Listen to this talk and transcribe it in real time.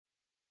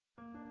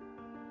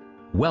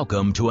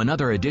Welcome to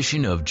another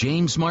edition of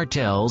James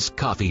Martell's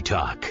Coffee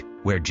Talk,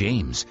 where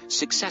James,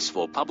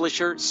 successful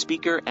publisher,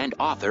 speaker, and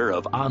author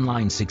of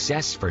Online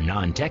Success for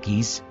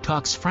Non-Techies,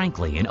 talks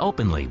frankly and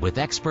openly with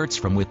experts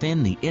from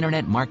within the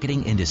internet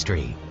marketing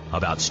industry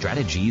about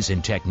strategies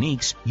and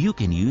techniques you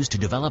can use to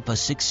develop a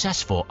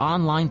successful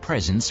online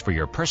presence for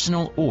your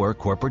personal or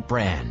corporate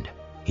brand.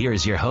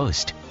 Here's your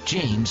host,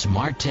 James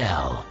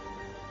Martell.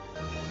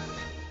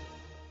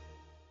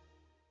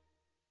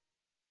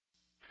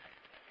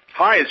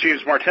 Hi, it's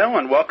James Martell,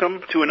 and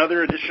welcome to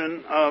another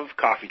edition of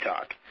Coffee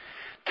Talk.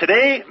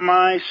 Today,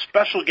 my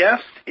special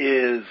guest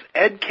is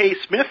Ed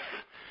Keay-Smith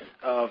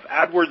of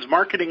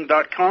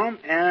AdWordsMarketing.com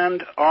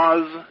and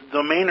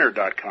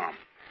OzDomainer.com.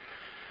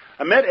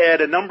 I met Ed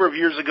a number of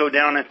years ago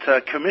down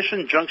at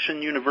Commission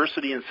Junction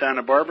University in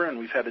Santa Barbara, and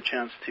we've had a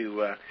chance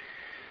to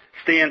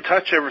stay in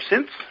touch ever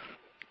since.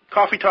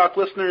 Coffee Talk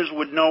listeners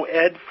would know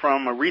Ed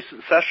from a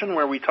recent session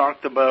where we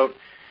talked about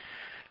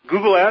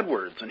Google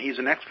AdWords, and he's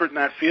an expert in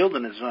that field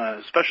and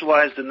has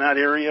specialized in that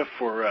area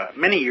for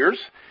many years.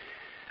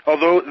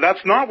 Although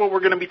that's not what we're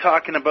going to be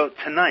talking about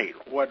tonight.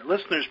 What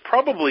listeners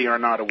probably are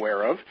not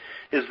aware of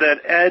is that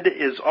Ed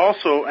is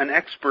also an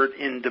expert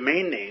in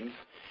domain names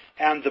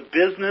and the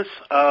business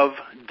of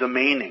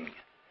domaining.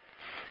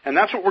 And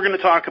that's what we're going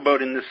to talk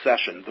about in this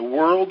session, the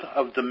world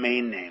of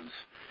domain names.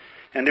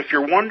 And if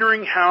you're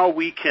wondering how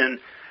we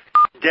can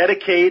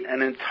dedicate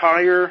an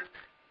entire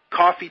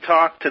coffee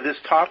talk to this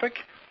topic,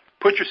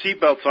 put your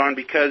seatbelts on,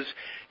 because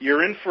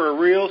you're in for a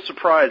real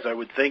surprise, I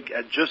would think,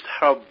 at just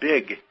how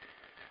big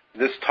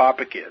this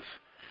topic is.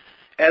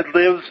 Ed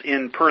lives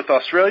in Perth,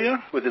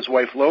 Australia, with his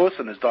wife Lois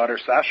and his daughter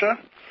Sasha.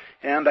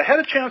 And I had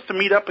a chance to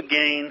meet up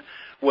again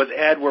with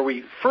Ed where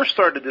we first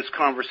started this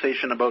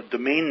conversation about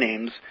domain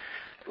names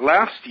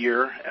last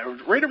year,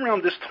 right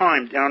around this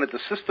time, down at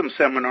the System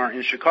Seminar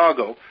in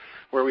Chicago,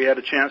 where we had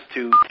a chance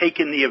to take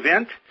in the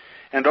event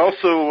and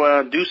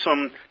also do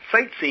some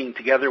sightseeing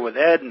together with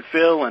Ed and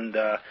Phil and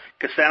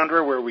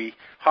Cassandra, where we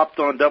hopped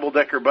on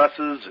double-decker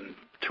buses and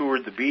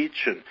toured the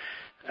beach and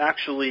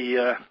actually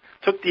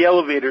took the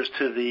elevators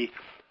to the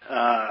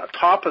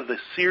top of the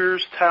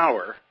Sears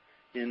Tower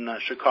in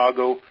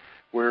Chicago,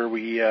 where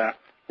we were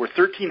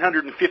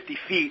 1,350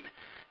 feet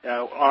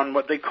on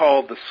what they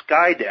call the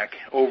sky deck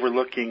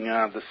overlooking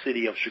the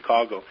city of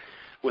Chicago,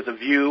 with a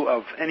view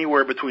of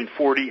anywhere between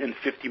 40 and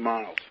 50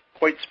 miles.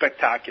 Quite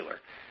spectacular.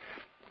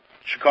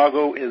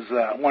 Chicago is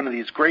one of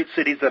these great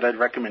cities that I'd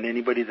recommend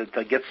anybody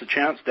that gets the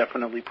chance,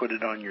 definitely put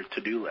it on your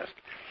to-do list.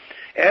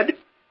 Ed,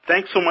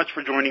 thanks so much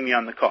for joining me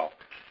on the call.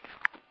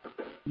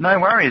 No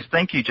worries.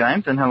 Thank you,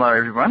 James, and hello,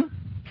 everyone.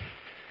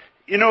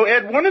 You know,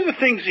 Ed, one of the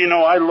things,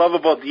 I love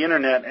about the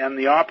Internet and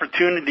the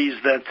opportunities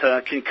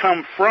that can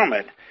come from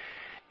it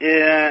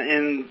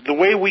in the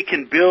way we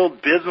can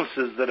build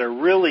businesses that are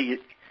really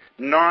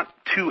not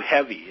too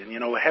heavy.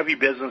 And, a heavy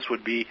business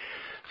would be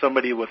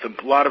somebody with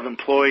a lot of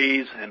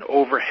employees and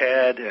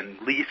overhead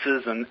and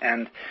leases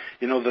and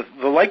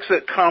the likes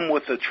that come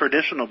with a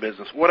traditional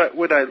business.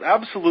 What I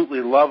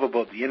absolutely love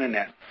about the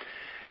Internet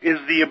is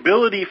the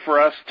ability for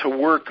us to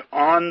work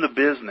on the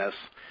business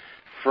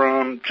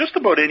from just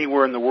about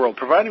anywhere in the world,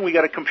 providing we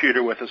got a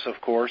computer with us, of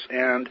course,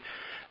 and,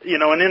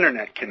 an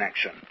Internet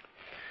connection.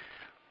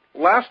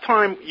 Last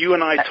time you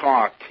and I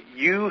talked,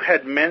 you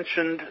had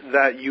mentioned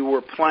that you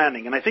were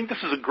planning, and I think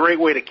this is a great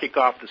way to kick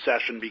off the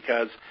session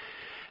because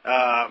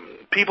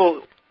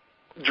people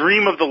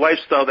dream of the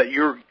lifestyle that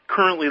you're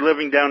currently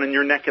living down in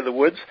your neck of the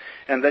woods,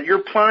 and that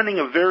you're planning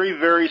a very,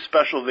 very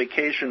special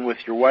vacation with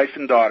your wife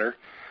and daughter.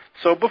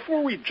 So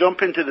before we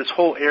jump into this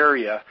whole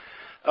area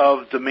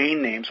of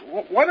domain names,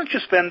 why don't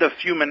you spend a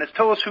few minutes,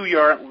 tell us who you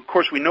are, of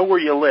course we know where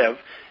you live,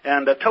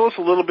 and tell us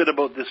a little bit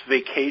about this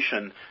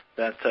vacation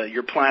that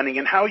you're planning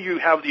and how you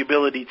have the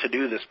ability to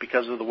do this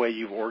because of the way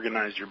you've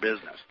organized your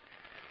business.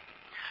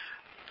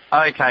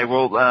 Okay,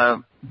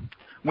 well,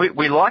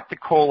 we like to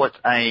call it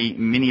a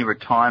mini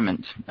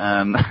retirement.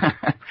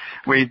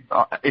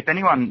 If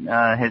anyone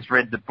has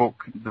read the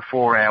book The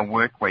 4-Hour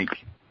Workweek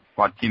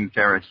by Tim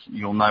Ferriss,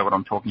 you'll know what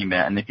I'm talking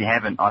about. And if you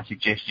haven't, I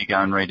suggest you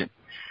go and read it.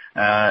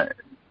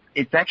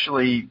 It's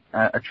actually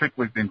a trip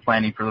we've been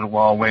planning for a little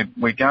while.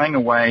 We're going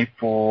away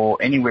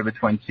for anywhere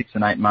between 6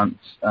 and 8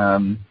 months.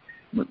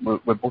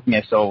 We're booking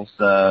ourselves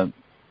some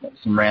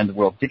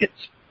round-the-world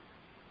tickets.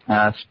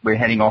 We're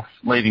heading off,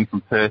 leaving from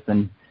Perth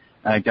and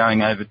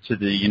going over to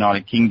the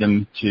United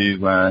Kingdom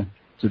to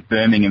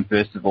Birmingham,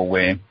 first of all,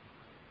 where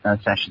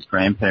Sasha's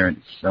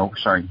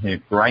her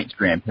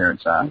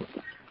great-grandparents are.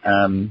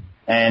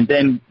 And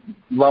then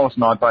Lois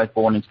and I are both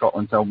born in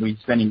Scotland, so we're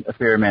spending a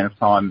fair amount of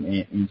time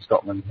in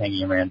Scotland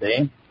hanging around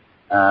there.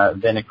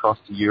 Then across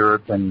to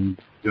Europe and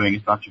doing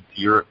as much of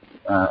Europe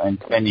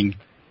and spending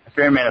a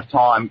fair amount of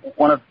time.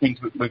 One of the things,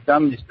 we've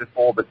done this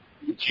before, but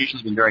it's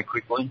usually been very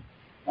quickly.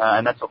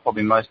 And that's what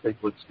probably most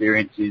people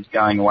experience, is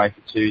going away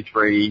for 2,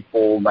 3,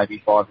 4,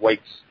 maybe 5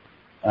 weeks.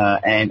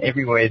 And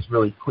everywhere is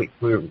really quick.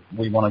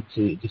 We wanted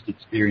to just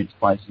experience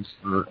places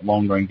for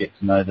longer and get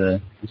to know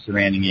the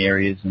surrounding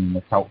areas and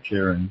the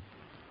culture. And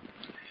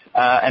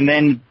And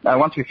then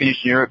once we finish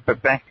Europe,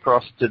 but back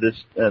across to the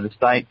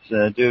States,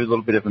 do a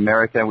little bit of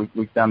America.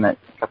 We've done that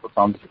a couple of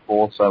times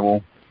before, so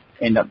we'll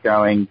end up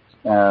going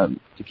to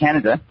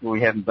Canada, where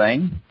we haven't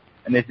been.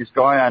 And there's this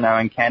guy I know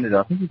in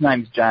Canada. I think his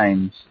name's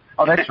James.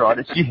 Oh, that's right,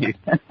 it's you.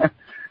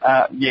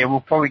 Yeah,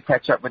 we'll probably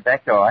catch up with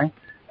that guy.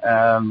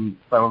 So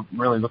I'm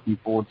really looking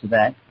forward to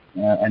that.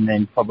 And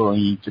then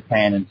probably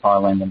Japan and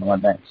Thailand and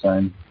like that.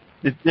 So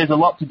there's a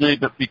lot to do,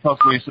 but because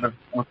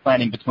we're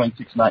planning between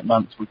 6 and 8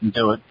 months, we can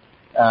do it.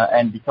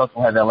 And because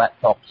we'll have our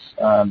laptops,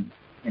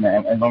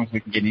 as long as we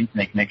can get an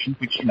internet connection,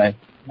 which,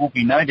 will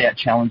be no doubt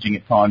challenging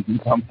at times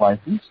in some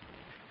places.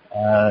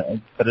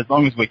 But as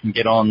long as we can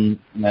get on,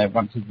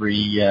 once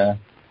every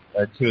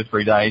 2 or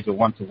 3 days or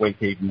once a week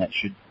even, that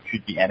should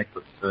be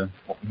adequate for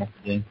what we have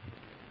to do.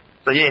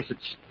 So yes, it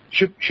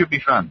should be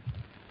fun.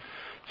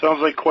 Sounds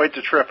like quite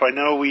the trip. I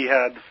know we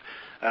had,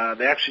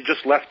 they actually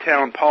just left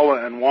town,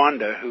 Paula and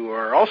Wanda, who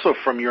are also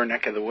from your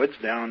neck of the woods,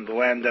 down the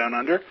land down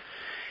under.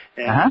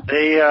 And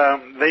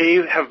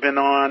they have been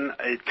on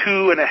a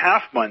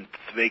 2.5-month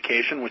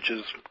vacation, which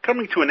is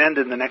coming to an end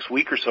in the next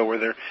week or so, where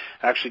they're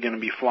actually going to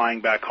be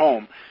flying back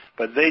home.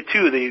 But they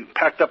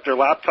packed up their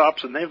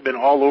laptops, and they've been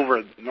all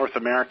over North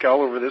America,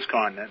 all over this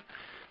continent,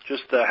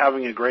 just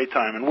having a great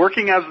time and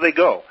working as they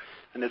go.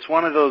 And it's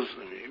one of those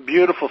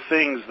beautiful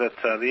things that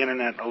the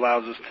Internet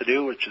allows us to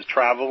do, which is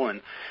travel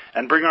and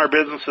bring our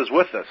businesses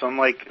with us,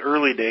 unlike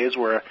early days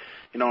where,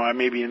 I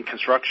may be in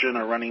construction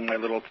or running my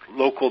little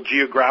local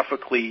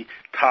geographically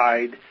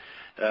tied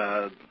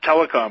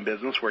telecom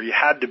business where you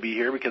had to be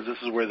here because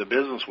this is where the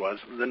business was.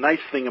 The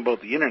nice thing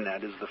about the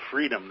Internet is the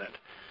freedom that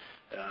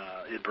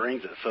it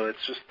brings us. So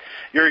it's just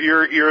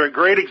you're a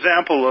great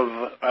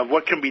example of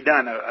what can be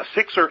done. A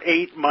 6 or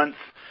 8 month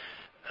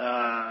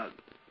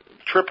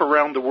trip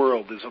around the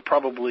world is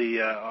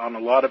probably on a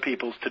lot of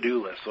people's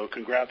to-do list. So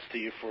congrats to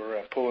you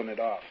for pulling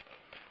it off.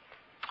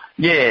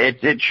 Yeah,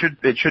 it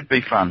should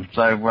be fun.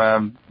 So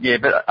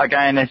but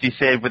again, as you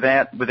said,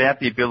 without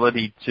the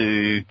ability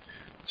to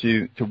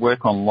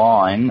work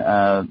online,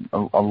 a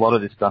lot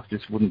of this stuff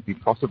just wouldn't be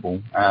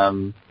possible.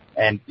 And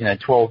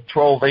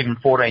 12, even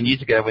 14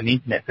 years ago, when the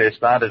internet first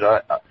started,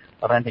 I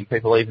don't think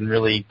people even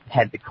really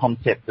had the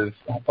concept of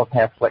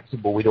how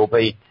flexible we'd all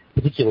be,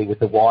 particularly with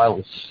the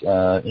wireless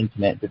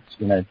internet that's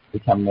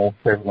become more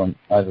prevalent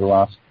over the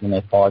last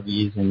 5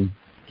 years in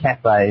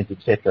cafes,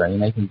 etc.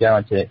 You can go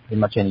into pretty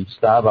much any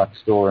Starbucks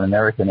store in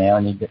America now,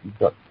 and you've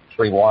got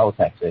free wireless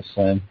access.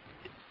 So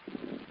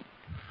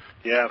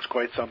yeah, it's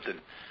quite something.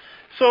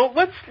 So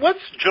let's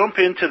jump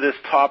into this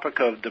topic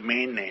of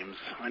domain names.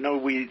 I know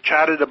we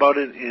chatted about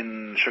it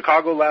in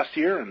Chicago last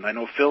year, and I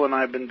know Phil and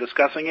I have been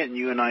discussing it, and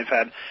you and I have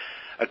had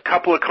a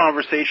couple of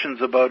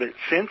conversations about it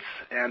since,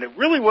 and it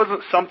really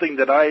wasn't something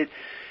that I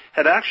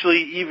had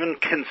actually even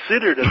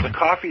considered as a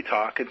coffee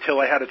talk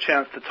until I had a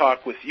chance to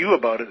talk with you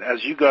about it,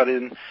 as you got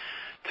into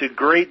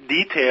great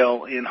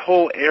detail in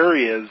whole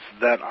areas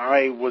that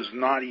I was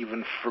not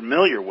even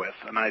familiar with.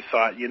 And I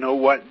thought, you know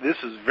what, this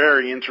is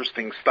very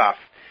interesting stuff,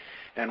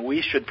 and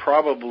we should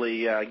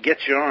probably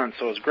get you on.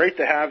 So it's great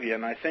to have you,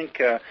 and I think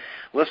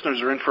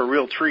listeners are in for a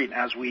real treat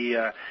as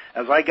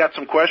I got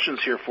some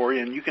questions here for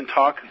you, and you can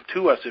talk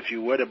to us, if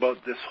you would,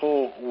 about this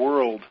whole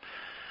world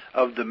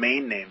of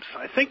domain names.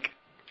 I think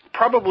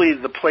probably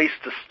the place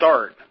to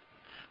start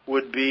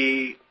would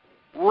be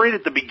right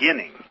at the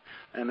beginning,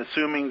 and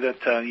assuming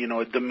that,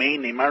 a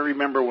domain name. I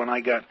remember when I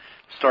got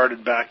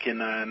started back in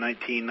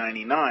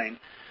 1999,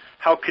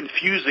 how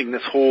confusing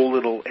this whole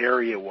little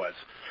area was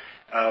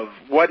of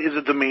what is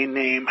a domain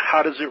name,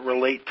 how does it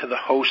relate to the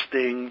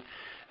hosting,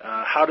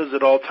 how does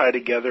it all tie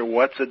together,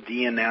 what's a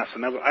DNS,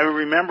 and I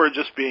remember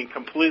just being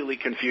completely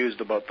confused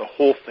about the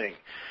whole thing.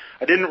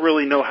 I didn't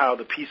really know how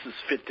the pieces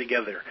fit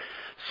together.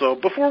 So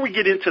before we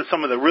get into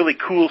some of the really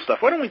cool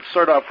stuff, why don't we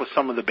start off with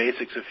some of the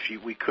basics if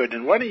we could,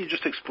 and why don't you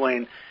just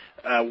explain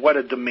what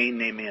a domain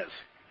name is?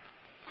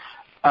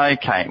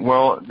 Okay,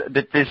 well,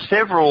 there's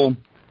several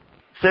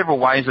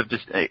ways of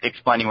just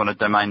explaining what a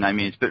domain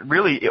name is, but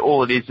really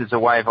all it is a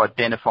way of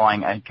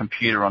identifying a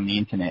computer on the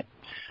internet.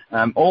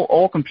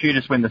 All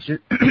computers, when the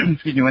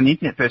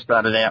internet first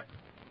started out,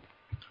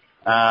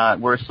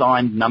 were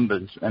assigned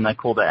numbers, and they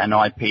called that an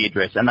IP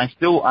address, and they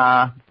still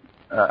are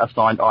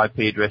assigned IP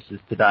addresses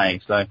today.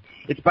 So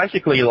it's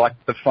basically like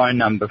the phone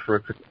number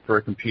for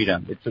a computer.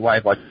 It's a way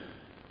of identifying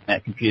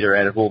that computer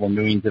out of all the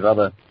millions of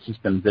other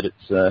systems that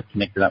it's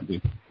connected up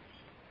with.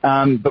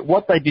 But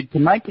what they did to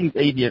make things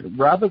easier,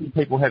 rather than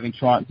people having to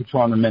try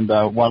and remember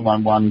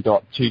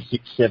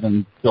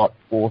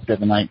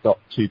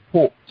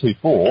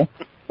 111.267.478.24,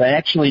 they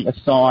actually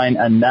assign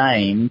a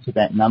name to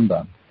that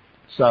number.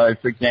 So,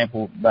 for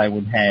example, they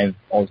would have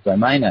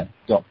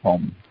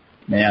ozdomainer.com.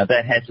 Now,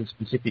 that has a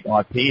specific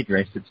IP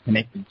address that's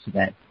connected to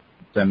that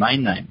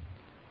domain name.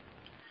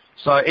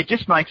 So it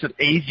just makes it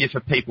easier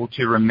for people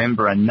to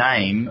remember a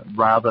name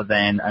rather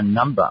than a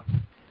number.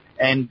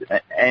 And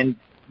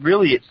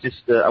really it's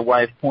just a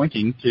way of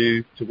pointing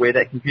to where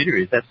that computer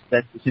is. That's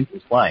the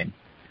simplest way.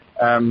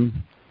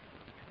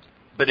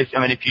 But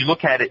but if you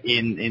look at it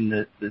in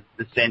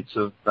the sense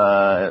of,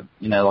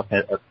 like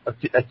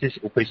a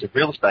physical piece of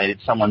real estate,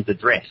 it's someone's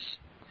address,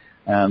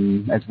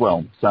 as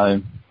well.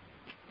 So,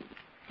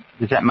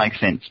 does that make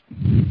sense?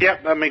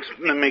 Yeah, that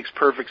makes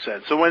perfect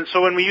sense. So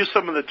when we use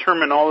some of the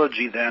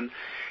terminology then,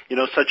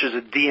 such as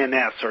a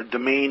DNS or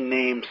domain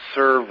name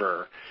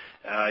server,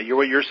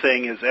 what you're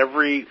saying is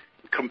every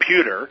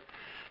computer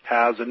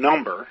has a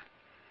number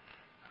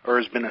or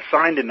has been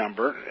assigned a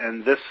number,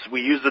 and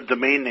we use the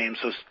domain name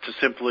to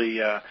simply,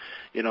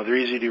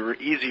 they're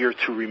easier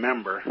to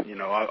remember.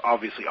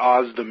 Obviously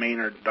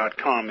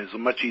ozdomainer.com is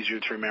much easier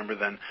to remember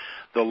than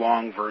the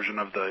long version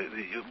of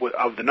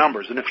the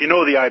numbers. And if you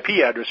know the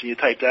IP address and you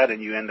type that in,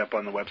 you end up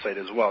on the website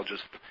as well,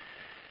 just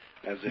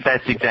as if.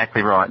 That's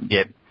exactly right.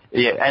 Yeah.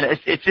 Yeah, and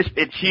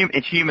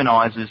it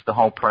humanizes the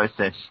whole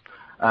process.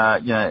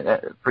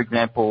 For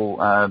example,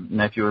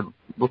 if you were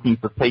looking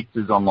for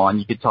pizzas online,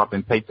 you could type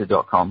in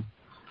pizza.com,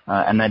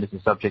 and that is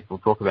a subject we'll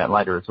talk about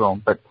later as well.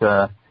 But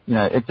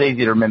it's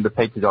easier to remember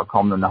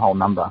pizza.com than the whole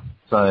number.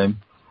 So,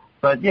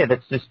 but yeah,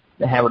 that's just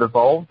how it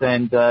evolved,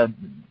 and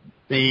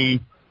the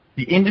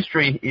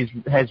industry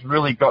has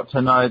really got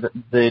to know that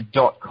the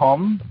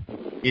 .com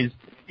is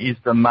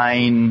the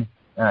main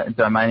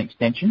domain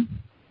extension.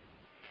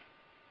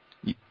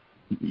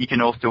 You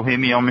can all still hear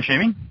me, I'm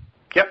assuming?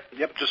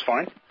 Yep, just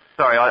fine.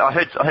 Sorry, I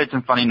heard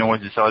some funny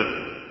noises, so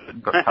I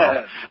got cut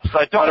off. So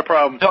not a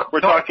problem.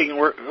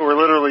 We're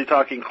literally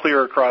talking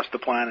clear across the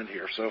planet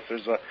here. So if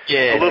there's a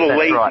little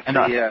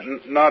latency,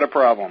 right. Not a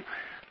problem.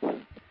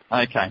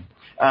 Okay.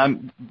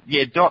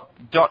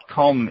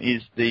 .com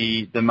is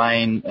the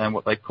main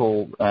what they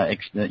call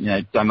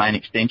domain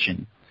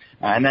extension.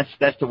 And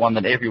that's the one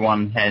that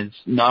everyone has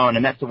known,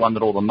 and that's the one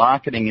that all the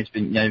marketing has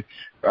been,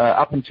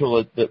 up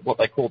until what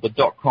they call the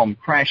 .com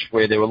crash,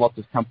 where there were lots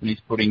of companies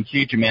putting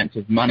huge amounts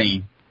of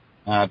money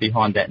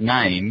behind that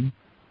name.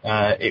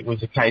 It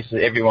was a case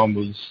that everyone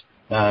was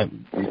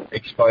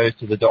exposed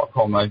to the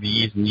 .com over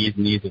years and years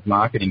and years of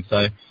marketing.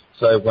 So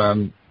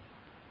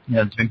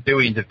there's been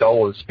billions of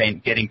dollars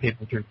spent getting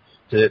people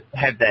to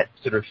have that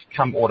sort of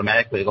come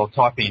automatically. They'll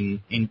type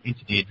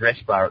into the address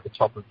bar at the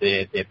top of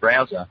their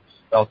browser.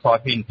 They'll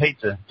type in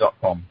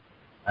pizza.com.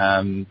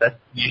 That's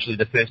usually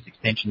the first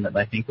extension that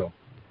they think of.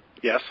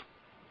 Yes.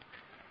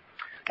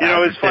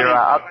 It's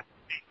funny.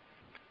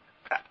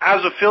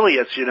 As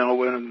affiliates, we've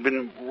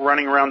been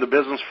running around the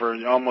business for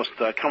almost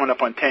coming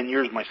up on 10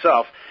 years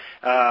myself.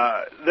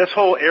 This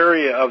whole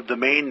area of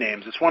domain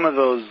names, it's one of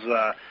those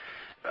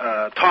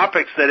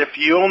topics that if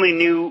you only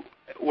knew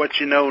what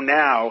you know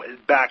now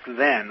back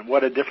then,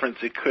 what a difference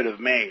it could have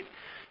made.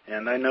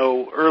 And I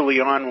know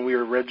early on when we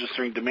were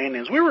registering domain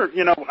names,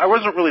 I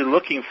wasn't really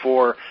looking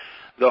for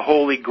the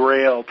holy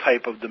grail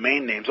type of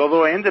domain names,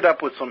 although I ended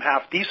up with some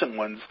half-decent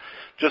ones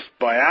just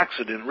by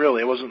accident,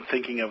 really. I wasn't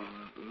thinking of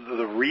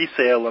the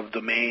resale of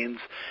domains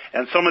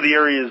and some of the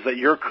areas that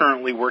you're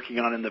currently working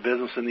on in the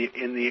business in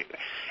the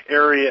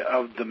area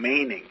of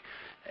domaining.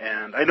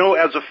 And I know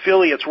as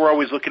affiliates, we're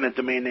always looking at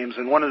domain names,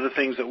 and one of the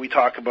things that we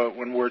talk about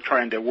when we're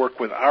trying to work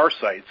with our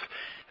sites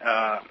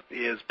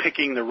is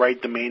picking the right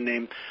domain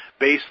name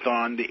based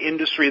on the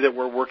industry that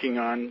we're working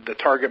on, the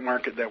target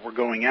market that we're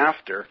going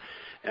after.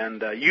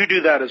 And you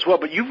do that as well,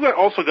 but you've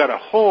also got a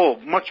whole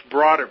much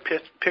broader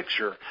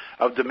picture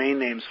of domain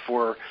names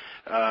for,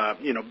 I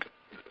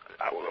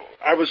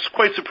was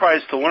quite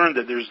surprised to learn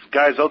that there's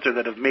guys out there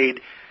that have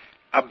made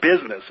a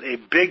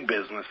big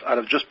business, out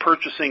of just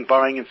purchasing,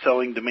 buying, and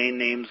selling domain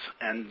names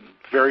and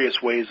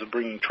various ways of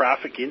bringing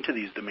traffic into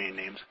these domain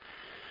names.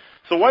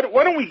 So why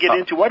don't we get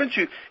into, why don't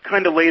you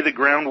kind of lay the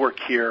groundwork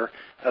here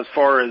as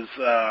far as,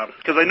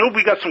 because I know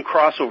we got some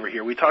crossover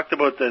here. We talked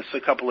about this a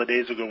couple of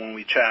days ago when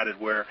we chatted,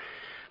 where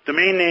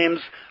domain names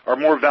are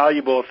more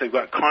valuable if they've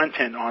got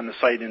content on the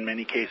site in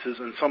many cases,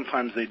 and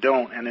sometimes they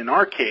don't. And in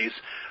our case,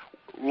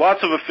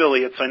 lots of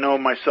affiliates, I know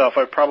myself,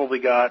 I've probably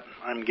got,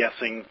 I'm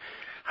guessing,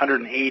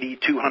 180,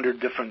 200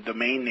 different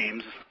domain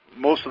names.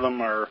 Most of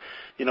them are,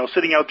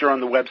 sitting out there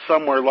on the web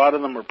somewhere. A lot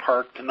of them are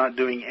parked and not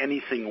doing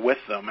anything with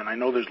them. And I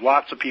know there's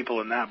lots of people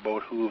in that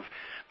boat who've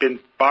been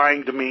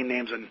buying domain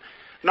names and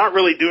not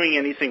really doing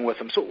anything with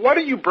them. So why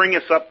don't you bring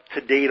us up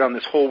to date on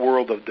this whole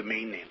world of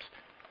domain names?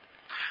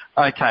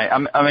 Okay.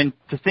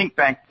 To think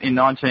back in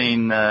even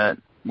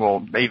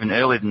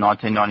earlier than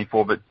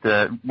 1994, but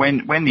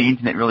when the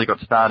internet really got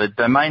started,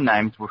 domain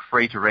names were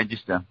free to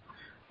register.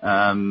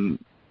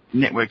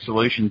 Network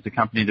Solutions, the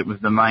company that was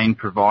the main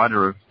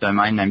provider of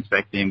domain names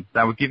back then,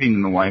 they were giving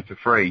them away for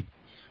free.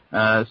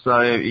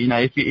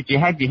 If you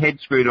had your head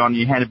screwed on,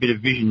 you had a bit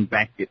of vision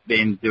back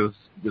then, there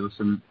was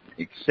some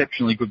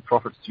exceptionally good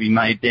profits to be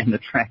made down the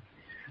track.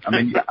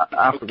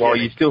 After a while,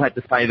 you still had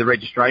to pay the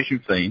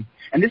registration fee.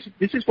 And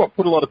this is what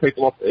put a lot of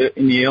people off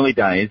in the early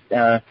days.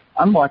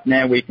 Unlike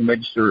now, where you can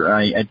register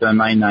a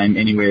domain name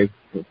anywhere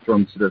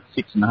from sort of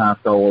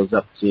 $6.50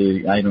 up to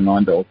 $8 or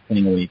 $9,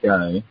 depending on where you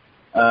go.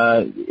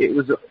 It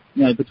was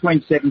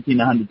between $70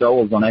 and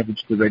 $100 on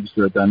average to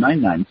register a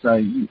domain name.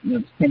 So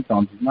it's 10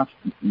 times as much.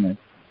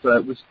 So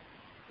it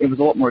was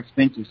a lot more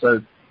expensive.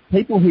 So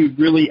people who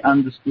really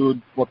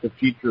understood what the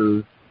future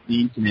of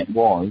the internet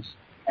was,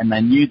 and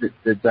they knew that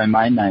the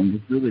domain name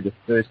was really the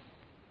first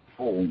of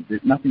all,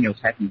 that nothing else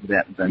happens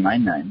without the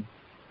domain name,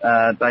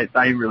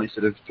 they really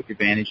sort of took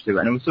advantage to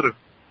it. And it was sort of,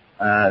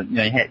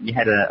 you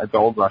had a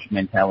gold rush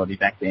mentality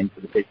back then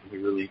for the people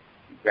who really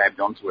grabbed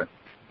onto it.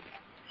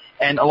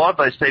 And a lot of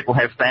those people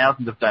have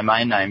thousands of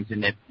domain names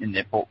in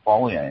their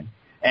portfolio.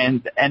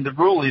 And the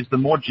rule is the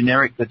more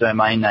generic the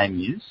domain name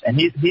is, and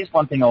here's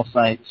one thing I'll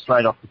say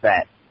straight off the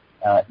bat,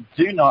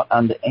 do not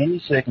under any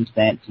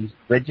circumstances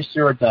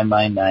register a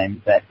domain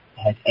name that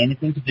has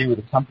anything to do with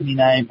a company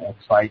name or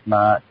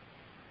trademark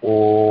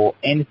or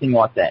anything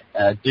like that.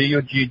 Do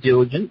your due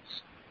diligence.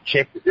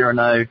 Check that there are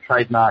no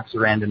trademarks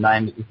around a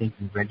name that you think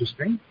you're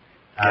registering,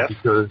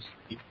 because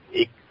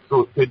it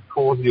could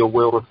cause you a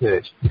world of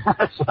hurt.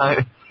 So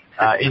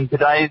in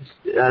today's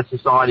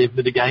society of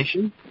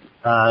litigation,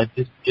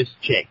 just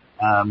check.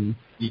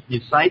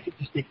 You're safe if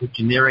you stick with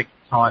generic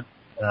type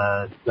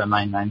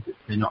domain names that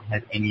do not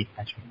have any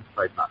attachment to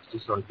trademarks.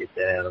 Just sort of get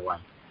that out of the way.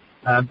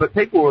 But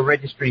people were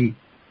registering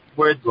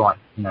words like,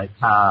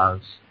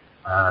 cars,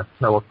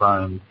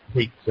 telephone,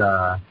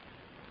 pizza,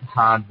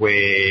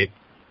 hardware,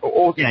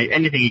 or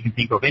anything you can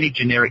think of, any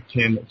generic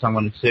term that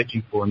someone is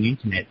searching for on the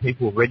internet,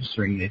 people are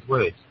registering these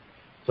words.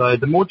 So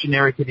the more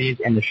generic it is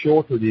and the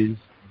shorter it is,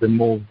 the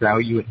more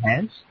value it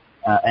has,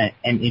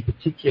 and in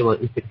particular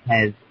if it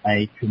has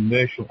a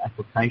commercial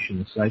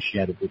application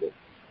associated with it.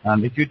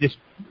 If you're just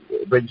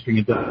registering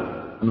a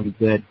domain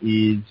that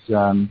is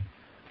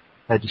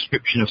a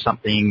description of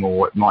something,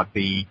 or it might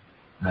be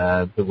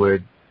the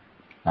word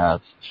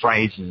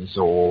phrases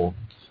or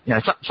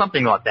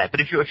something like that. But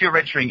if you're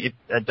registering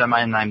a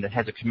domain name that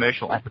has a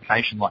commercial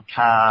application like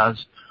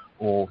cars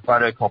or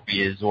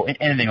photocopiers or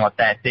anything like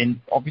that, then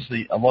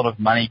obviously a lot of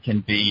money can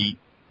be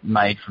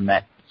made from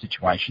that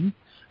situation.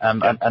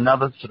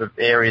 Another sort of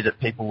area that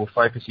people were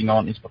focusing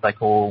on is what they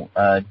call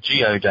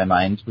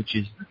geo-domains, which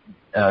is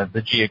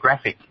the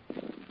geographic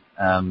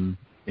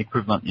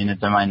equivalent in a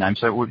domain name.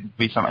 So it would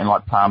be something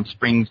like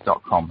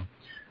palmsprings.com.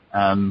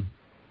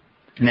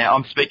 Now,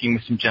 I'm speaking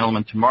with some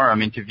gentlemen tomorrow.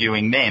 I'm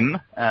interviewing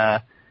them,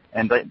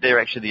 and they're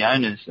actually the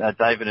owners,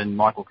 David and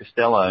Michael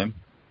Costello,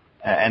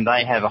 and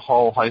they have a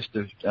whole host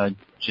of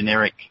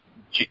generic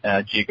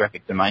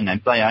geographic domain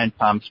names. They own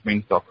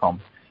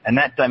palmsprings.com, and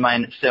that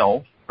domain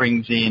itself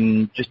brings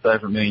in just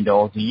over $1 million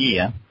a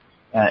year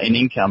in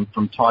income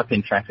from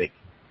type-in traffic.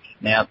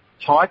 Now,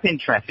 type-in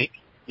traffic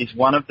is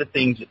one of the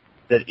things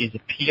that is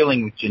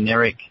appealing with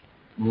generic,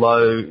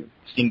 low,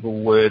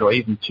 single-word or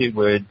even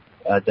two-word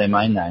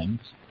domain names,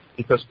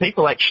 because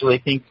people actually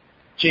think,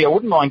 gee, I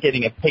wouldn't mind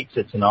getting a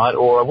pizza tonight,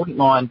 or I wouldn't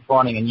mind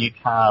finding a new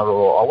car,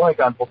 or I want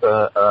to go and book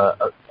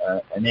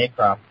an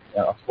aircraft,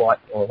 a flight,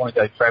 or I want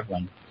to go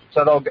travelling.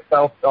 So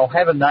they'll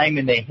have a name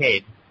in their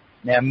head.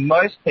 Now,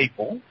 most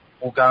people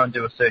will go and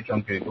do a search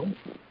on Google,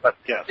 but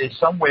there's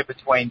somewhere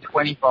between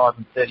 25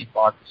 and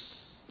 35%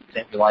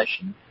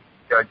 population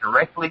go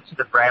directly to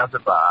the browser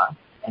bar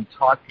and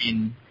type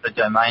in the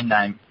domain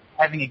name,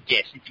 having a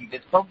guess. You think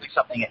there's probably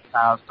something at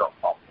cars.com,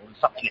 or there's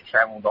something at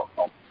travel.com,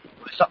 or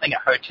there's something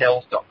at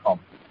hotels.com,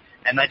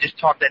 and they just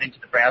type that into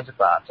the browser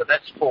bar. So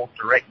that's called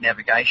direct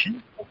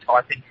navigation or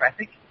type-in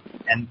traffic,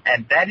 and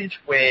that is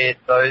where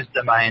those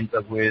domains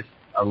are worth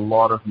a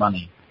lot of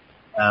money.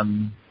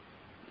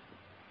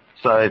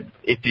 So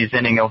if there's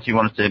anything else you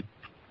wanted to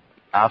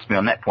ask me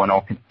on that point,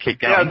 I'll keep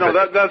going. Yeah, no,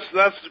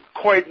 that's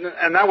quite,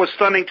 and that was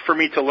stunning for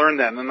me to learn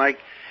that. And I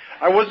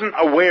wasn't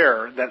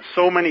aware that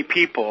so many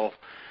people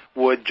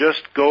would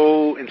just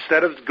go,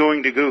 instead of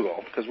going to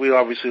Google, because we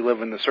obviously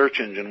live in the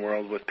search engine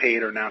world with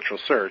paid or natural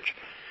search,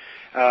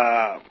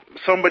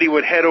 somebody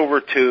would head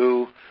over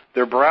to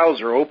their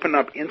browser, open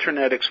up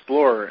Internet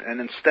Explorer,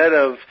 and instead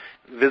of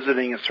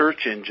visiting a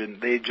search engine,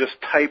 they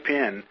just type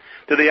in.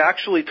 Do they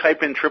actually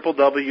type in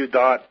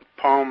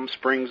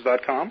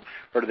www.palmsprings.com,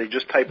 or do they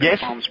just type in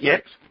Palm Springs?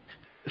 Yes,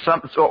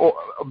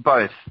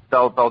 both.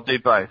 They'll do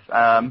both.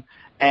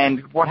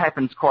 And what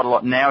happens quite a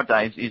lot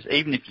nowadays is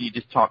even if you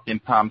just typed in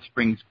Palm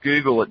Springs,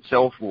 Google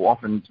itself will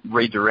often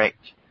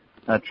redirect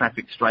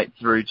traffic straight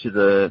through to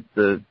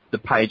the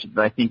page that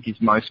they think is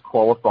most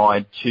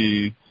qualified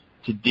to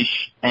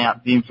dish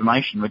out the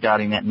information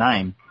regarding that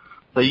name.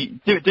 So you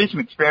do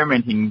some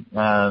experimenting,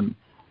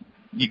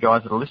 you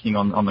guys that are listening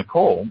on the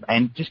call,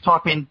 and just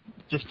type in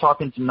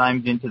some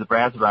names into the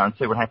browser bar and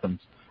see what happens.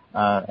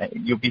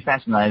 You'll be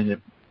fascinated at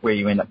where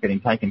you end up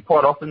getting taken.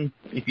 Quite often,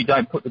 if you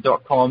don't put the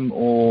 .com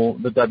or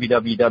the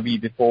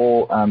www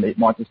before, it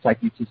might just take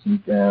you to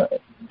some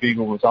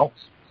Google results.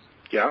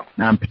 Yeah.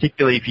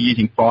 Particularly if you're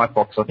using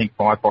Firefox, I think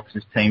Firefox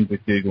is teamed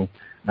with Google.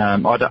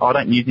 I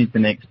don't use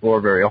Internet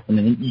Explorer very often,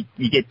 and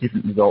you get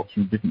different results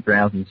from different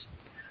browsers.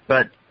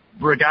 But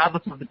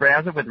regardless of the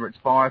browser, whether it's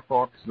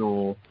Firefox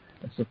or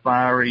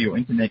Safari or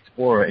Internet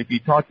Explorer, if you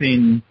type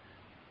in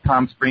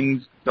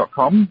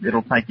palmsprings.com,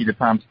 it'll take you to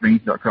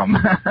palmsprings.com.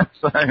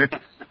 So,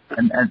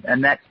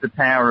 and that's the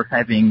power of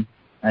having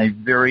a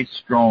very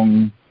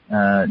strong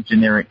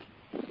generic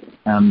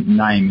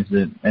name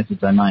as a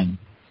domain.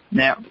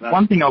 Now,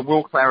 one thing I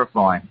will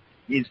clarify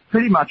is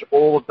pretty much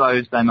all of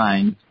those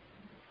domains,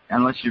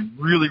 unless you're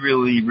really,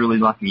 really, really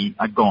lucky,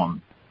 are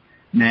gone.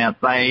 Now,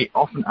 they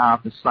often are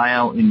for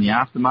sale in the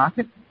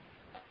aftermarket,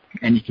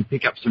 and you can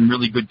pick up some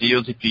really good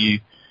deals if you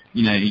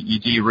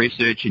do your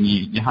research and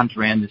you hunt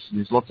around.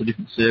 There's lots of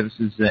different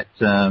services that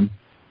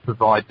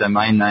provide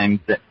domain names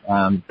that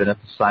are for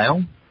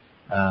sale.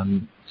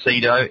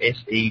 Sedo,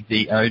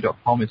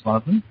 SEDO.com is one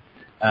of them.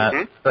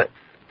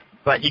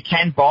 But you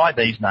can buy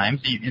these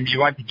names, and you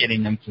won't be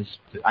getting them for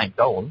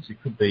 $8.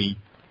 It could be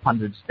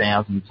hundreds of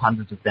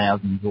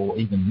thousands, or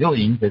even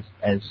millions,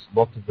 as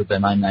lots of the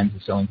domain names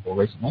are selling for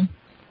recently.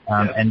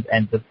 And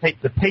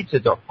the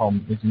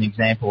pizza.com is an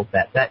example of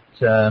that. That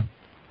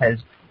has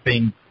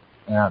been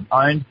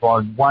owned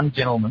by one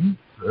gentleman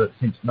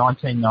since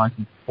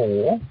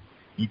 1994.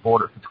 He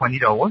bought it for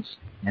 $20,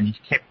 and he's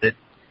kept it,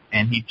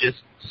 and he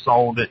just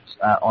sold it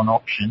on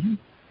auction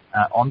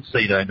on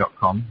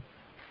Sedo.com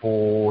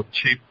for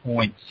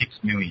 $2.6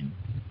 million.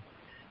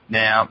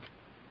 Now,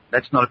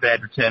 that's not a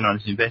bad return on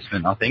his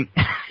investment, I think.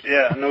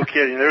 Yeah, no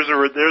kidding. There's a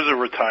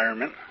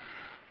retirement.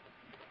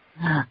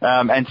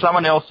 And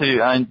someone else who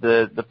owned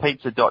the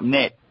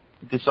pizza.net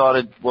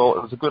decided, well,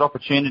 it was a good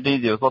opportunity.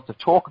 There was lots of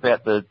talk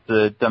about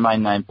the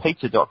domain name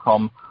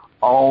pizza.com.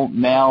 I'll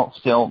now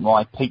sell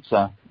my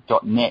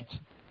pizza.net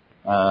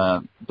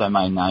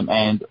domain name.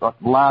 And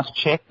last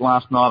night, it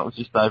was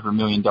just over $1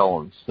 million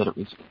that it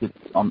was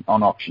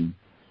on auction.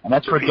 And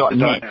that's for a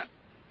 .net.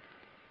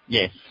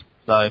 Yes.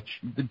 So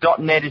the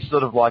 .net is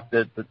sort of like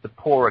the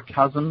poorer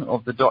cousin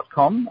of the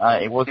 .com.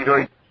 It was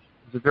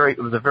a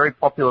very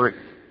popular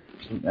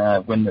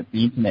when the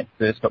internet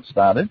first got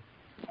started.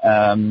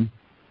 I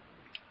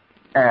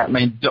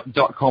mean,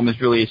 .com is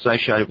really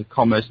associated with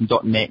commerce, and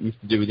 .net used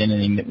to do with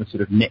anything that was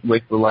sort of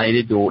network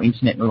related or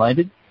internet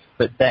related.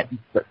 But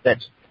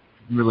that's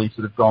really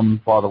sort of gone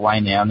by the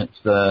way now, and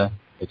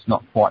it's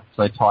not quite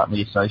so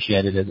tightly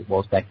associated as it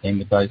was back then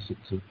with those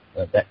sorts of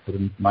that sort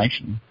of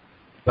information.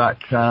 But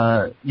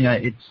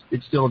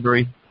it's still a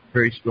very,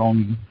 very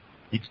strong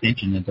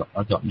extension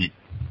of .net.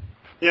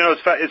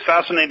 It's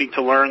fascinating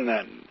to learn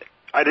that.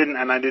 I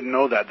didn't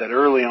know that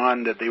early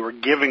on that they were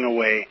giving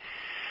away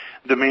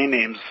domain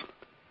names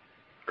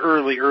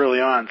early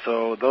on.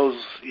 So those,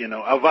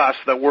 of us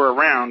that were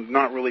around,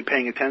 not really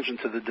paying attention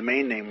to the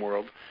domain name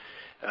world,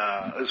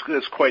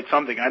 is quite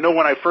something. I know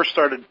when I first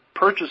started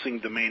purchasing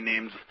domain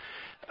names,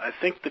 I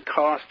think the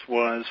cost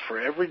was, for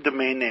every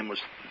domain name, was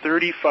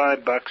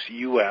 $35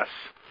 US,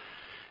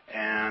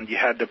 and you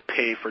had to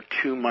pay for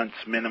 2 months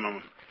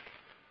minimum.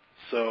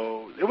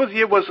 So it was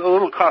a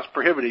little cost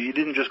prohibitive. You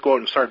didn't just go out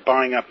and start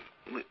buying up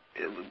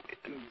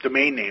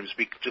domain names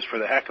just for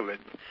the heck of it.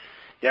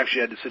 You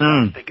actually had to sit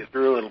down and think it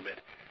through a little bit.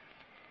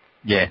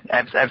 Yeah,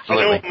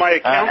 absolutely. I know my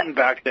accountant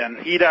back then,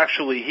 he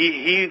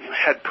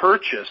had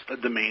purchased a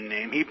domain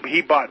name.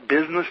 He bought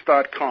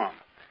business.com,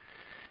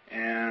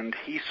 and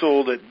he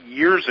sold it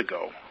years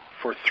ago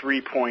for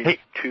 $3.2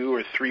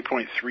 or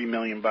 $3.3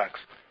 million.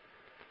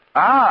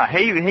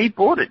 He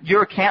bought it.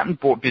 Your accountant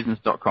bought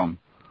business.com.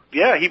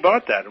 Yeah, he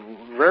bought that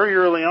very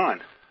early on.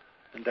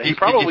 And did you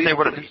see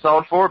what it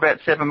sold for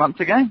about 7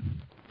 months ago?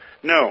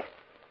 No.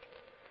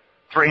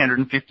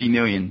 $350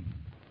 million.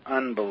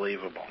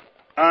 Unbelievable.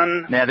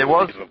 Now there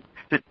was,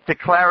 to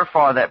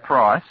clarify that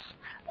price,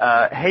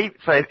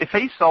 if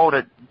he sold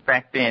it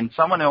back then,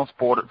 someone else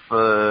bought it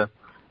for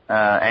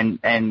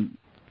and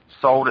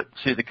sold it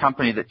to the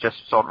company that just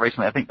sold it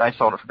recently. I think they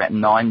sold it for about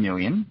 $9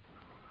 million.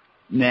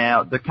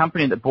 Now the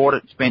company that bought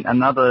it spent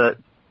another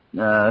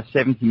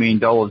 $70 million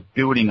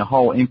building a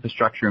whole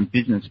infrastructure and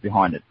business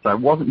behind it. So it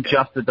wasn't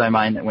just the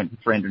domain that went to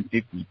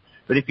 $350.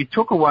 But if you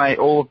took away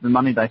all of the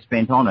money they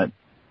spent on it,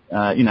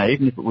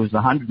 even if it was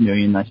 $100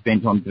 million they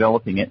spent on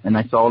developing it, and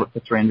they sold it for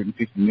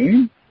 $350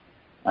 million,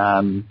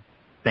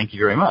 thank you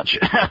very much.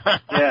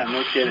 Yeah,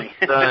 no kidding.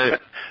 So,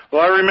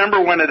 well, I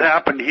remember when it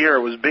happened here.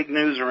 It was big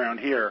news around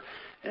here,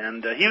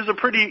 and he was a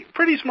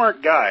pretty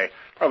smart guy.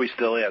 Probably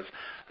still is.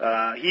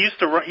 He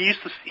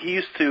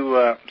used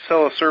to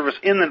sell a service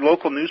in the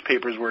local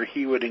newspapers where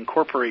he would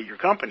incorporate your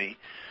company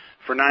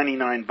for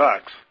 $99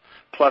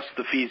 plus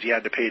the fees he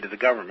had to pay to the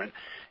government.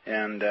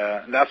 And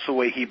that's the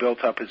way he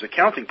built up his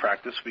accounting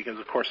practice, because,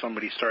 of course,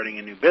 somebody starting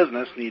a new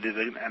business needed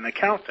an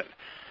accountant.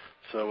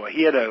 So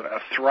he had a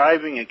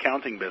thriving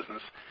accounting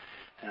business,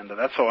 and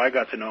that's how I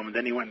got to know him. And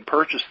then he went and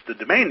purchased the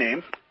domain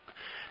name,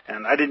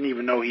 and I didn't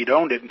even know he'd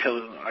owned it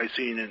until I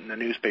seen it in the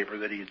newspaper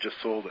that he had just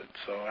sold it.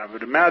 So I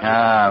would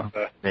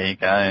imagine there you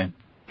go.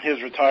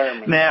 His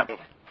retirement.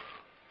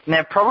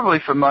 Now, probably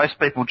for most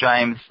people,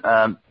 James,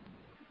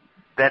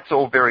 that's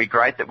all very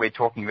great that we're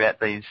talking about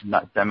these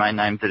domain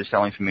names that are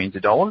selling for millions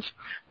of dollars,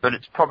 but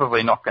it's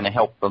probably not going to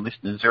help the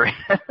listeners very,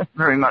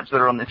 very much that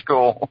are on this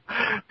call,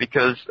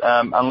 because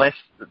unless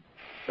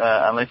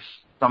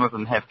some of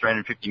them have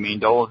 $350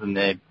 million in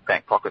their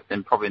back pocket,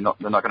 then probably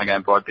they're not going to go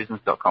and buy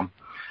business.com.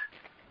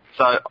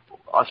 So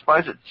I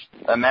suppose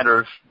it's a matter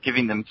of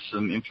giving them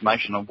some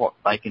information on what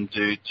they can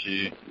do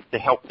to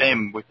help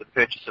them with the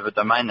purchase of a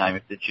domain name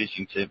if they're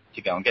choosing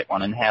to go and get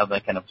one, and how they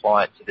can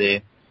apply it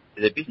to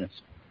their business.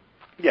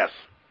 Yes.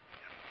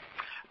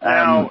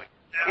 Now,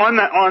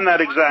 on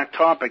that exact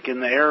topic, in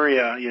the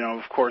area,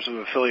 of course, of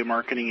affiliate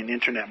marketing and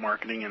internet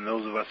marketing, and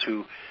those of us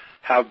who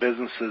have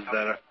businesses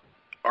that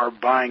are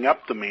buying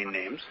up domain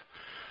names,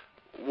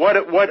 what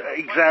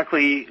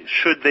exactly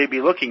should they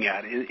be looking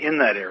at in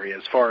that area?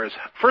 As far as,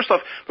 first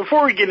off,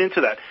 before we get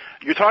into that,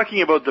 you're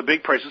talking about the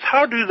big prices.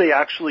 How do they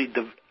actually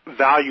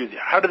value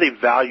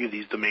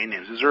these domain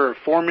names? Is there a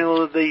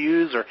formula that they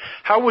use, or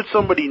how would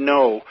somebody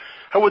know?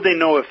 How would they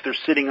know if they're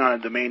sitting on a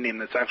domain name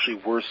that's actually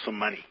worth some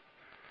money?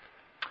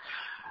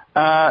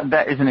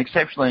 That is an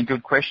exceptionally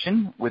good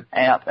question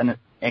without an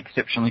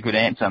exceptionally good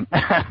answer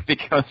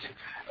because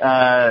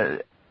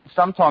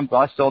sometimes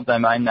I sell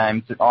domain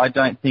names that I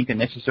don't think are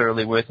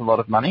necessarily worth a lot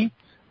of money.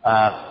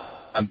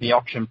 The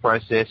auction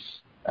process,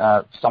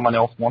 someone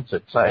else wants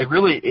it. So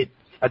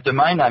a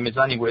domain name is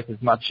only worth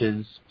as much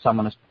as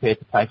someone is prepared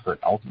to pay for it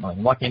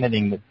ultimately, like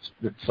anything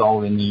that's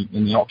sold in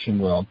the auction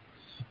world.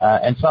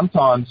 And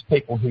sometimes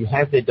people who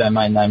have their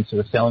domain names who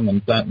are selling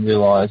them don't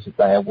realise that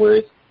they are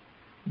worth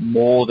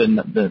more than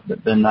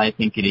they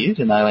think it is,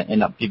 and they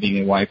end up giving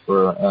it away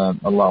for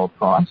a lower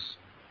price.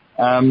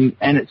 And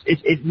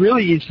it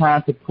really is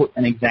hard to put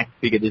an exact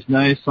figure. There's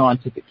no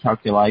scientific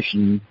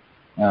calculation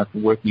for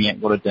working out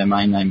what a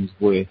domain name is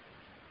worth.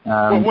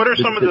 Well, what are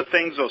some of the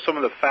things, though, some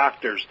of the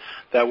factors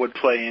that would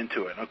play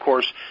into it? Of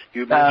course,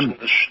 you mentioned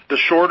the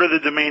shorter the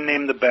domain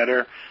name, the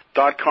better.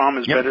 .com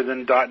is better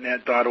than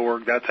 .net,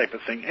 .org, that type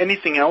of thing.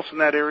 Anything else in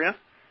that area?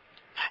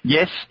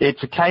 Yes,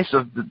 it's a case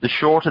of the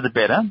shorter the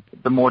better,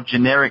 the more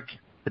generic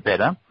the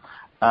better,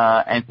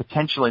 and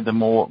potentially the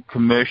more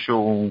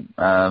commercial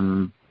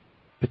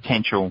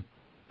potential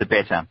the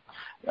better.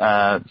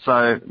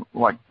 So,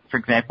 like, for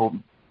example,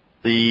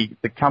 the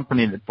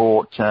company that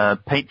bought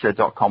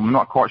pizza.com, I'm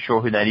not quite sure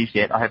who that is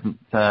yet. I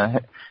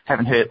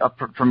haven't heard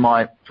from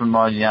my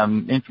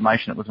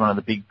information. It was one of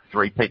the big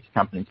three pizza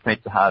companies,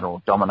 Pizza Hut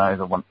or Domino's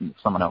or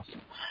someone else.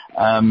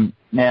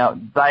 Now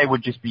they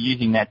would just be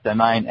using that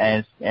domain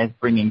as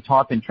bringing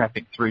type-in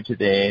traffic through to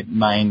their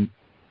main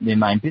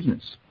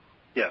business.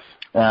 Yes.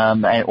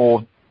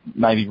 Or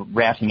maybe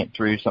routing it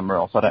through somewhere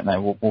else. I don't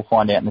know. We'll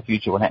find out in the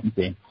future what happens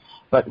there.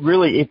 But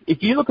really,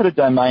 if you look at a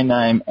domain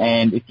name,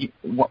 and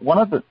one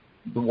of the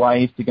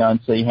ways to go and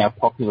see how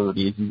popular it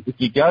is if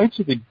you go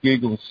to the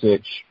Google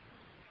search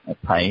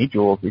page,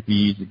 or if you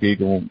use the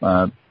Google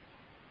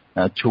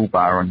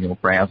toolbar on your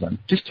browser,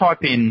 just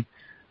type in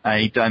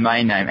a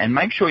domain name and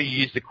make sure you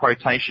use the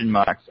quotation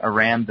marks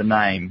around the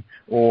name,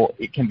 or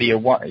it can be a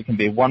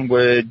one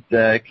word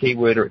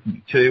keyword, or it can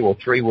be two or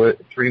three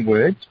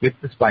words with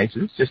the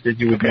spaces, just as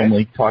you would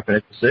normally type it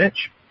at the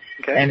search.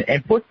 Okay.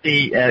 And put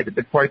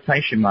the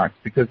quotation marks,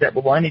 because that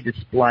will only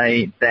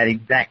display that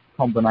exact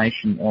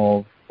combination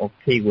of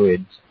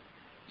keywords.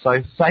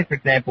 So, say for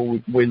example,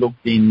 we were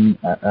looking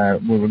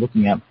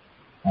up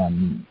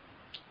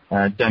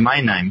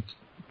domain names,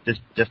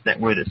 just that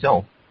word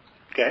itself.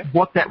 Okay.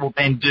 What that will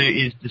then do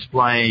is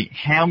display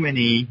how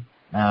many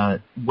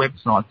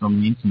websites on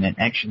the internet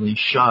actually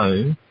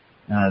show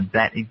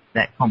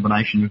that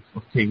combination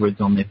of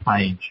keywords on their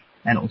page,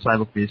 and it will say,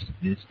 look, there's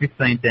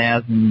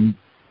 15,000.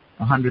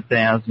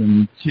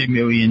 100,000, 2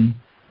 million.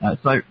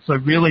 So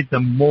really,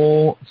 the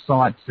more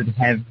sites that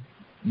have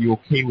your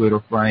keyword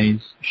or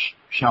phrase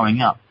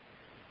showing up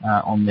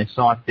on their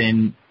site,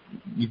 then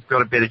you've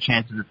got a better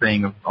chance of it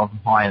being of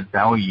higher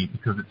value,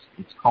 because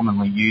it's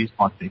commonly used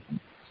by people.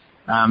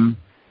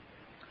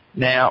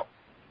 Now,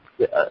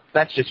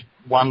 that's just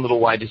one little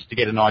way just to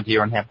get an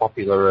idea on how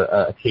popular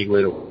a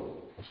keyword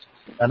is.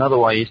 Another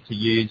way is to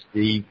use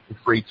the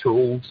free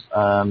tools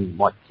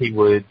like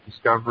Keyword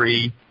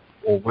Discovery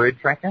or Word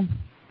Tracker.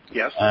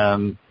 Yes.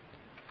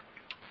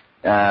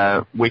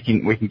 We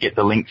can get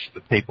the links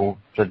for people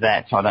for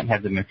that, so I don't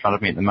have them in front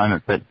of me at the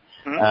moment. But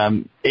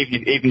even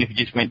if you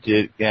just went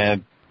to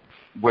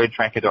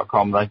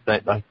wordtracker.com,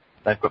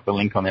 they've got the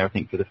link on there, I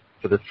think,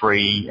 for the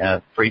free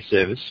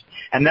service,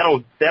 and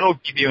that'll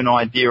give you an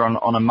idea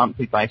on a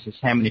monthly basis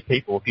how many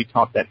people, if you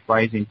type that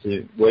phrase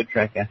into Word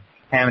Tracker,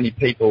 how many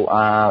people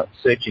are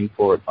searching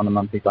for it on a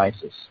monthly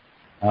basis.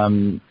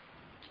 On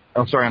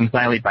a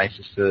daily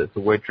basis for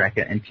Word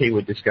Tracker, and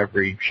Keyword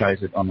Discovery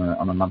shows it on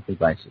a monthly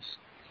basis.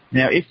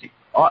 Now, if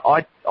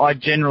I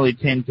generally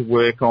tend to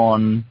work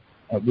on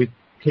with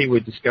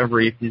Keyword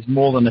Discovery, if there's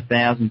more than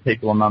 1,000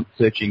 people a month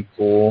searching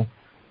for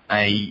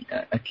a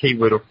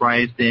keyword or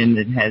phrase, then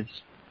it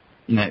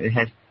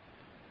has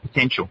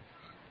potential.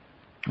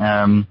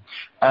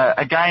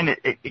 Again,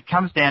 it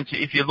comes down to,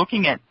 if you're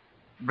looking at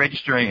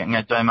registering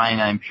a domain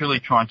name purely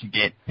trying to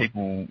get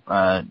people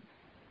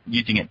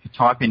using it for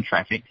type-in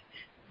traffic,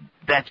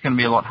 that's going to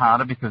be a lot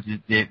harder, because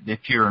they're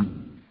fewer,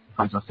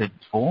 as I said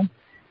before.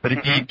 But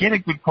if you get a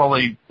good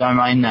quality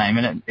domain name,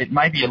 and it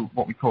may be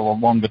what we call a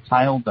longer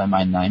tail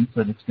domain name,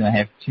 so it's going to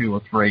have 2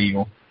 or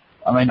 3,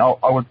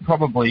 I would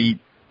probably,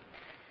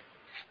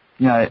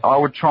 I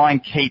would try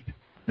and keep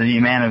the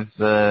amount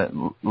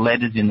of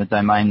letters in the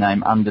domain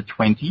name under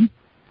 20.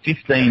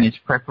 15 is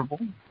preferable,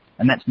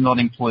 and that's not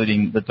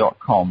including the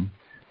 .com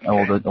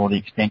or the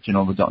extension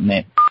or the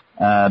 .net,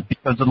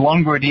 because the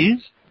longer it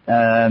is,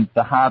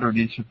 the harder it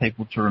is for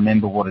people to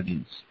remember what it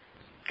is.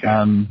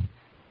 Okay.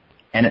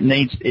 And it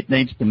needs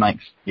to make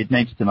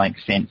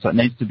sense. So it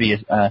needs to be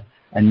a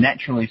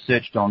naturally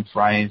searched on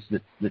phrase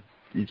that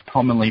is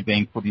commonly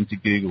being put into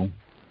Google.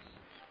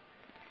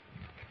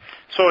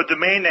 So a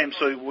domain name.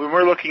 So when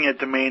we're looking at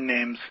domain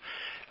names,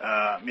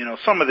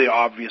 some of the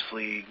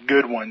obviously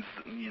good ones,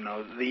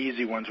 the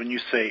easy ones. When you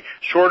say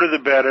shorter the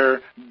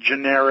better,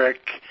 generic,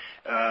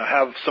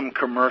 have some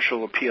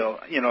commercial appeal.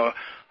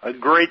 A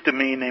great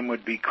domain name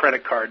would be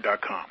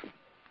creditcard.com.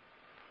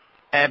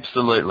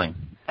 Absolutely.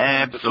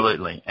 And,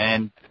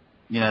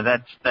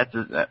 that's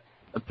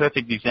a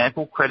perfect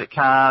example. Credit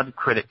card,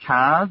 credit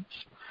cards,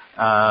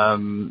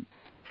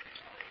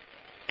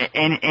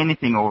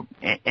 anything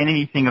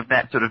of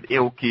that sort of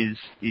ilk is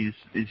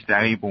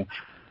valuable.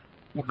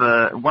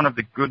 One of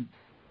the good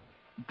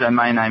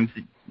domain names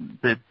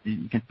that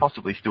you can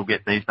possibly still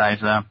get these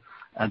days are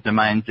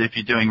domains if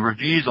you're doing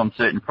reviews on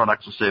certain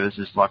products or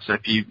services. Like, so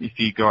if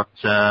you got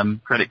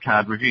credit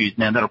card reviews,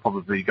 now that'll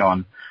probably go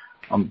on.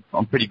 I'm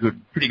pretty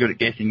good at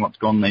guessing what's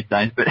gone these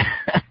days, but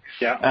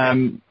yeah.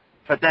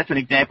 But that's an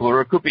example,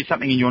 or it could be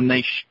something in your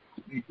niche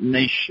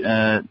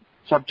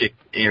subject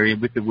area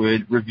with the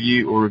word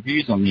review or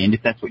reviews on the end,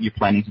 if that's what you're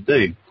planning to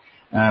do.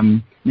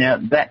 Now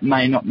that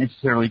may not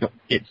necessarily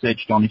get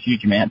searched on a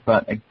huge amount,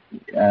 but if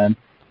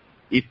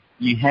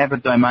you have a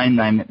domain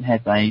name that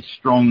has a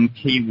strong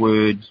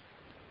keyword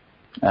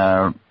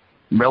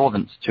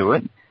relevance to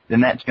it,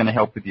 then that's going to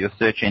help with your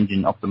search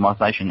engine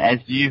optimization. As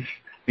you've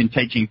been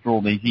teaching for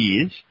all these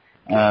years,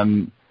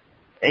 even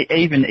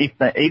if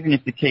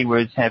the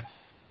keywords have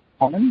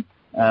common,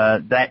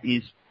 that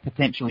is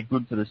potentially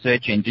good for the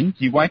search engines.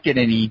 You won't get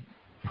any,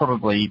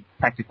 probably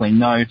practically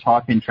no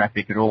type-in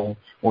traffic at all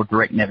or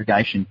direct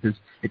navigation, because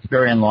it's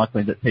very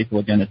unlikely that people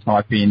are going to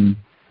type in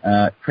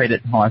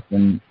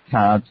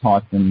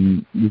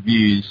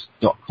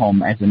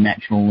credit-cards-reviews.com as a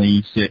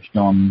naturally searched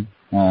on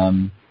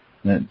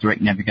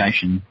direct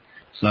navigation.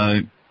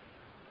 So,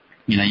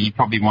 you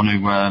probably want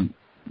to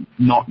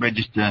not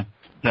register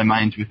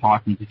domains with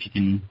hyphens if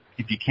you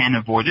can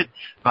avoid it.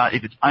 But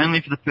if it's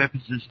only for the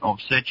purposes of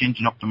search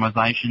engine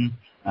optimization,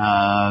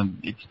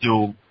 it's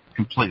still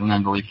completely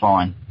and utterly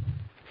fine.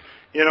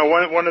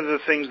 One of the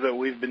things that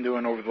we've been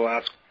doing over the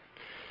last,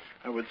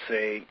 I would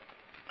say,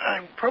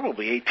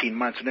 probably 18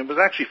 months, and it was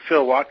actually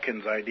Phil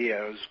Watkins'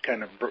 idea. It was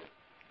kind of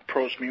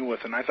approached me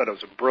with, and I thought it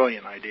was a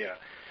brilliant idea.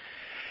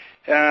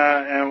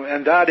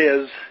 And that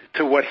is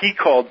to what he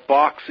called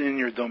box in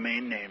your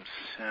domain names.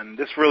 And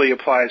this really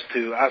applies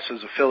to us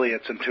as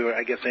affiliates and to,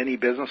 I guess, any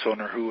business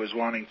owner who is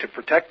wanting to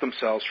protect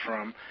themselves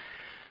from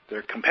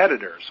their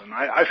competitors. And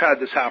I've had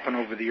this happen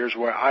over the years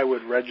where I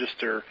would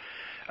register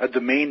a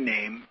domain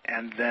name,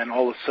 and then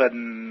all of a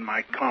sudden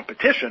my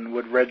competition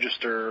would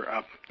register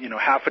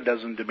half a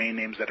dozen domain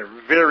names that are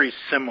very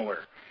similar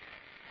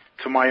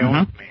to my own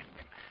domain name.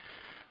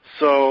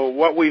 So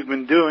what we've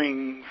been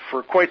doing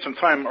for quite some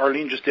time,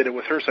 Arlene just did it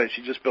with her site.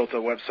 She just built a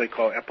website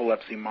called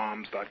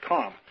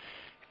epilepsymoms.com.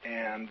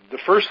 And the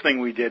first thing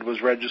we did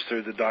was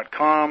register the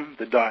 .com,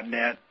 the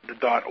 .net, the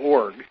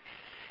 .org,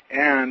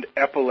 and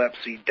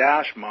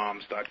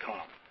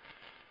epilepsy-moms.com.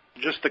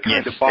 Just to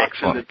kind of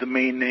box in the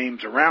domain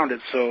names around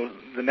it, so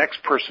the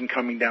next person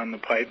coming down the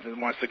pipe that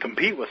wants to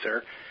compete with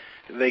her,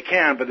 they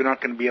can, but they're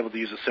not going to be able to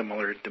use a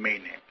similar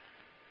domain name.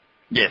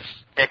 Yes,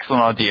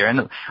 excellent idea.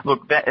 And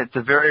look, it's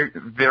a very,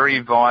 very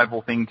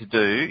viable thing to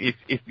do.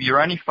 If you're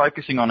only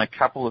focusing on a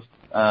couple of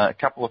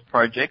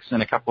projects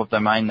and a couple of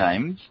domain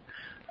names,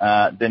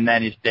 then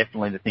that is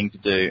definitely the thing to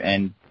do,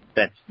 and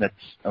that's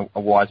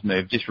a wise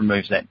move. Just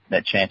removes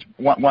that chance.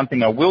 One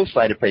thing I will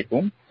say to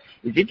people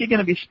is if you're going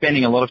to be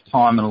spending a lot of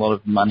time and a lot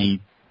of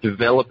money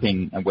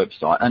developing a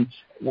website, and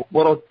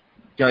what I'll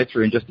go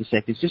through in just a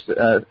sec is just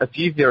a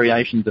few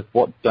variations of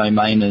what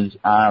domainers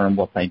are and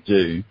what they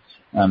do,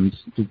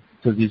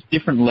 because there's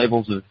different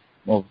levels of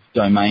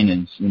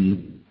domainers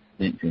in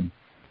the industry.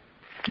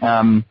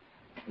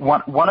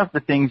 One of the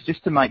things,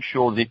 just to make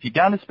sure that if you're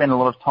going to spend a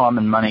lot of time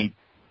and money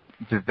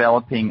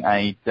developing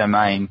a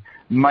domain,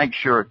 make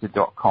sure it's a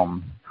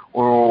 .com,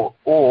 or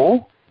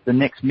the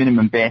next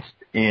minimum best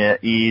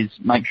is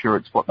make sure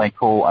it's what they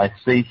call a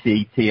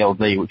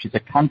CCTLD, which is a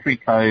country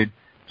code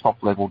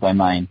top-level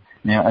domain.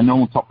 Now, a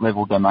normal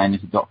top-level domain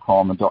is a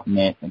 .com, a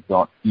 .net, a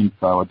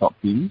 .info, a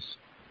 .biz.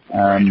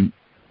 But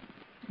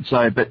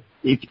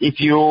if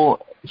you're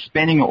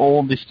spending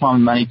all this time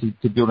and money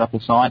to build up a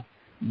site,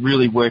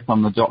 really work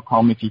on the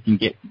 .com if you can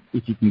get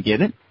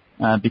it,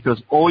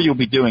 because all you'll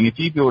be doing, if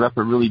you build up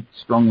a really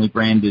strongly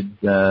branded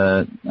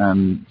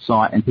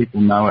site and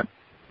people know it,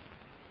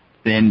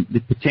 then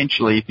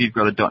potentially if you've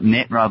got a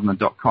 .net rather than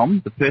a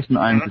 .com, the person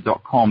that owns the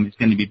 .com is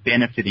going to be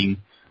benefiting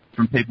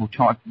from people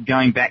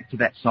going back to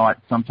that site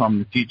sometime in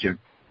the future,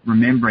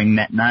 remembering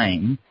that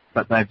name,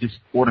 but they've just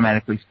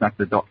automatically stuck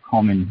the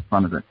 .com in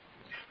front of it.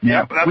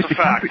 Now, that's a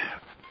fact.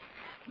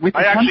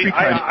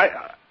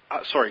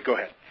 Sorry, go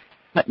ahead.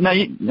 No,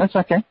 that's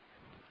okay.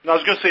 No, I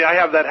was going to say I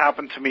have that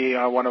happen to me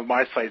on one of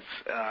my sites.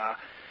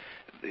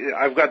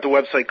 I've got the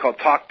website called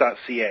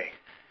talk.ca,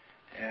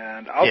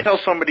 And I'll tell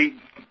somebody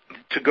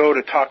to go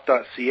to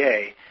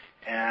talk.ca,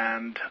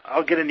 and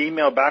I'll get an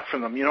email back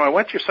from them. I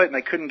went to your site and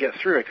I couldn't get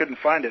through. I couldn't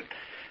find it.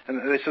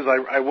 And they says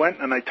I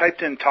went and I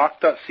typed in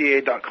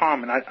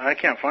talk.ca.com, and I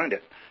can't find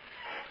it.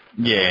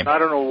 Yeah. And I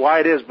don't know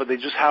why it is, but they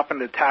just happen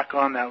to tack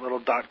on that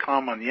little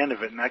 .com on the end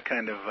of it, and that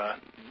kind of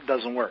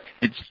doesn't work.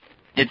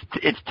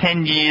 It's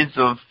 10 years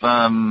of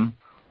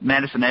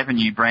Madison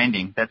Avenue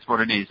branding. That's what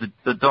it is.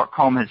 The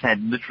 .com has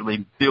had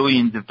literally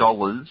billions of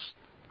dollars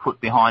put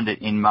behind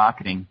it in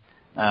marketing.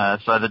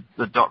 So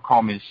the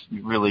 .com is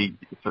really,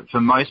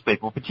 for most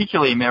people,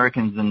 particularly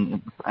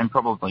Americans and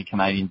probably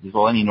Canadians as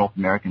well, any North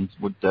Americans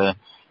would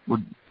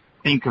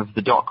think of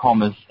the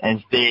 .com as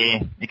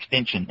their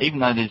extension, even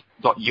though there's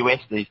 .us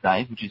these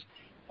days, which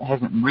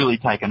hasn't really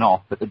taken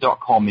off, but the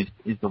 .com is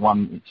the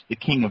one, it's the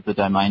king of the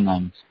domain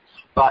names.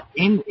 But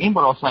in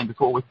what I was saying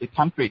before with the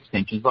country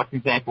extensions, like for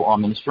example,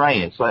 I'm in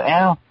Australia, so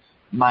our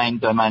main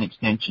domain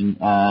extension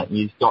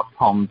is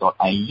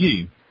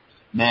 .com.au.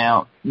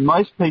 Now,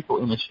 most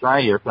people in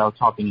Australia, if they were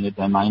typing in a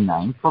domain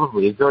name,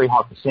 probably a very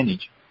high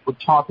percentage, would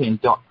type in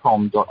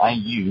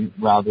 .com.au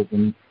rather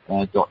than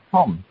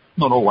 .com.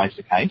 Not always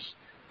the case,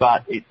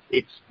 but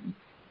it's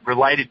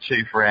related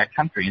to for our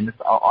country. And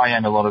I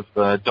own a lot of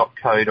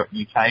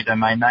 .co.uk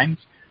domain names.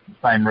 The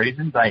same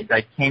reason.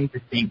 They tend to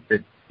think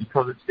that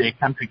because it's their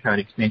country code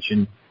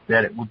extension,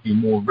 that it would be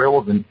more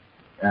relevant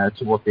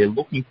to what they're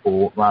looking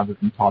for rather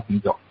than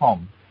typing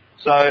 .com.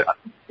 So,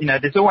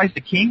 there's always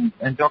the king,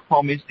 and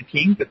 .com is the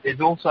king, but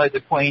there's also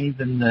the queens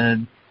and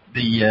the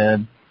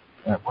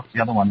what's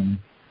the other one in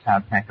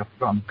hardback? I've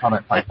forgotten. I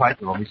don't play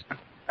paper, obviously.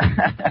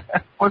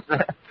 What's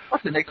the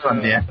next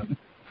one there?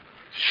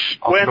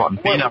 I've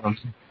forgotten.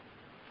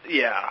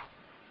 Yeah.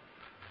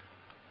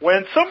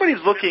 When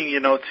somebody's looking,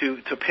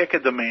 to pick a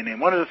domain name,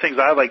 one of the things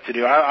I like to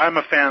do, I'm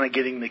a fan of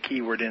getting the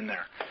keyword in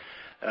there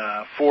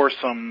for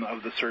some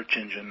of the search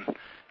engine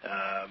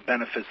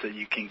benefits that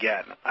you can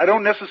get. I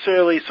don't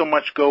necessarily so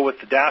much go with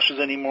the dashes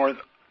anymore,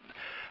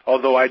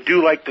 although I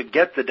do like to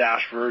get the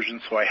dash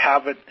version so I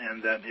have it,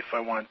 and that if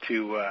I want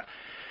to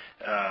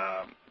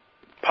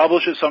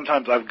publish it,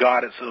 sometimes I've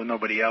got it so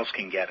nobody else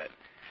can get it.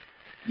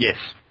 Yes.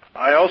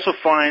 I also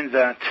find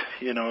that,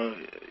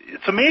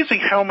 it's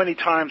amazing how many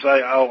times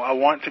I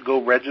want to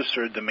go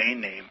register a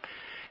domain name,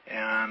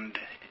 and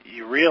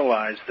you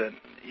realize that,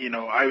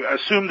 I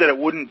assumed that it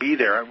wouldn't be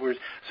there. We're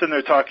sitting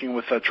there talking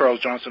with Charles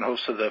Johnson,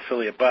 host of the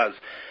Affiliate Buzz,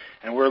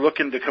 and we're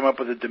looking to come up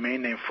with a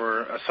domain name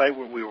for a site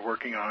that we were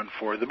working on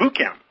for the boot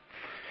camp.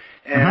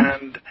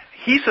 And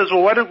he says,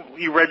 well, why don't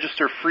you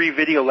register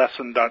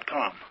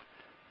freevideolesson.com?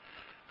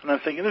 And I'm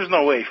thinking, there's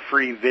no way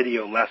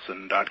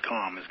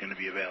freevideolesson.com is going to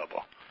be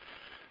available.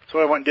 So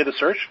I went and did a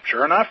search.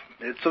 Sure enough,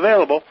 it's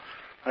available.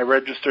 I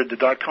registered the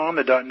 .com,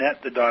 the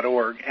 .net, the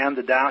 .org, and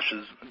the dash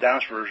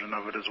version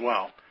of it as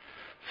well.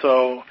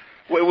 So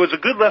it was a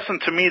good lesson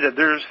to me that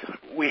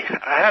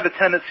I had a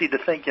tendency to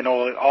think,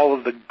 all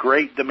of the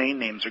great domain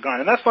names are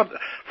gone. And that's not,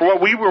 for what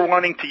we were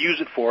wanting to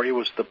use it for, it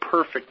was the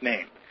perfect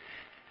name.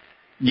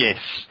 Yes,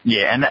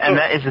 yeah, and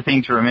that is the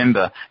thing to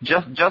remember.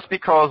 Just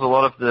because a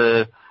lot of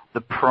the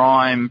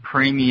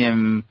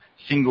premium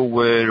single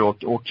word or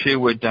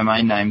two-word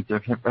domain names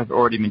have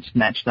already been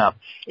snatched up,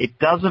 it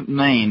doesn't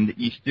mean that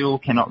you still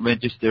cannot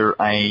register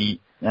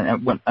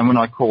and when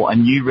I call a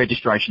new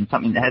registration,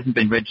 something that hasn't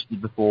been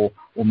registered before,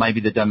 or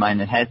maybe the domain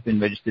that has been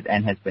registered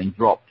and has been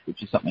dropped,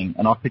 which is something,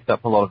 and I've picked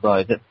up a lot of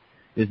those.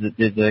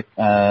 There's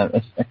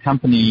a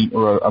company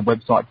or a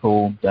website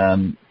called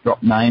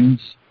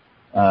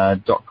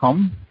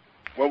dropnames.com.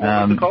 What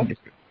was it called?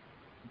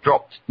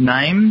 Dropped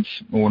names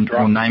or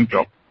name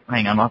drop.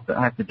 Hang on, I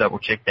have to double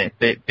check that.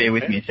 Bear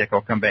with me a sec.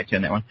 I'll come back to you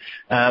on that one.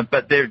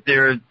 But there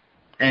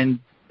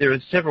are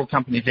several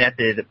companies out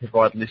there that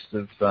provide lists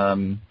of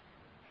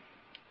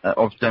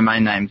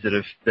domain names that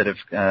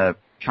have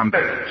come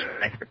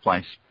back to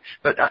place.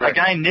 But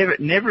again,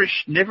 never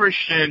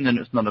assume that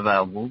it's not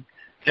available.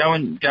 Go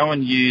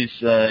and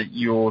use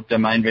your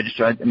domain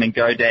registrar. I mean,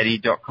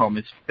 GoDaddy.com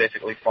is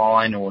perfectly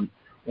fine, or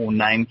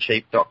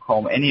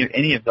Namecheap.com.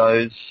 Any of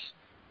those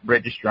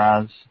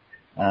registrars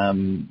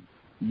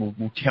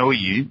will tell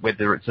you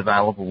whether it's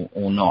available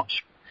or not.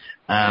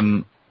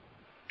 And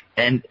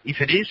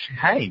if it is,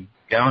 hey,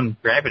 go and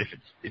grab it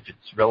if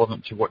it's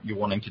relevant to what you're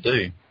wanting to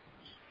do.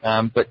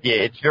 But yeah,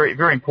 it's very,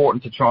 very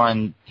important to try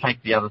and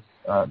take the others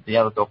off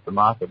the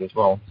market as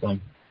well. So.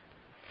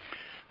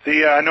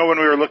 I know when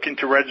we were looking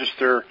to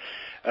register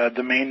a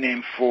domain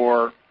name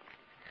for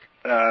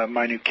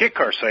my new kit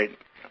car site,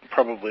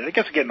 probably, I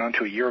guess getting on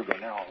to a year ago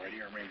now already,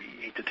 or maybe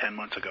 8 to 10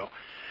 months ago,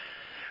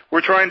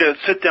 we're trying to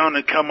sit down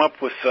and come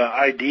up with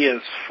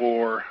ideas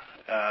for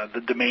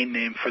the domain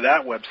name for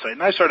that website.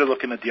 And I started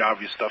looking at the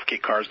obvious stuff,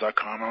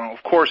 kitcars.com. And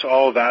of course,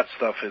 all of that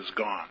stuff is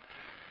gone.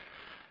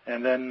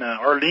 And then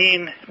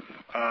Arlene,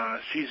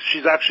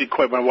 she's actually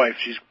quite my wife.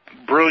 She's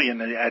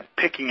brilliant at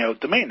picking out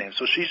domain names.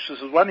 So she says,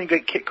 why don't you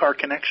get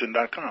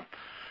kitcarconnection.com?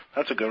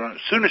 That's a good one.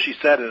 As soon as she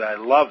said it, I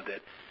loved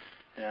it.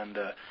 And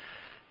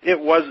it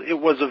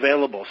was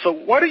available. So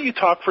why don't you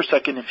talk for a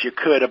second, if you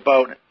could,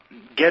 about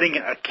getting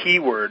a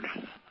keyword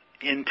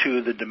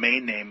into the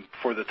domain name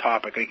for the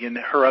topic. Again,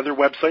 her other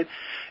website,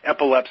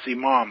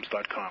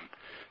 epilepsymoms.com.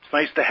 It's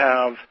nice to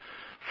have,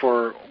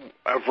 for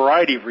a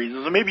variety of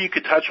reasons, and maybe you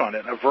could touch on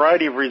it, a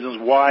variety of reasons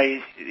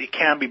why it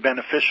can be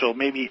beneficial,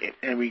 maybe,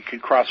 and we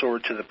could cross over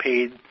to the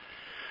paid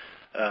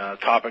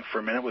topic for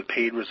a minute with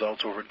paid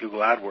results over at Google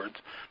AdWords.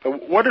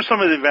 But what are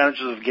some of the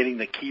advantages of getting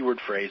the keyword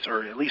phrase,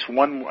 or at least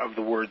one of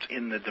the words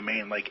in the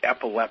domain, like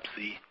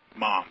epilepsy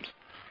moms?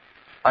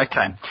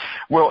 Okay.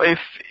 Well,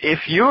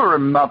 if you're a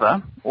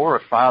mother or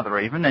a father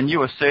even, and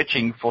you are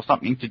searching for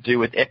something to do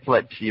with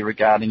epilepsy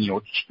regarding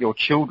your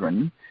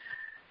children,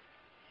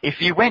 if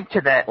you went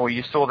to that or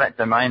you saw that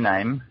domain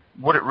name,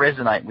 would it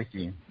resonate with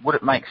you? Would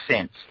it make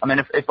sense? I mean,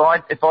 if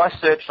I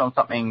searched on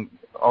something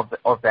of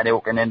that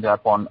ilk and ended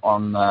up on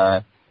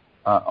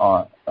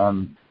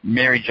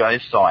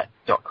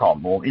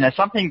maryjoesite.com, or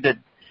something that,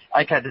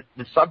 okay,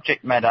 the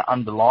subject matter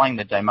underlying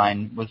the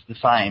domain was the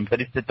same,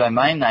 but if the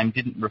domain name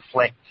didn't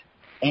reflect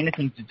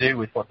anything to do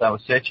with what they were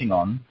searching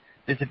on,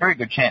 there's a very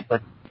good chance they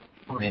didn't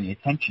put any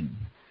attention.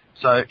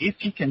 So if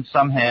you can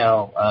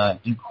somehow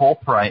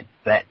incorporate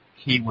that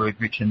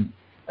keyword-rich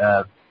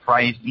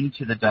phrase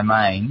into the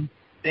domain,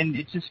 then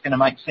it's just going to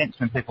make sense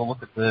when people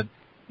look at the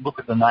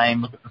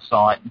name, look at the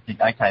site, and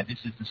think, okay, this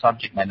is the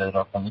subject matter that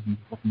I've been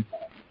looking for.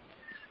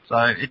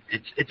 So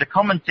it's a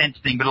common sense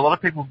thing, but a lot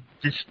of people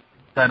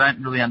they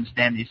don't really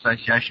understand the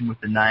association with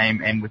the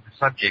name and with the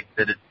subject,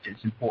 that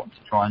it's important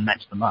to try and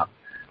match them up.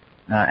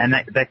 And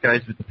that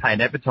goes with the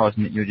paid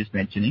advertising that you were just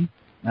mentioning.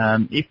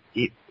 It's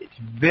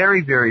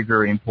very, very,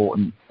 very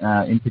important,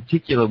 in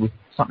particular with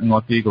something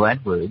like Google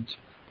AdWords.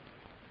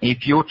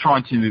 If you're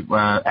trying to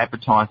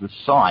advertise a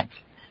site,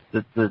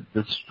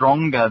 the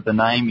stronger the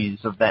name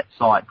is of that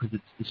site, because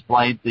it's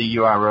displayed the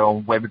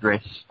URL web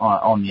address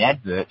on the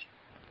advert,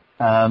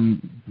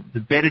 the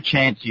better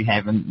chance you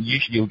have, and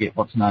usually you'll get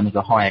what's known as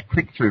a higher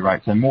click-through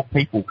rate. So more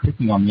people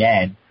clicking on the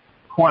ad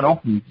quite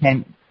often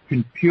can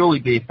purely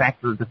be a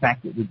factor of the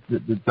fact that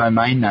the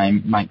domain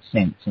name makes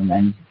sense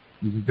and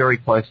is very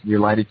closely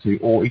related to,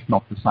 or if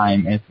not the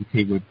same as, the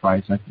keyword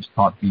phrase I've just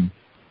typed in.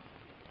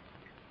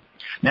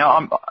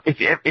 Now,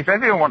 if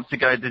everyone wants to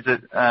go,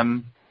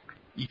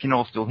 you can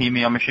all still hear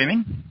me, I'm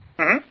assuming?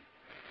 Mm-hmm.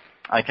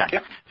 Okay.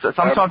 Yep. So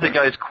sometimes it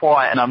goes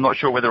quiet, and I'm not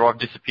sure whether I've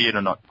disappeared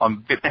or not. I'm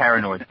a bit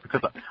paranoid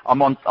because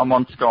I'm on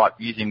Skype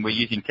we're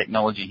using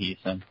technology here.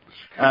 So,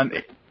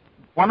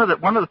 one of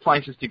the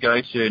places to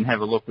go to and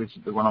have a look, is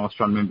the one I was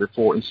trying to remember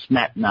before, is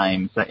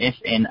SnapNames. So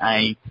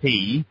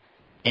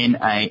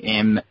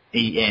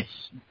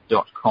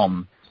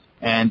SnapNames.com,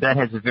 and that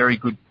has a very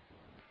good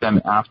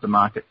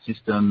aftermarket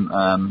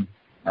system.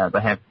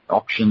 They have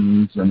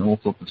auctions and all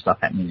sorts of stuff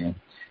happening there.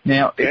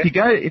 Now,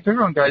 if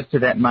everyone goes to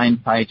that main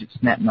page at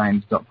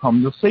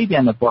snapnames.com, you'll see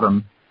down the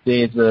bottom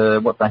there's a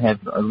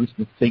list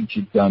of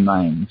featured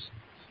domains.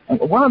 And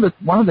one of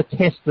the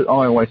tests that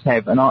I always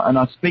have, and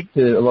I speak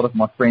to a lot of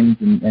my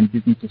friends and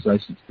business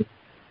associates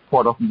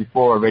quite often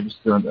before I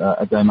register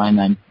a domain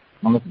name,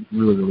 unless it's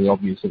really, really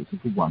obvious that it's a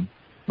good one.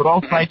 But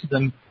I'll say to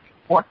them,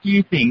 what do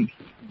you think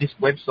this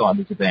website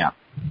is about?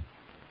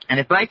 And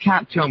if they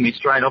can't tell me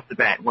straight off the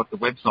bat what the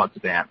website's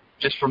about,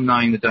 just from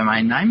knowing the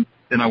domain name,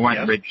 then I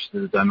won't register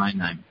the domain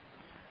name.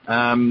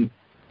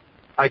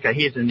 Okay,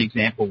 here's an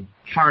example,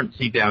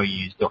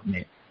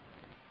 currencyvalues.net.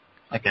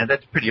 Okay,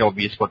 that's pretty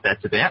obvious what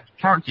that's about.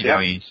 Currency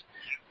values.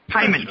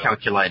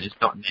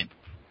 Paymentcalculators.net.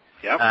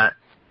 Yep.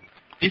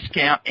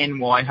 Discount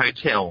NY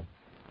Hotel.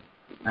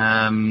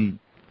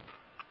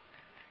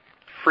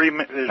 Free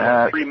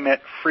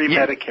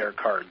Medicare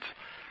cards.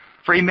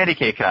 Free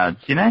Medicare cards,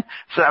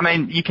 So, I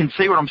mean, you can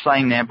see what I'm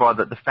saying now by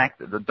the fact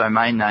that the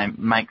domain name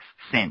makes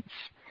sense.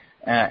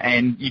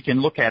 And you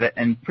can look at it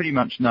and pretty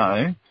much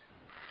know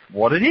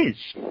what it is.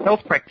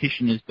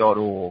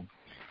 Healthpractitioners.org,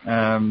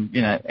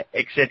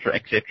 et cetera,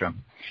 et cetera.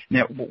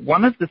 Now,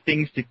 one of the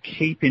things to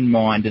keep in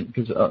mind,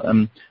 because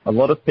a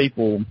lot of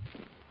people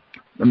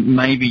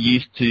may be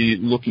used to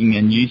looking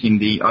and using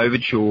the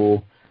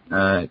Overture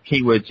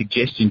keyword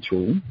suggestion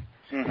tool,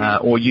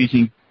 or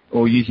using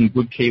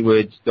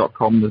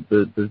goodkeywords.com,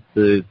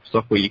 the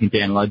software you can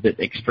download that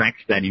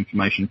extracts that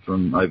information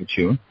from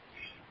Overture.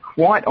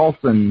 Quite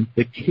often,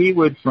 the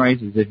keyword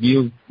phrases, if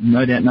you'll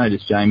no doubt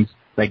notice, James,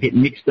 they get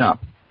mixed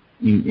up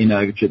in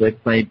Overture. They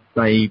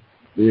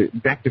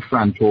back to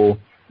front, or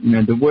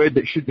the word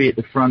that should be at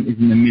the front is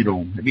in the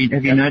middle. Have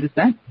you noticed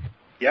that?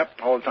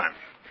 Yep, all the time.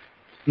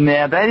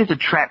 Now, that is a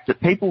trap that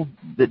people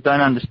that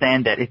don't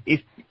understand that.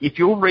 If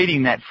you're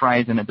reading that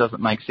phrase and it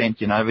doesn't make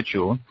sense in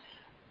Overture,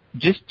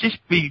 just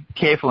be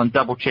careful and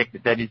double check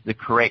that is the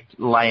correct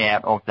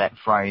layout of that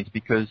phrase,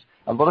 because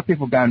a lot of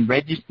people go and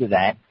register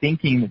that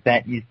thinking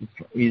that is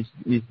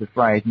the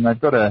phrase, and they've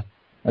got a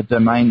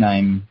domain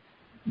name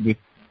with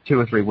 2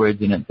 or 3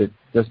 words in it that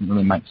doesn't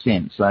really make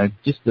sense. So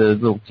just a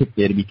little tip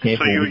there to be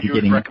careful. So you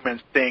would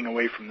recommend staying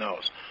away from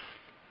those?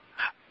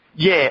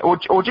 Yeah, or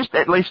just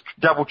at least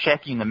double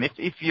checking them.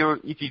 If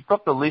you've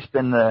got the list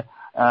and the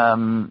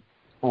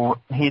or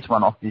here's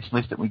one off this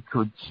list that we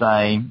could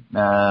say.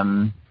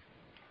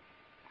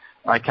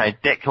 Okay,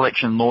 debt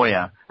collection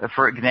lawyer.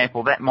 for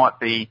example, that might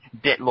be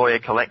debt lawyer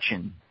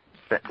collection.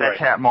 That's right.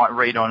 how it might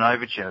read on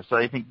Overture. So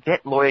you think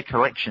debt lawyer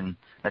collection,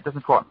 that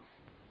doesn't quite,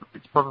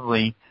 it's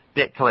probably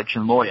debt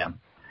collection lawyer.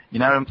 You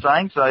know what I'm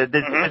saying? So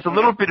there's a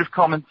little bit of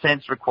common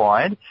sense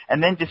required,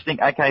 and then just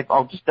think, okay,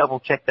 I'll just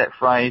double check that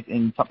phrase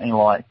in something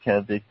like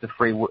the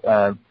free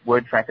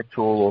word tracker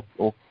tool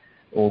or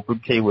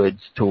good keywords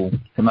tool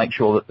to make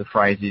sure that the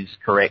phrase is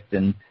correct,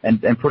 and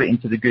put it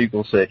into the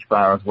Google search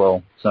bar as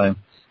well. So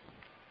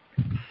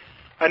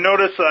I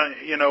notice,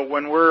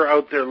 when we're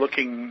out there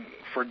looking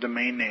for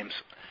domain names,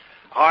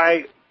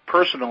 I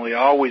personally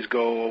always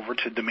go over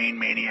to Domain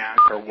Maniac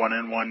or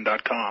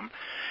oneandone.com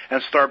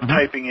and start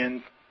typing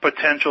in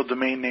potential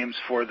domain names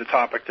for the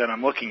topic that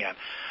I'm looking at.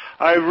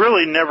 I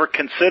really never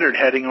considered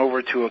heading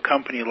over to a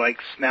company like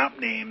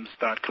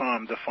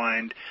snapnames.com to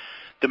find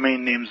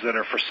domain names that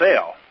are for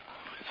sale.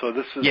 So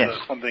this is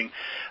something,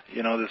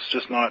 that's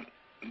just not,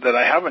 that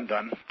I haven't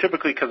done,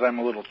 typically because I'm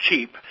a little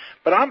cheap.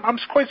 But I'm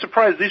quite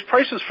surprised. These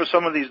prices for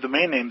some of these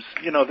domain names,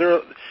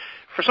 they're,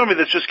 for somebody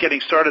that's just getting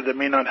started that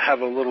may not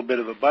have a little bit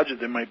of a budget,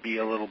 there might be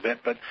a little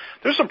bit, but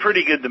there's some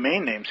pretty good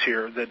domain names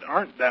here that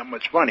aren't that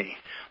much money,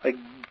 like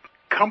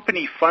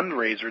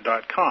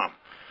companyfundraiser.com.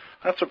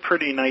 That's a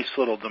pretty nice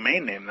little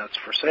domain name that's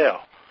for sale.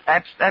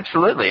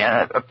 Absolutely.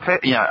 A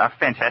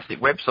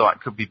fantastic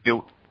website could be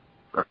built.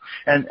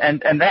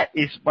 And that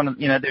is one of,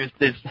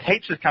 there's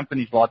heaps of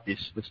companies like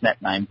this with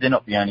snap names. They're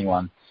not the only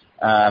one.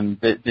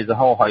 There's a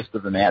whole host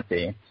of them out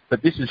there.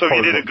 But this is so if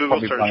you did a Google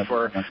search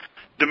for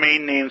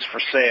domain names for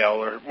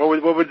sale, or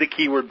what would the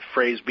keyword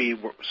phrase be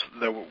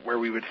where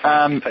we would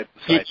find this type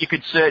of site? You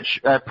could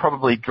search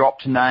probably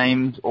dropped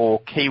names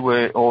or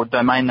keyword or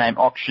domain name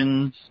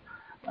options.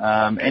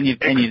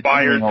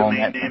 Expired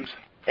domain names.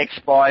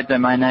 Expired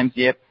domain names,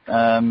 yep.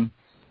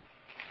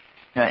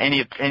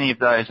 Any of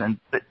those, and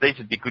these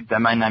would be good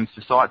domain names for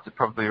sites that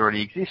probably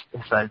already exist.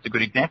 So it's a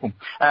good example.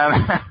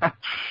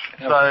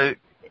 So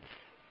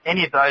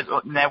any of those.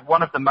 Now,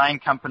 one of the main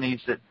companies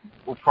that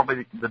will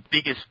probably the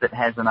biggest that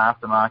has an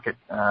aftermarket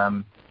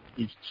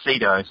is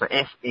Sedo. So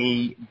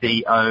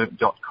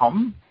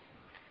SEDO.com.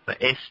 So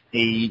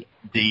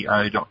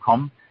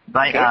SEDO.com.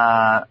 They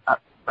are.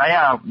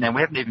 Now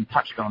we haven't even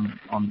touched on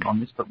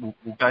this, but we'll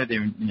go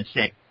there in a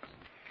sec.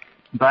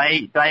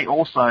 They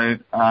also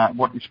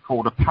what is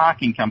called a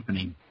parking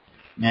company.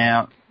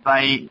 Now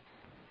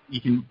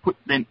you can put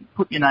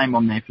your name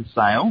on there for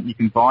sale. You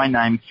can buy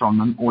names from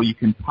them, or you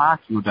can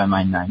park your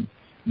domain name.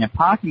 Now,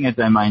 parking a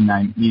domain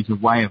name is a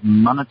way of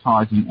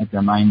monetizing a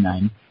domain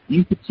name.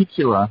 In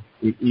particular,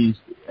 it is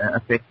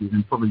effective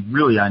and probably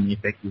really only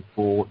effective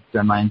for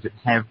domains that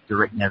have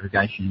direct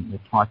navigation or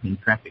type-in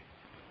traffic.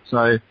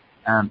 So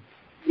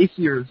if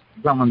you're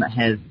someone that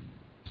has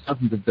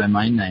dozens of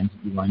domain names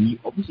that you own, you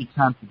obviously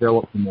can't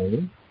develop them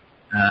all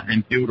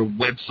and build a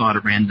website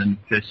around them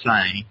per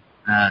se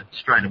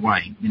straight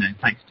away. It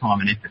takes time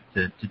and effort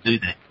to do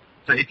that.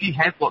 So if you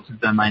have lots of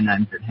domain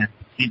names that have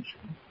potential,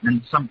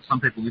 and some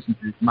people listening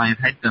to this may have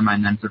had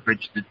domain names they've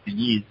registered for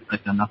years that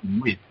they've done nothing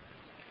with,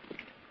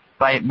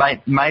 they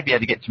may be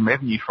able to get some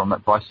revenue from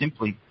it by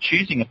simply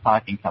choosing a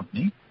parking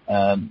company,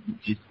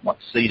 which is like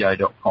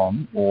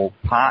Sedo.com or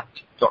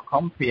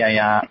Parked.com,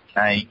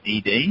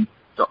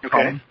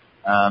 Parked.com.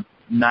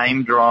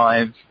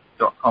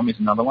 NameDrive.com is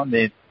another one.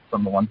 They're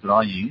some of the ones that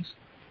I use.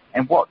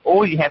 And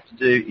all you have to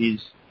do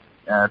is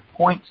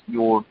point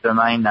your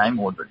domain name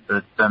or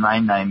the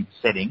domain name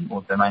setting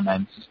or domain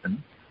name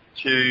system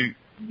to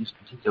this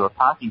particular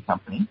parking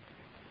company.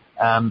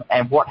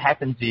 And what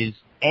happens is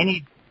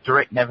any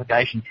direct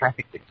navigation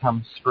traffic that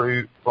comes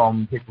through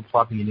from people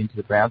typing it into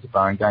the browser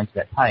bar and going to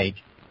that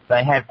page,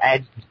 they have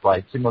ads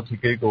displayed similar to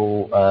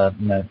Google,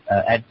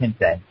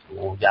 AdSense ads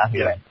or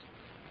Yahoo ads.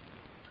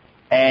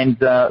 And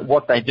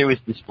what they do is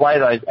display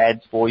those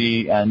ads for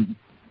you, and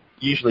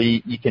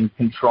usually you can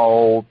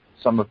control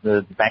some of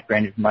the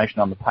background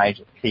information on the page,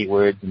 like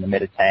keywords and the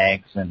meta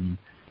tags and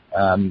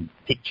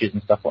pictures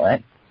and stuff like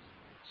that.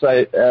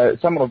 So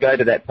someone will go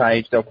to that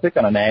page, they'll click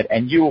on an ad,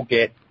 and you will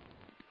get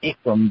it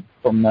from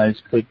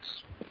those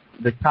clicks.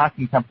 The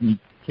parking company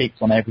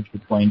keeps on average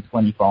between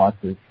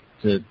 25 to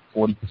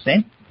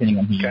 40%, depending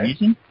on who you're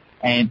using,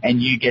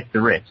 and you get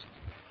the rest.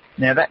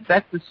 Now,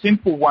 that's a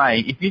simple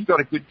way. If you've got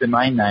a good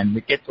domain name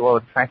that gets a lot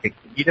of traffic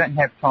that you don't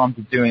have time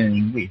to do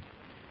anything with,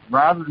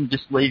 rather than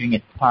just leaving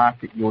it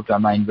parked at your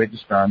domain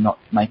registrar and not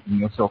making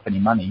yourself any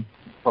money,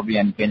 probably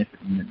only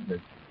benefiting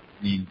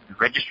the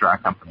registrar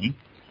company,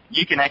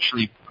 you can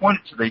actually point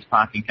it to these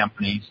parking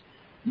companies.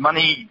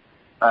 Money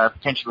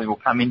potentially will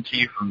come into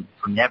you from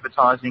the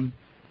advertising,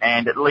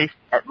 and at least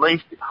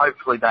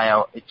hopefully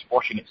it's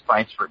washing its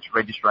face for its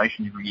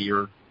registration every year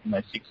of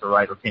 $6 or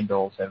 $8 or $10,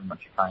 however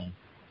much you're paying.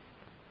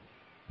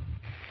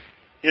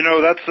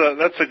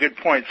 That's a good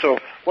point. So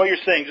what you're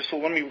saying, just so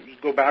let me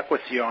go back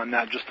with you on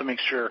that just to make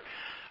sure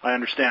I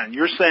understand.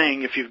 You're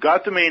saying if you've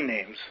got domain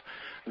names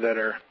that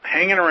are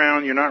hanging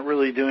around, you're not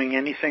really doing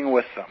anything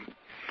with them,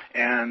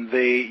 and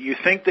you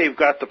think they've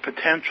got the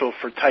potential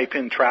for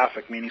type-in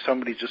traffic, meaning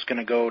somebody's just going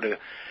to go to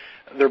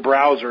their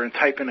browser and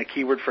type in a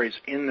keyword phrase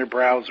in their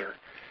browser,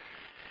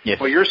 Yes.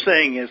 What you're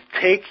saying is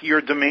take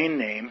your domain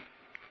name,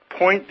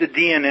 point the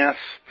DNS,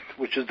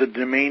 which is the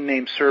domain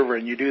name server,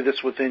 and you do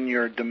this within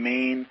your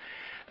domain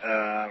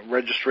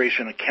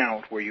registration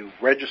account where you've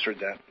registered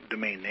that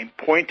domain name.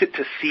 Point it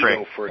to Sedo,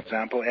 Correct. for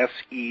example,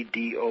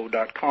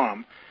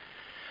 SEDO.com.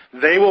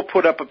 They will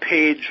put up a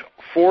page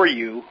for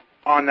you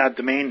on that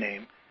domain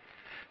name.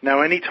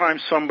 Now, anytime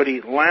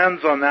somebody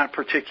lands on that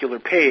particular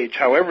page,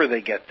 however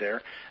they get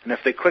there, and if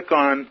they click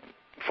on,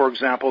 for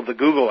example, the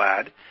Google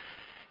ad,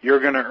 you're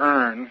going to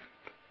earn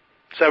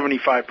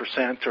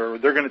 75%, or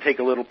they're going to take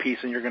a little piece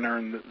and you're going to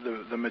earn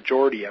the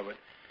majority of it.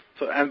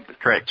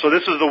 Correct. So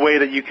this is the way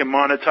that you can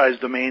monetize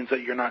domains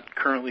that you're not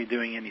currently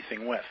doing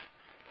anything with.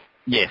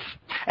 Yes,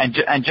 and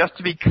just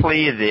to be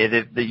clear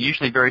there, they're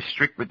usually very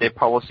strict with their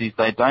policies.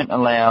 They don't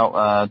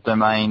allow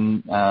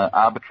domain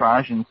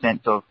arbitrage in the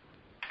sense of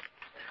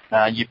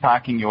you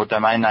parking your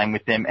domain name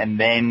with them and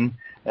then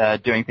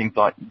doing things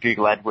like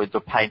Google AdWords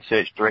or paid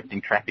search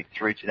directing traffic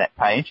through to that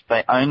page.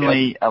 They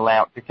only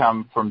allow it to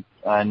come from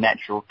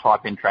natural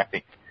type-in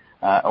traffic,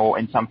 or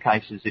in some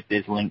cases, if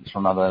there's links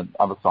from other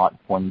sites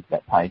pointing to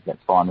that page, that's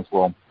fine as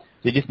well.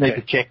 So you just need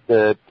to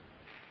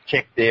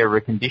check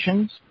their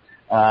conditions,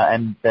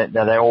 and that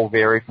they all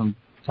vary from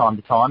time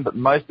to time, but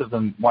most of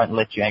them won't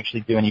let you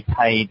actually do any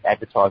paid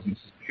advertising. This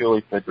is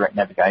purely for direct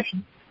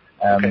navigation.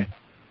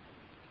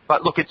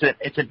 But look, it's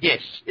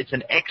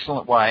an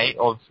excellent way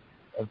of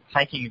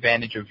taking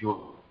advantage of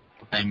your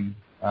name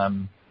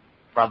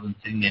rather than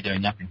sitting there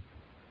doing nothing.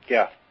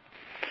 Yeah.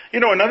 You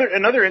know,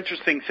 another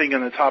interesting thing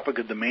on the topic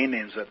of domain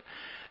names that,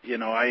 you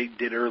know, I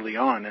did early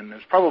on, and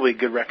there's probably a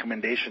good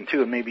recommendation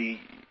too, and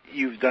maybe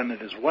you've done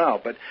it as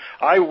well, but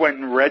I went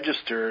and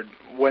registered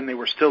when they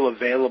were still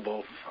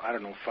available, I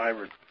don't know, 5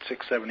 or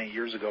 6, 7, 8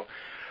 years ago,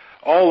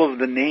 all of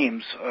the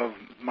names of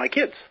my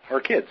kids, our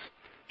kids.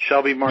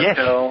 Shelby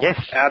Martell,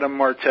 Adam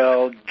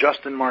Martell,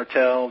 Justin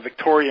Martell,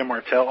 Victoria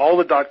Martell, all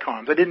the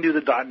 .coms. I didn't do the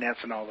 .nets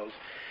and all those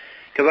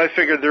because I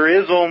figured there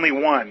is only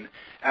one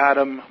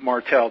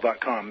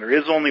AdamMartell.com. There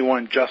is only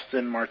one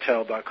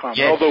JustinMartell.com.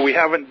 Yes. Although we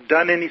haven't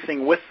done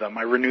anything with them,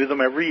 I renew them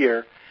every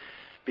year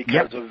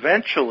because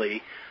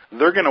eventually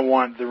they're going to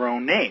want their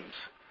own names.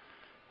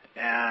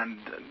 And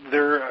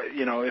they're,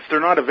 you know, if they're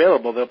not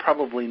available, they'll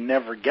probably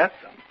never get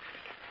them.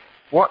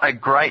 What a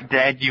great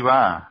dad you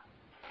are.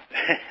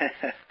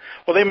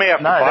 Well, they may have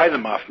to buy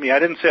them off me. I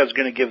didn't say I was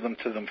going to give them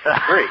to them for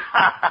free.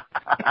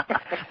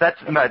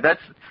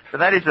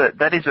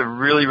 that is a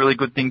really, really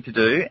good thing to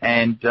do.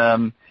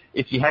 And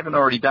if you haven't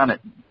already done it,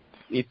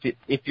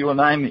 if your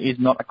name is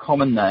not a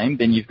common name,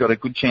 then you've got a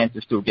good chance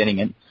of still getting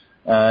it.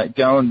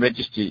 Go and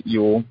register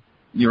your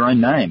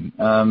own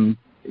name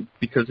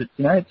because it's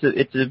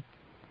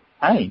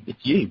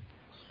you.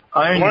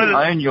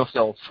 Own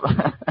yourself.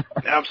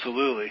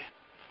 Absolutely.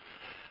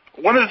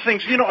 One of the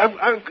things, you know,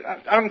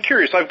 I'm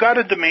curious. I've got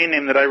a domain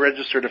name that I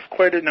registered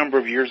quite a number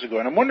of years ago,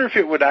 and I'm wondering if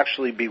it would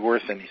actually be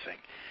worth anything.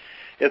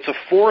 It's a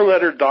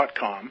 4-letter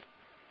 .com,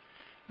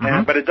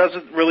 but it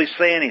doesn't really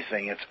say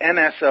anything. It's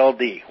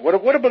NSLD.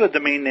 What about a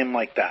domain name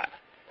like that?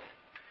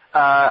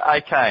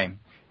 Okay.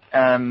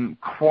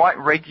 Quite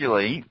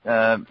regularly,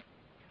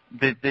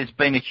 there's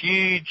been a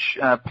huge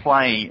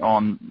play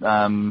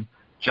on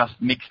just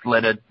mixed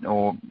letter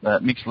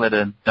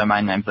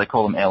domain names. They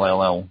call them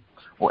LLL.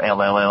 Or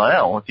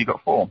LLLL if you've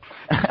got 4.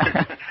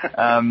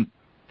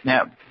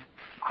 Now,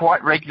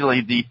 quite regularly,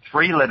 the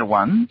 3-letter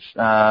ones,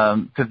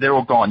 because they're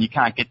all gone, you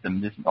can't get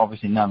them. There's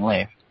obviously none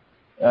left.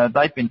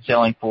 They've been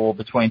selling for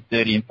between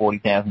 $30,000 and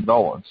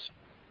 $40,000.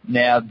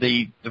 Now,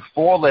 the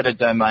 4-letter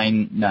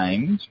domain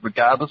names,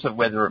 regardless of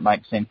whether it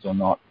makes sense or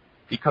not,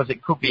 because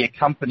it could be a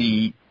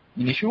company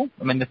initial.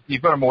 I mean,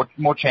 you've got a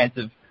more chance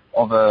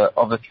of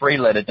a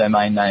 3-letter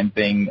domain name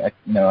being a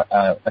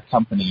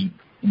company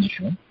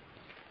initial.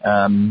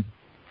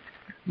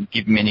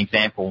 Give me an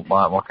example.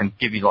 I can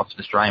give you lots of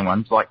Australian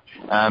ones, like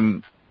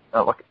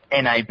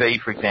NAB,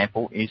 for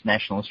example, is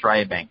National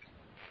Australia Bank.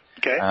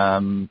 Okay.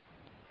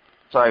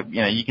 So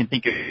you can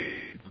think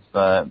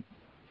of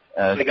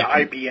like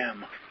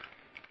IBM.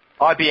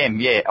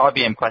 IBM,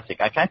 IBM Classic.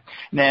 Okay.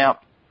 Now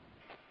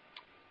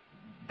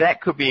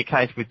that could be a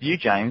case with you,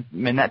 James. I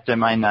mean, that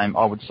domain name,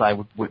 I would say,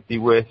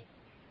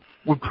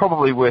 would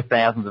probably worth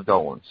thousands of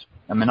dollars.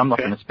 I mean, I'm not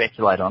going to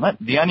speculate on it.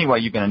 The only way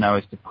you're going to know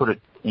is to put it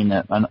in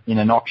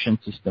an auction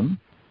system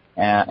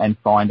and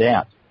find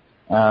out.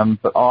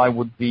 But I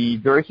would be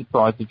very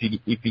surprised if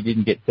you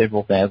didn't get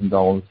several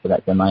 $1,000s for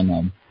that domain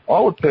name. I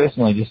would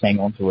personally just hang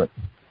on to it,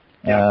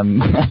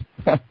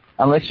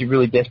 unless you're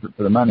really desperate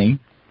for the money.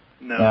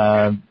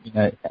 No.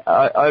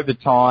 Over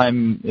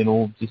time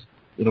it'll just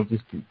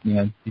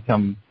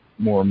become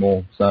more and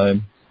more. So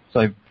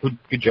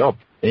good job.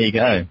 There you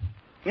go.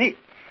 Neat.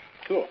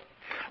 Cool.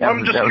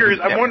 I'm just curious.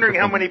 I'm wondering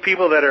how many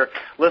people that are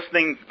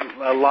listening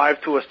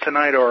live to us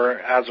tonight or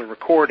as a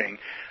recording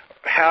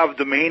have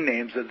domain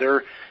names that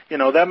they're,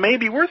 that may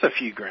be worth a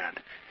few grand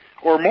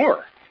or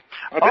more.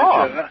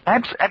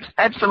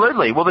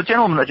 Absolutely. Well, the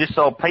gentleman that just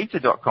sold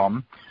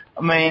pizza.com,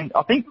 I mean,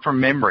 I think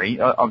from memory,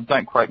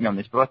 don't quote me on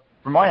this, but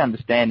from my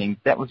understanding,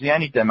 that was the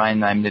only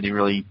domain name that he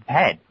really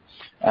had.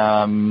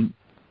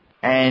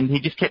 And he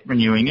just kept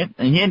renewing it,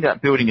 and he ended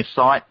up building a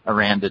site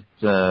around it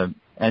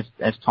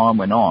as time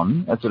went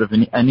on, a sort of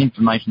an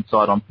information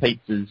site on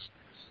pizzas,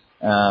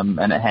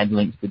 and it had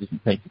links to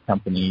different pizza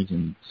companies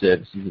and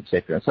services,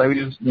 etc. So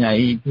he was,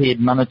 he had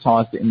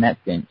monetized it in that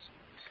sense.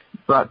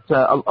 But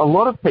a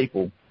lot of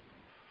people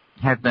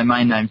have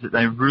domain names that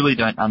they really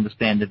don't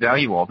understand the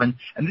value of, and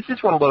this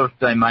is what a lot of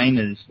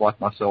domainers like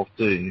myself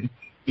do,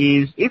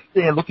 is if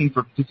they're looking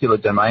for a particular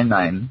domain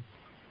name,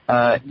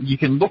 you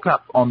can look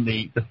up on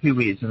the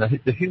Whois, and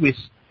the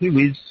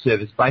Whois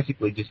service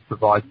basically just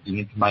provides the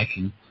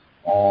information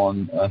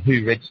on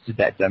who registered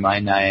that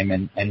domain name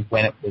and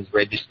when it was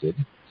registered.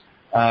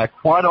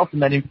 Quite often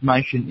that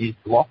information is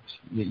blocked.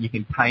 You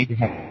can pay to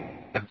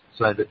have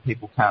so that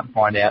people can't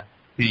find out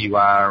who you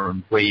are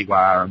and where you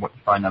are and what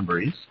your phone number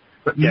is.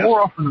 But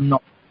more often than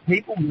not,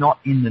 people not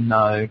in the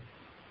know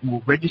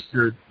will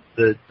register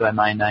the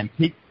domain name,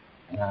 keep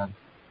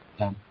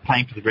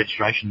paying for the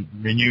registration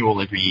renewal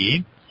every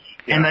year,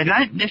 and they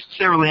don't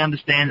necessarily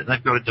understand that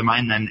they've got a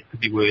domain name that could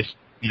be worth,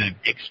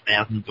 X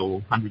thousands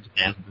or hundreds of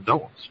thousands of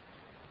dollars.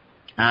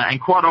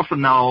 And quite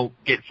often they'll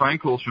get phone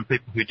calls from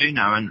people who do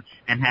know and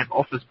have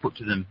offers put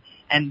to them.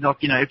 And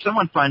if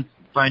someone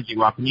phoned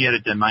you up and you had a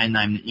domain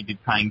name that you'd been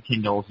paying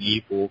 $10 a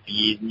year for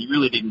years, and you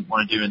really didn't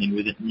want to do anything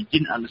with it, and you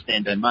didn't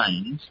understand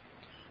domains,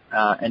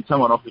 and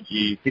someone offered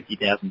you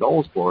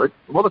 $50,000 for it,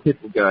 a lot of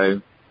people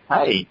go,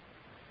 "Hey,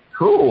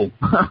 cool."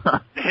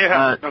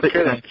 Yeah,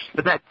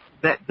 but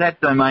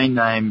that domain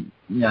name,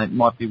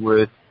 might be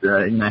worth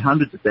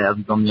hundreds of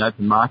thousands on the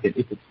open market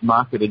if it's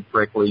marketed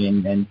correctly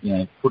and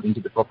put into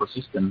the proper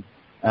system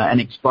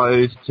and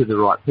exposed to the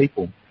right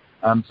people.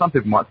 Some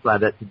people might say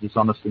that's a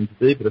dishonest thing to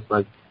do, but I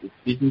suppose it's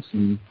business,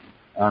 and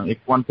if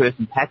one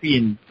person's happy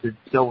and to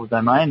sell the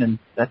domain and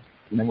that's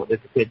what they're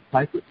prepared to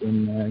pay for it,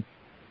 then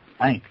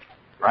hey,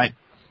 great.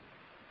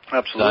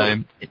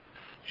 Absolutely.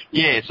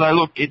 So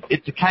look,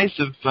 it's a case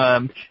of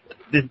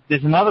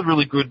there's another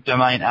really good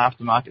domain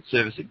aftermarket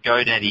service that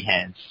GoDaddy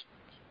has.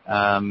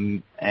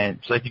 And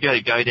so if you go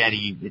to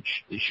GoDaddy, it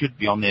should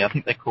be on there. I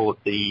think they call it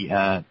the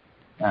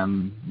let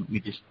me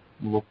just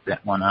look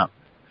that one up.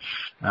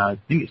 I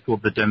think it's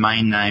called the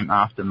Domain Name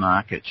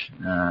Aftermarket.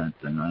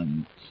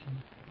 Domain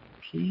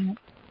here.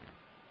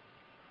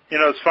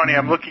 It's funny.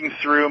 I'm looking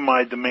through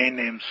my domain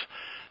names,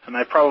 and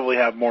I probably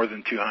have more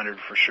than 200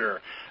 for sure.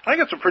 I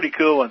got some pretty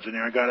cool ones in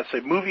there. I got to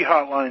say,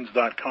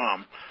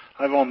 moviehotlines.com.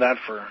 I've owned that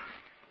for,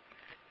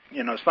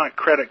 it's not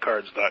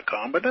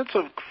creditcards.com, but that's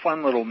a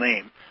fun little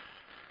name.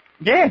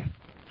 Yeah.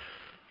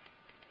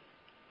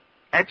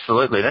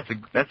 Absolutely. That's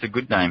a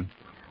good name.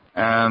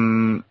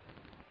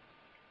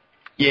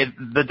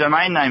 The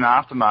domain name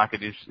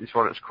aftermarket is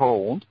what it's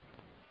called.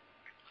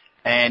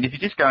 And if you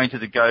just go into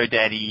the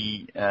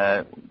GoDaddy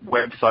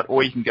website,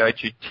 or you can go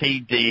to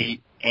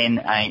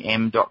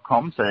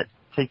tdnam.com, so that's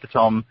T for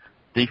Tom,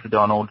 D for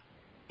Donald,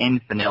 N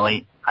for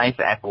Nelly, A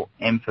for Apple,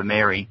 M for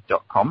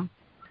Mary.com,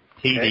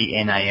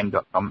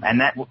 tdnam.com, and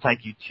that will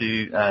take you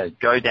to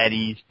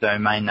GoDaddy's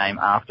domain name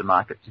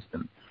aftermarket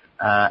system.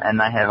 And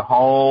they have a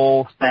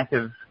whole stack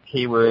of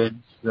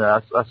keywords,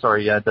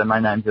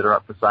 domain names that are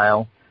up for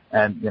sale.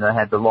 And,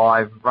 have the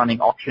live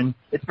running auction.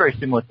 It's very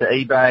similar to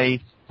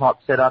eBay type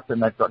setup, and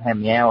they've got how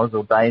many hours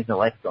or days are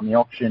left on the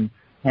auction,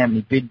 how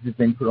many bids have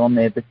been put on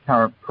there, the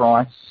current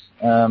price.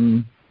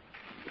 So,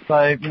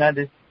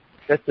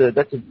 that's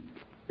a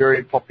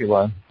very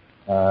popular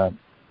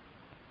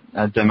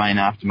domain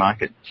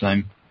aftermarket.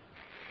 So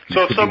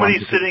if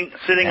somebody's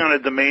sitting on a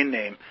domain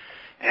name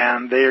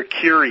and they're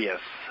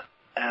curious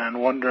and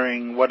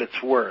wondering what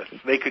it's worth,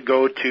 they could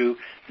go to,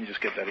 let me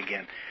just get that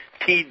again,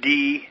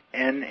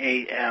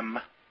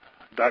 tdnam.com.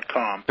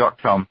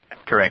 .com,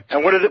 correct.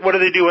 And what do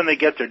they do when they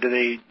get there? Do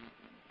they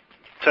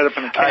set up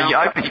an account?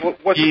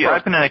 You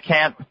open an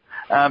account.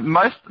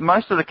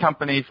 Most of the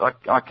companies,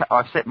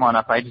 I set mine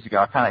up ages ago.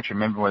 I can't actually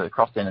remember whether it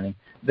cost anything.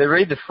 They're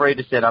either free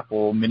to set up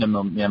or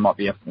minimum, might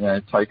be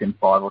a token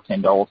 $5 or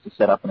 $10 to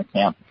set up an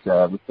account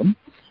with them.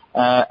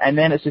 And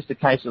then it's just a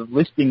case of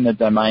listing the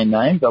domain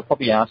name. They'll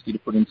probably ask you to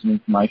put in some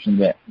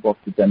information about what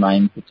the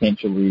domain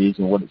potential is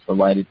or what it's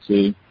related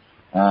to.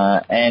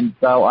 And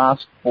they'll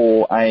ask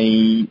for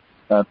a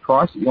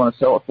price that you want to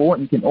sell it for,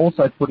 and you can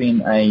also put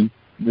in a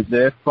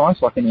reserve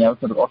price like any other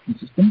sort of auction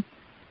system.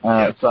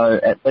 So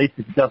at least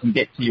if it doesn't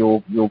get to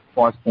your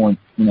price point,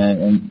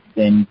 and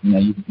then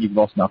you've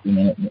lost nothing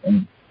in it,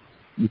 and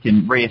you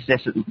can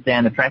reassess it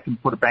down the track and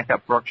put it back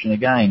up for auction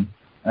again.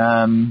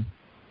 And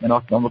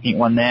I'm looking at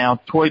one now,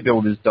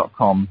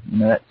 toybuilders.com.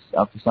 That's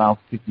up for sale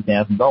for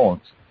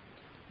 $50,000.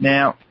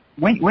 Now,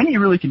 when you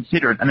really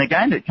consider it, and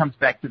again, it comes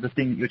back to the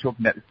thing that you were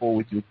talking about before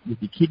with your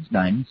kids'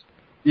 names,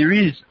 there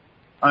is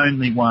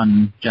only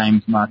one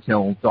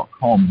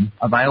jamesmartell.com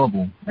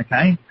available,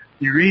 okay?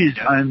 There is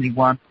only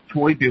one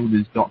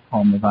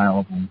toybuilders.com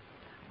available.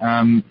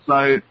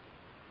 So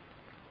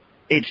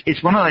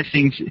it's one of those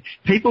things,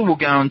 people will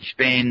go and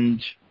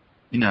spend,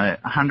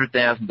 $100,000,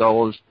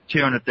 $200,000,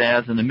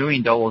 $1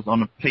 million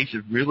on a piece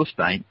of real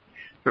estate,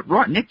 but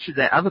right next to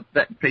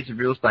that piece of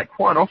real estate,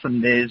 quite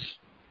often there's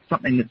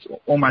something that's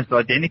almost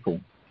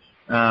identical.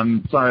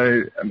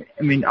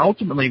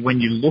 Ultimately, when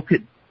you look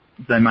at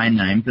domain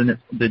names, and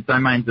the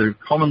domains are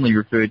commonly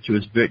referred to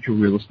as virtual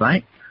real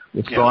estate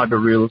or cyber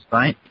real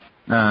estate.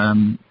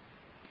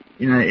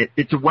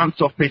 It's a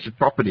one-off piece of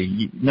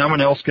property. No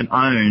one else can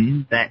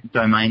own that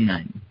domain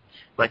name.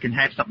 They can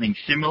have something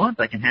similar.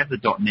 They can have the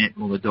 .net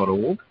or the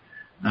 .org,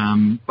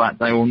 but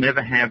they will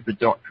never have the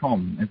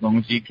 .com as long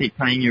as you keep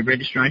paying your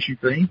registration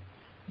fee.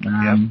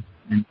 And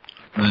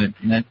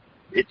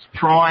it's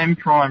prime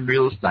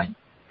real estate.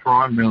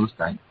 Prime real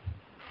estate.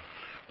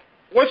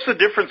 What's the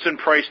difference in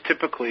price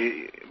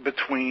typically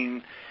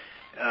between,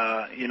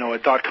 a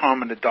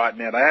 .com and a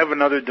 .net? I have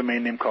another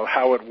domain name called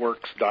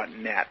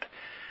howitworks.net.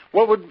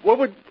 What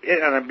would,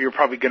 and you're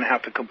probably going to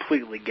have to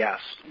completely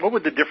guess, what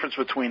would the difference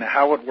between a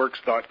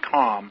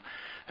howitworks.com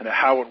and a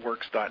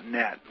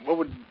howitworks.net, what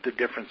would the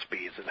difference be?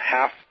 Is it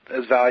half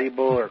as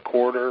valuable or a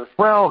quarter?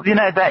 Well,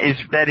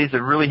 that is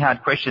a really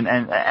hard question,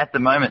 and at the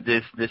moment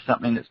there's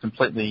something that's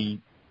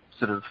completely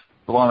sort of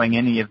blowing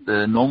any of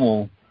the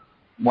normal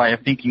way of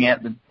thinking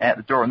out the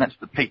door, and that's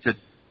the pizza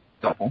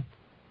doppel.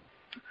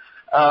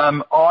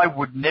 I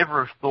would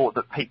never have thought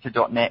that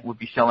pizza.net would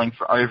be selling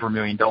for over $1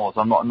 million.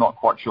 I'm not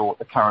quite sure what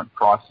the current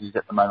price is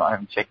at the moment. I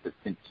haven't checked it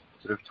since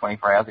sort of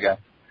 24 hours ago.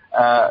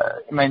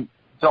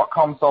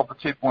 .com sold for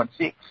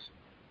 2.6,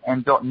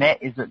 and .net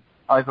is at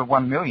over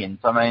 1 million.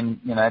 So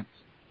it's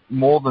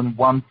more than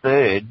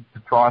 1/3 the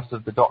price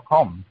of the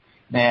 .com.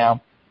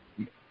 Now,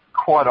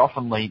 quite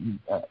often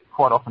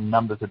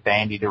numbers are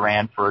bandied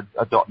around for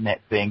a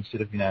 .net being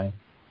sort of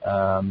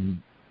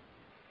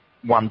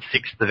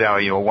 1/6 the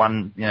value, or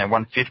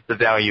 1/5 the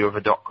value of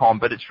a .com,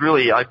 but it's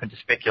really open to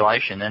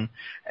speculation.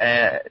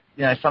 And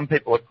some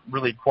people are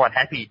really quite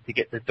happy to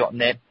get the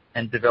 .net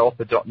and develop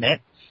a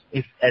 .net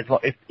if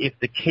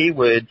the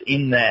keywords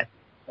in that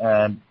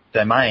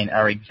domain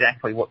are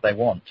exactly what they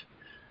want.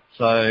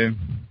 So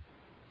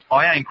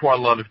I own quite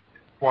a lot of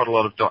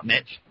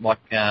 .nets,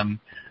 like I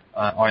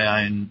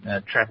own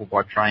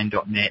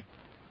travelbytrain.net,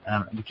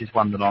 which is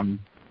one that I'm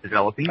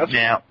developing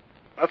now.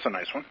 That's a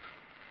nice one.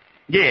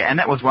 Yeah, and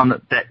that was one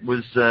that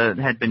was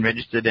had been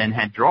registered and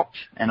had dropped,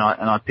 and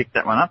I picked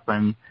that one up,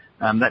 and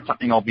that's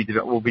something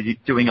we'll be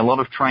doing a lot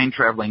of train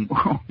travelling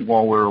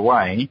while we're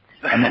away,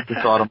 and that's the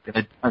side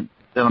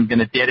I'm going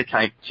to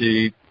dedicate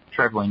to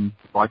travelling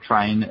by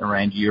train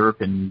around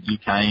Europe and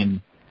UK and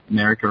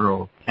America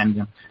or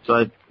Canada.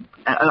 So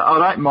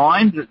I don't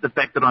mind the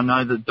fact that I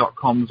know that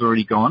 .com's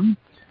already gone,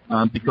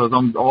 because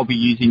I'll be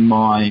using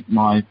my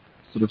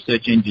sort of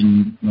search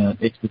engine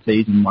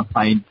expertise and my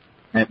paid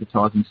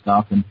advertising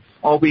stuff, and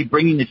I'll be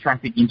bringing the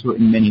traffic into it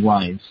in many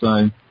ways.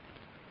 So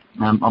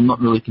I'm not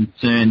really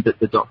concerned that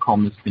the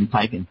 .com has been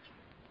taken.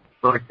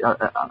 But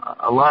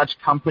a large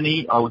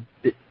company, I would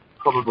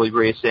probably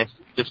reassess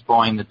just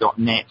buying the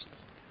 .net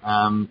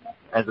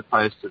as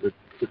opposed to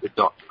the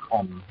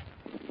 .com.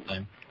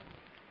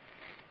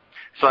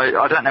 So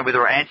I don't know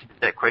whether I answered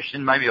that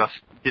question. Maybe I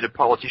did a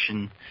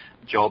politician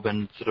job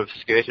and sort of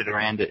skirted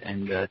around it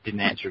and didn't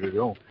answer it at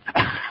all.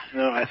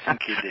 No, I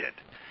think you did.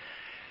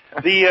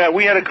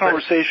 We had a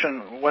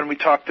conversation when we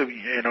talked a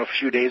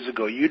few days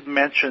ago. You'd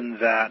mentioned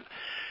that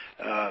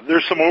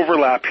there's some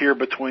overlap here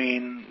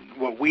between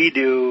what we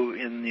do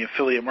in the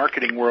affiliate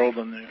marketing world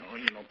and the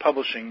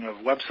publishing of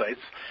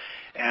websites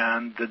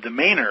and the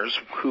domainers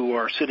who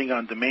are sitting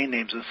on domain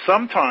names. And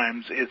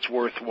sometimes it's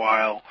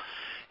worthwhile,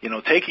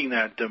 taking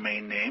that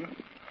domain name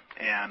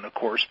and, of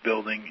course,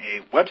 building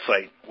a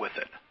website with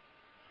it.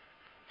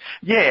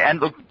 Yeah,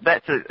 and look,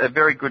 that's a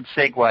very good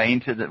segue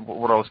into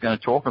what I was going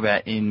to talk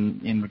about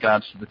in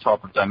regards to the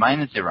type of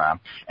domainers there are.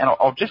 And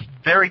I'll just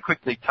very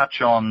quickly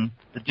touch on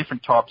the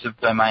different types of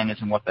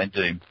domainers and what they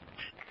do.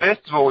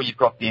 First of all, you've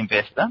got the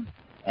investor,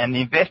 and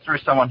the investor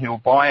is someone who will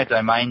buy a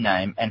domain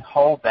name and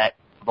hold that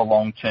for the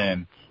long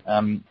term.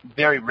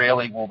 Very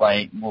rarely will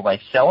they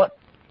sell it,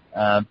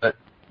 but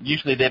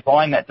usually they're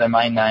buying that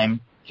domain name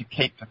to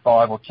keep for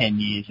 5 or 10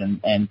 years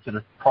and sort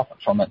of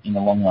profit from it in the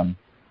long run.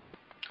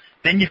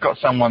 Then you've got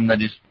someone that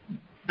is,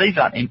 these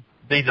aren't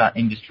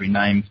industry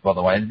names, by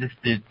the way.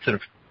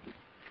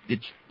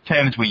 It's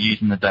terms we use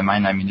in the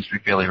domain name industry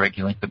fairly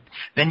regularly. But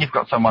then you've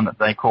got someone that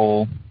they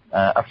call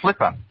a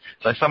flipper.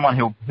 So someone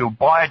who'll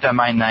buy a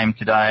domain name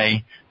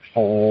today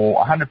for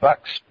 $100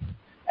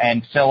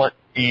 and sell it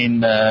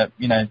in a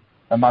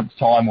month's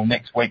time or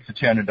next week for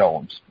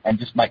 $200 and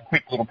just make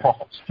quick little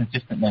profits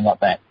consistently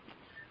like that.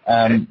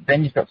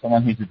 Then you've got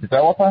someone who's a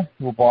developer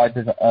who will buy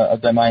a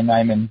domain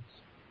name and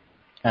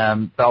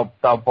they'll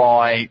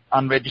buy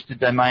unregistered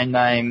domain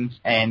names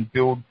and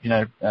build,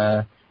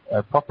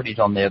 properties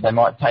on there. They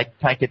might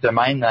take a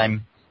domain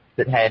name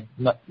that had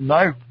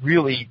no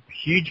really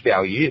huge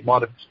value. It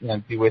might have,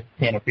 be worth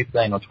 $10 or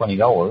 $15 or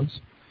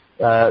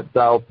 $20.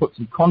 They'll put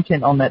some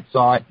content on that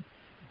site,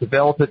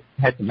 develop it,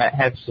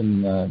 have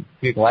some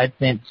Google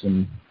AdSense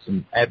and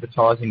some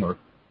advertising,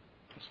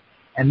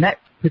 and that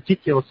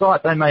particular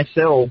site they may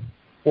sell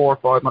 4 or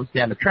 5 months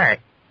down the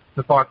track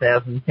for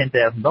 $5,000,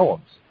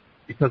 $10,000.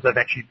 Because they've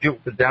actually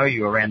built the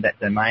value around that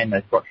domain,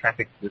 they've got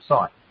traffic to the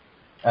site.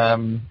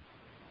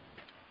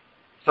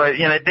 So,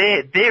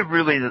 they're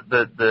really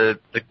the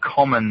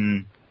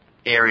common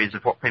areas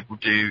of what people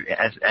do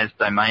as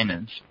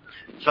domainers.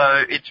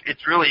 So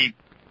it's really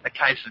a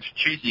case of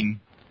choosing.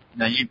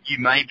 You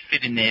may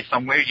fit in there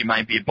somewhere. You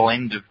may be a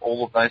blend of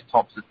all of those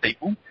types of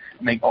people.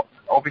 I mean,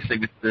 obviously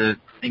with the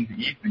things that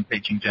you've been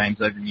teaching, James,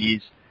 over the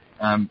years,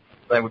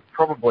 they would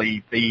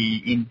probably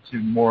be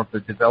into more of the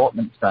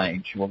development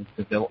stage or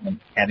the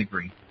development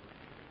category,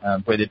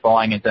 where they're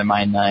buying a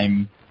domain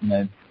name,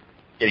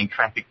 getting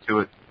traffic to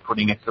it,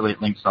 putting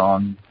affiliate links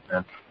on,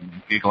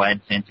 Google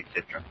AdSense,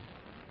 etc.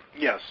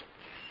 Yes.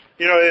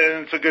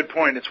 And it's a good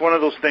point. It's one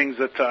of those things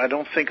that I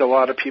don't think a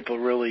lot of people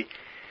really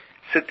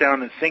sit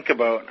down and think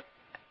about,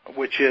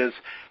 which is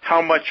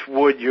how much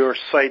would your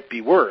site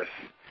be worth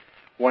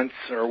once,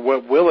 or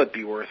what will it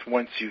be worth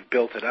once you've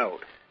built it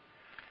out?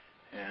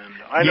 And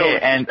I know.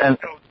 Yeah,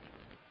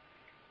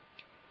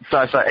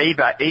 so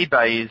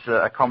eBay is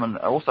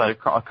also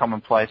a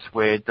common place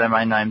where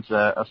domain names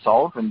are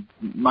sold, and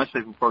most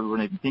people probably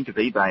wouldn't even think of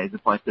eBay as a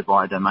place to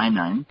buy a domain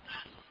name.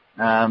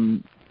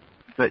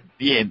 But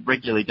yeah,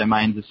 regularly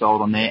domains are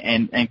sold on there,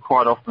 and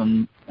quite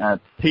often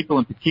people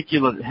in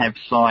particular that have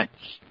sites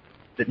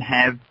that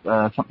have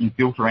something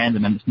built around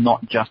them, and it's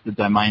not just a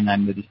domain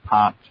name that is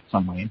parked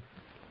somewhere.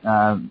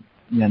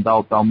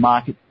 They'll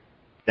market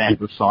that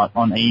the site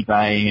on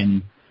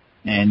eBay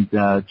and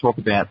talk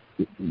about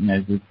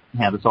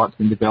how the site's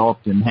been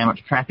developed and how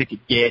much traffic it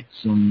gets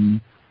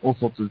and all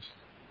sorts of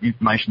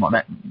information like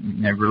that,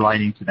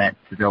 relating to that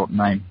developed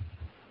name.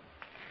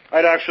 I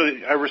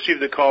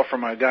received a call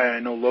from a guy I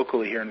know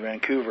locally here in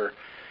Vancouver.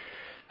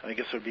 I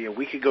guess it would be a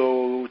week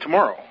ago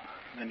tomorrow,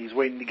 and he's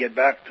waiting to get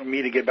back to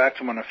me to get back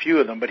to him on a few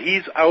of them. But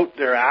he's out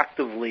there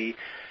actively.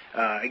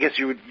 I guess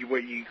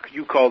what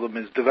you call them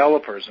as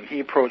developers, and he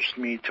approached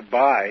me to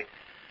buy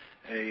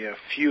a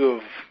few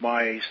of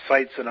my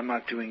sites that I'm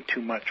not doing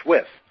too much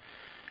with.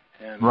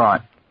 And,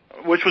 right.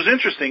 Which was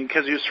interesting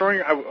because he was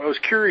I was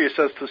curious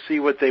as to see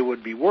what they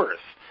would be worth.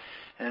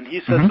 And he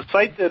says the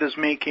site that is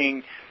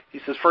making, he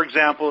says, for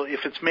example,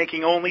 if it's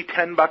making only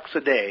 $10 a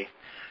day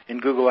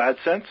in Google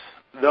AdSense,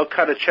 they'll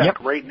cut a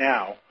check right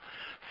now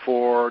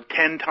for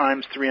 10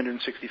 times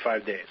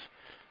 365 days.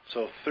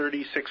 So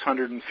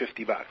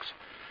 $3,650.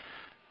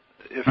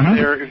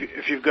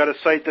 If you've got a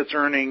site that's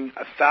earning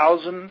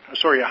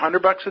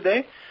 $100 a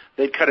day,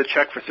 they'd cut a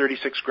check for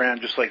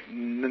 $36,000, just like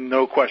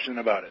no question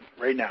about it,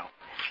 right now.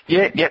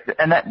 Yeah,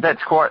 and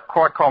that's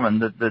quite common.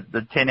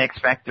 The 10x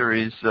factor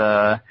is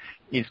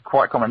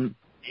quite common.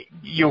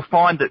 You'll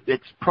find that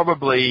it's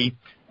probably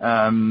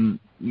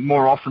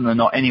more often than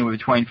not anywhere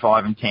between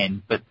 5 and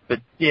 10. But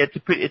yeah,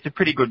 it's a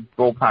pretty good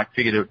ballpark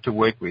figure to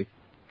work with.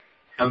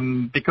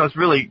 Because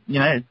really,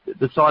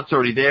 the site's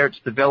already there. It's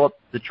developed.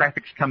 The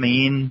traffic's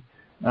coming in.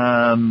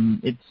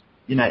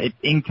 It's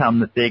income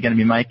that they're going to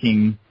be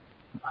making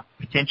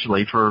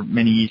potentially for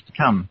many years to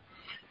come,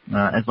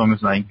 as long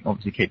as they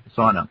obviously keep the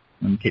site up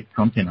and keep the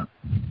content up.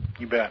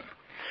 You bet.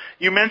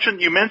 You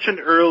mentioned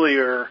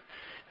earlier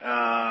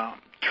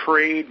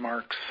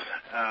trademarks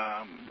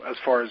as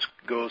far as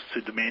goes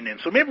to domain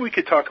names. So maybe we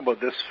could talk about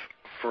this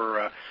for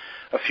a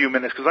few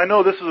minutes, because I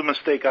know this is a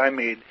mistake I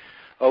made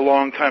a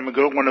long time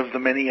ago, one of the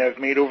many I've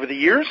made over the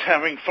years,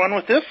 having fun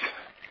with this.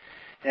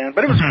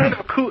 But it was kind of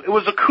a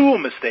cool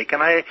mistake,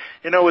 and it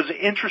was an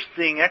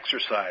interesting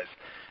exercise.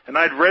 And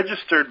I'd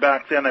registered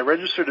back then. I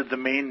registered a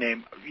domain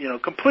name,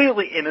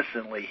 completely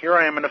innocently. Here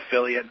I am, an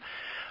affiliate.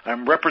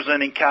 I'm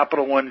representing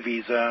Capital One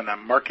Visa, and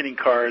I'm marketing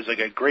cars. I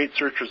got great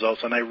search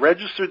results, and I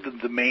registered the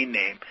domain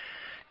name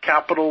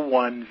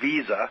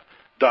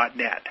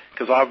CapitalOneVisa.net,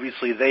 because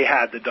obviously they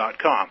had the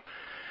 .com.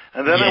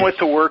 And then I went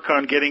to work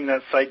on getting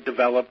that site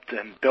developed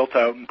and built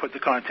out and put the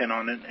content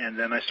on it, and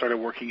then I started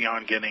working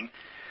on getting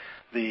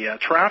the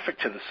traffic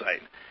to the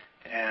site,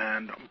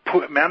 and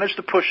managed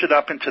to push it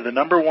up into the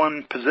number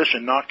one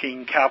position,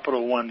 knocking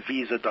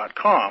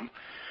CapitalOneVisa.com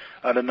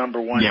out of number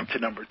one to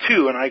number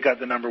two, and I got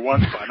the number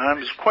one spot. And I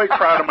was quite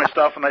proud of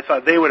myself, and I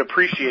thought they would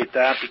appreciate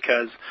that,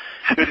 because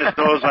goodness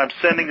knows I'm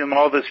sending them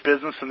all this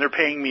business, and they're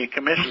paying me a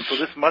commission, so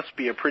this must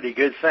be a pretty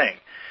good thing.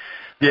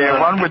 Yeah,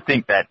 one would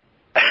think that.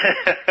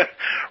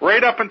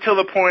 Right up until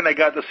the point I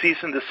got the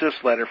cease and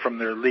desist letter from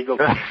their legal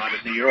team out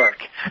of New York.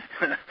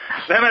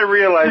 Then I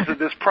realized that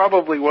this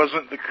probably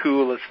wasn't the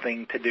coolest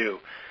thing to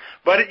do.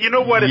 But you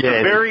know what? It's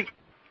a very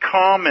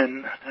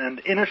common and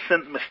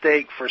innocent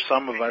mistake for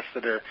some of us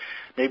that are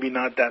maybe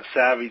not that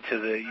savvy to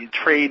the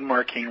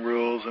trademarking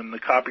rules and the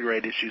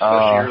copyright issues,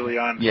 especially early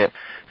on. Yeah.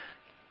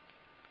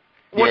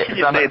 What can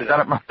you say to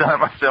that? Done it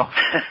myself.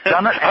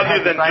 Done it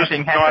other than just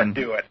happen. not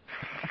do it.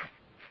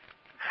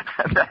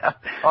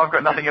 I've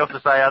got nothing else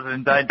to say other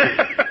than don't do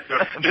it.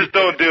 Just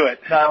don't do it.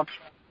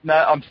 No,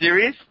 I'm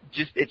serious.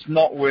 Just, it's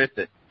not worth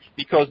it,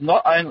 because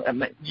not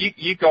only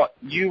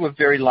you were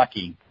very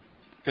lucky,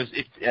 because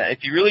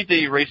if you really do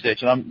your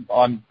research, and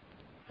I'm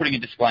putting a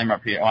disclaimer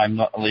up here, I'm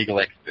not a legal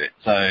expert,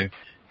 so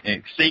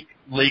seek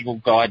legal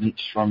guidance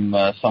from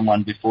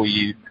someone before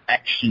you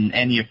action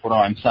any of what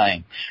I'm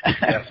saying.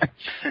 Yes.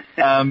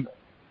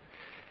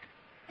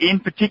 in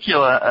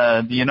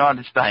particular, the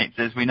United States,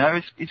 as we know,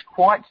 is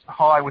quite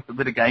high with the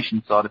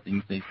litigation side of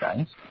things these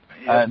days.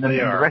 Yes, they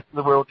are. The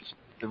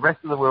rest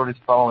of the world is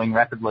following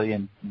rapidly,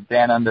 and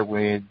down under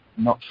we're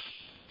not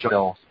sure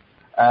else.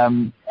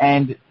 And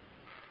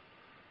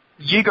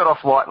you got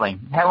off lightly.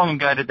 How long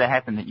ago did that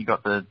happen that you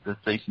got the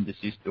cease and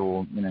desist,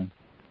 or it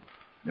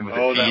was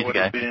a few years would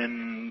ago? have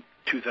been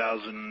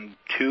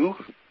 2002.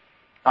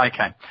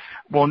 Okay.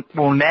 Well,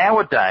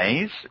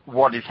 nowadays,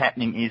 what is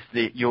happening is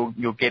that you're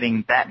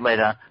getting that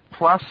letter,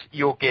 plus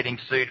you're getting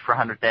sued for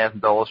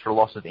 $100,000 for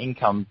loss of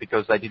income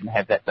because they didn't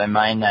have that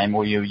domain name,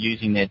 or you're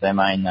using their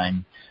domain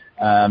name.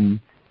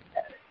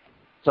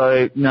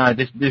 So no,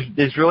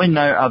 there's really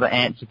no other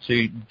answer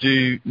to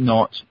do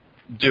not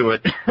do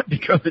it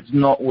because it's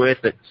not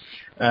worth it.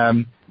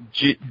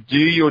 Do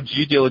your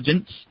due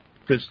diligence,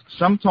 because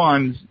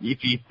sometimes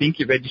if you think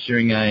you're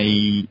registering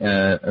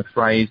a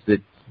phrase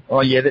that,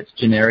 oh yeah, that's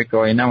generic,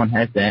 or no one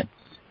has that,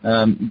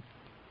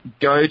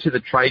 go to the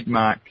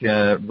trademark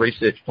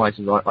research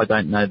places. I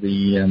don't know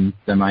the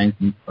domains,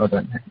 and I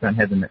don't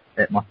have them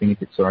at my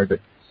fingertips, sorry, but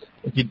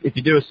if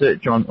you do a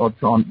search on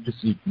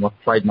just like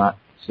trademark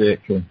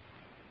search, or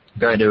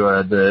go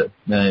to the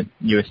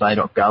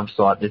USA.gov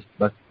site,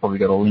 they've probably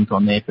got a link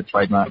on there for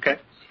trademark. Okay.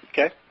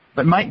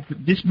 But make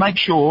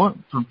sure,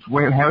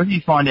 however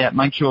you find out,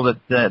 make sure that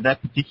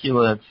that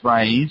particular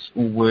phrase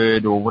or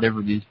word or whatever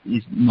it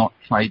is not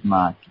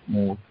trademarked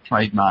or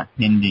trademark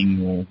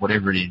pending or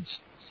whatever it is.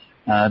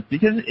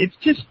 Because it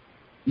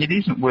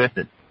isn't worth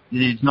it. It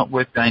is not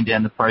worth going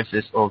down the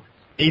process of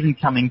even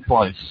coming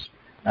close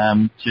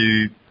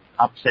to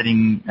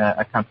upsetting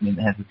a company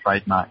that has a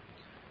trademark.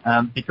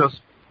 Because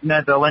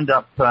they'll end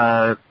up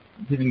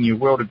giving you a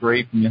world of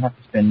grief, and you'll have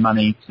to spend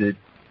money to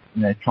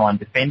try and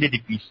defend it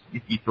if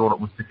you thought it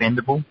was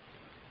defendable.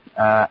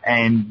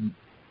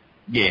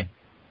 Here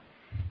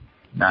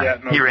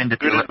ended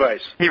good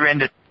advice. Here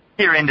ended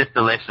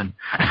the lesson.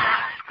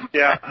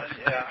 Yeah.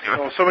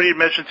 Well, somebody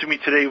mentioned to me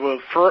today, well,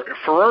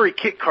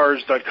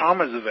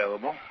 FerrariKitCars.com is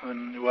available,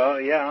 and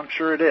I'm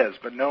sure it is,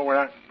 but no, we're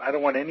not. I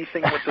don't want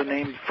anything with the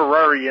name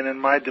Ferrari in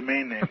my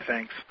domain name.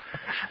 Thanks.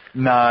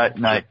 No.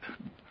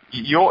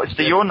 Your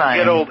name.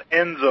 Get old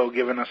Enzo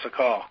giving us a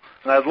call.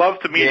 And I'd love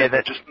to meet him,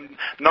 but just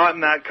not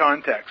in that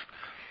context.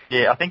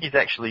 Yeah, I think he's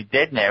actually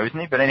dead now, isn't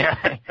he? But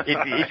anyway,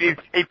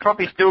 he'd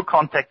probably still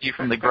contact you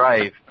from the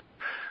grave.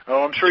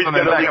 Oh, I'm sure he's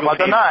got a legal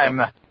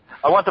name.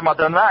 I want my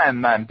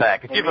domain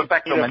back. Give it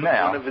back to me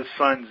now. One of his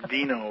sons,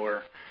 Dino,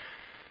 or...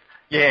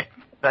 Yeah,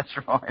 that's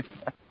right.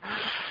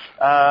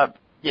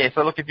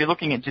 So look, if you're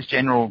looking at just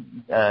general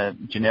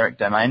generic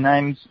domain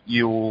names,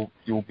 you'll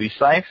be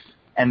safe.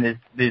 And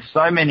there's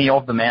so many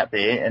of them out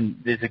there, and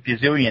there's a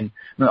gazillion.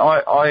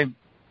 I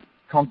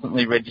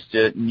constantly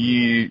register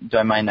new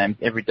domain names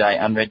every day,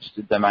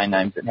 unregistered domain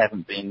names that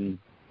haven't been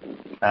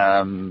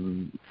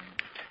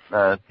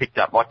picked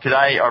up. Like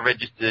today, I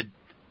registered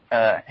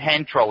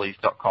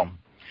handtrolleys.com.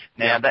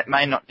 Now, that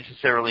may not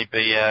necessarily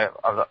be I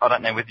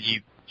don't know whether do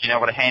you know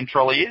what a hand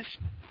trolley is?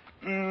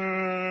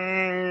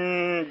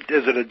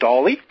 Is it a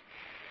dolly?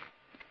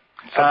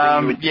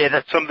 Something you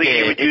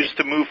would use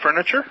to move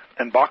furniture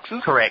and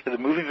boxes? Correct. To the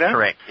moving van?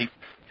 Correct.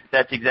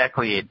 That's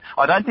exactly it.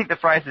 I don't think the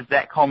phrase is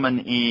that common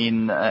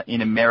in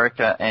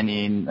America and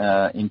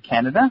in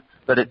Canada,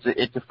 but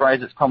it's a phrase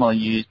that's commonly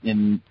used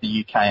in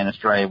the UK and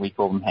Australia. We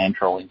call them hand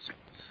trolleys.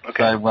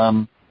 Okay.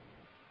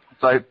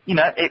 So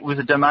it was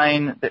a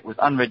domain that was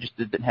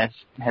unregistered that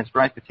has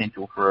great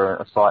potential for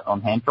a site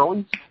on hand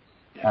trolleys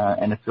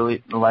and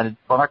affiliate-related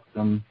products,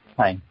 and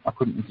hey, I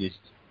couldn't resist.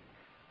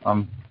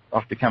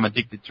 I've become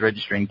addicted to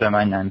registering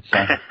domain names. So.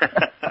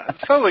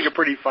 Sounds like a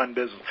pretty fun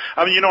business.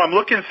 I mean, I'm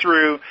looking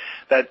through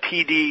that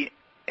tdnam.com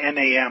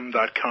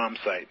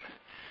site,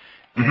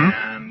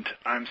 and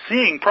I'm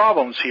seeing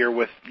problems here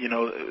with,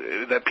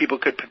 that people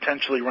could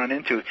potentially run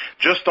into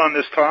just on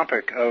this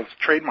topic of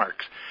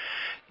trademarks.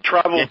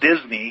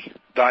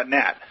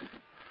 TravelDisney.net.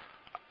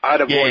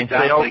 I'd avoid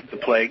that like the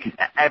plague.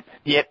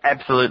 Yep,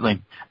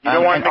 absolutely. You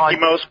don't want Mickey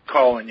Mouse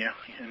calling you,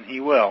 and he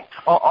will.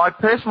 I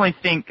personally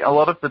think a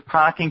lot of the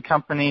parking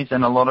companies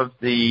and a lot of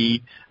the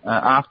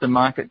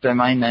aftermarket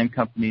domain name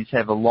companies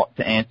have a lot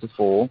to answer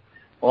for.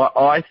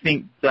 I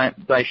think that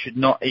they should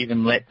not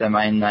even let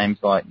domain names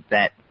like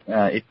that,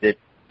 if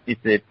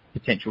they're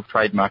potential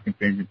trademark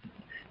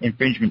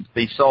infringements,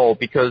 be sold,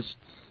 because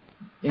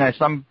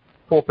some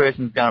poor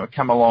person's going to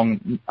come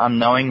along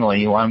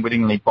unknowingly or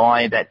unwittingly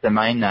buy that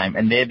domain name,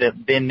 and they're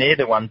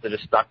the ones that are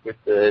stuck with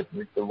the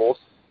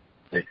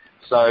lawsuit.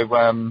 So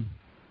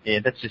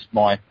that's just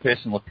my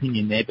personal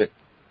opinion there, but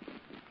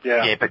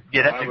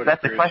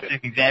that's a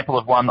classic example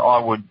of one I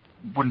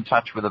wouldn't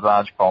touch with a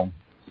barge pole.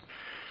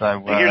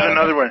 So here's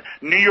another one: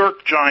 New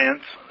York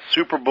Giants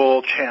Super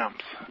Bowl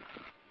champs.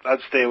 I'd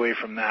stay away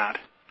from that.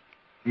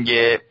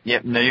 New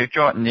York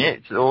Giants. Yeah,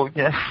 it's all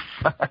Now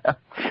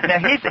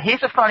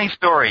here's a funny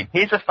story.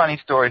 Here's a funny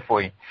story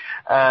for you.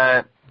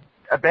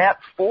 About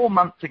 4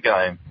 months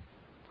ago,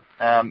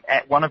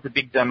 at one of the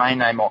big domain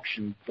name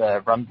auctions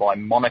run by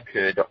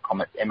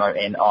Moniker.com, it's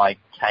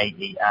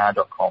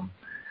MONIKER.com,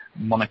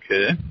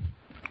 Moniker.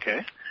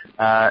 Okay.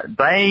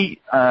 They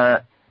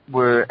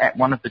were at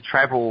one of the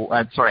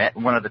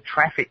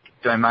traffic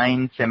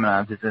domain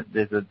seminars.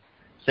 There's a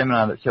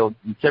seminar that's held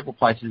in several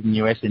places in the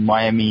US, in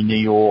Miami, New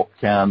York,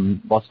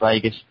 Las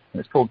Vegas.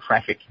 It's called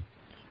Traffic.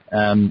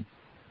 And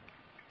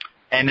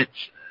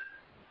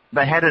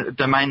they had a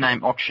domain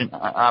name auction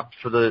up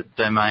for the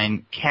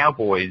domain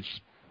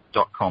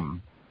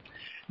cowboys.com.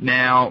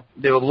 Now,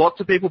 there were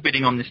lots of people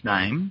bidding on this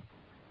name,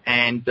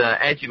 and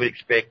as you would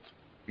expect,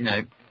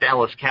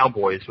 Dallas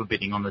Cowboys were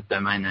bidding on the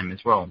domain name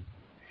as well.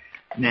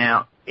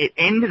 Now, it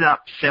ended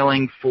up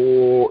selling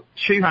for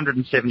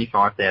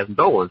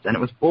 $275,000, and it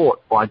was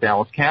bought by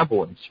Dallas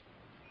Cowboys.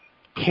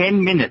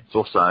 10 minutes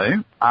or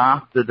so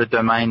after the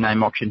domain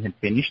name auction had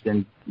finished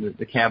and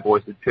the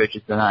Cowboys had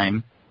purchased the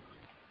name,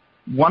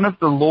 one of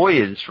the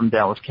lawyers from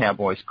Dallas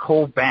Cowboys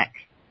called back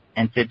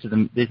and said to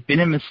them, "There's been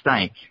a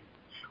mistake.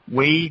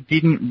 We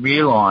didn't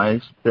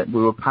realize that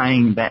we were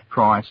paying that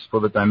price for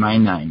the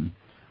domain name.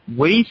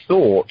 We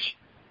thought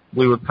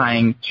we were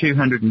paying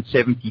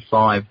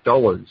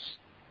 $275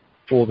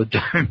 for the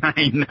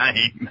domain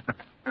name."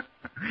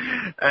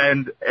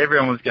 And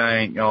everyone was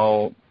going,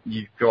 "Oh,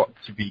 you've got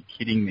to be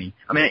kidding me."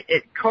 I mean,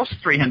 it cost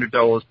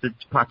 $300 to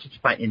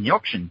participate in the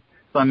auction.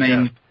 So, I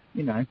mean,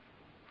 a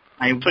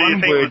so you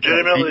think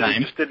legitimately they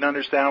just didn't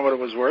understand what it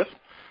was worth?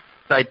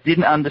 They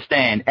didn't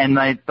understand, and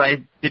they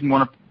didn't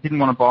want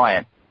to buy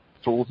it.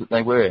 Fools that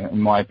they were, in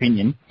my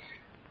opinion.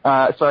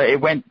 So it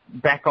went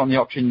back on the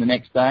auction the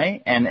next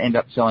day and ended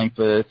up selling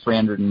for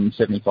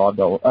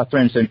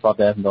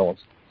 $375,000.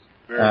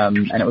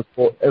 And it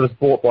was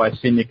bought by a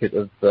syndicate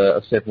of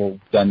several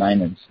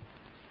domainers.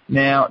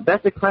 Now,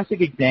 that's a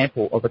classic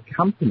example of a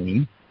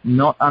company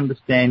not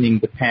understanding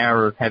the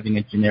power of having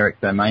a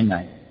generic domain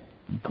name.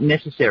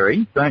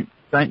 Necessary. Don't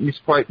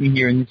misquote me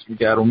here in this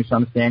regard, or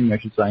misunderstand me, I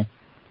should say.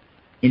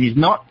 It is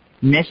not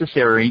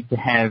necessary to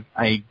have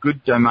a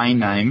good domain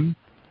name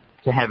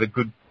to have a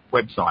good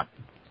website.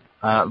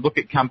 Look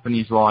at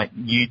companies like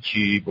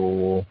YouTube,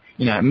 or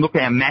and look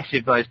how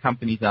massive those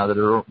companies are that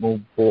are all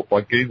bought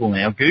by Google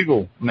now.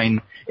 Google, I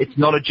mean, it's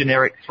not a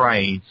generic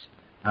phrase.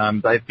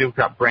 They've built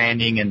up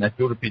branding and they've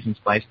built a business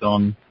based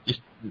on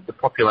just the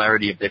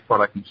popularity of their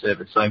product and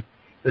service. So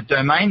the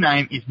domain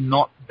name is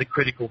not the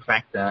critical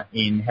factor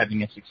in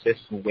having a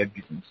successful web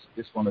business.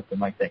 Just wanted to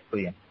make that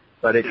clear.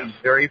 But it is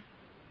very,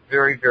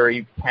 very,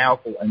 very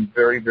powerful and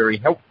very, very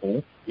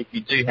helpful if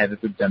you do have a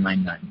good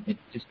domain name. It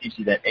just gives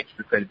you that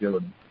extra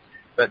credibility.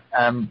 But,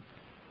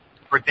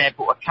 for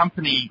example, a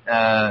company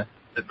that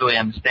really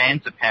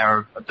understands the power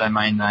of a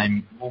domain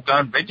name will go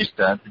and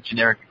register the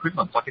generic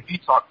equivalents. Like if you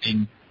typed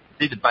in,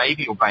 it's either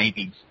baby or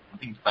babies, I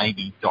think it's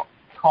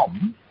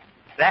baby.com,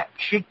 that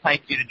should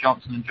take you to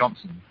Johnson &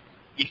 Johnson.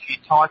 If you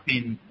type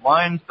in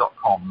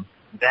loans.com,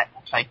 that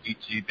will take you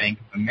to Bank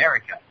of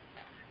America.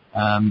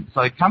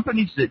 So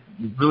companies that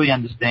really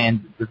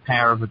understand the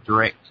power of a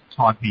direct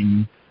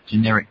type-in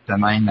generic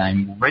domain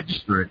name will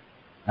register it.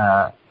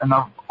 And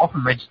they'll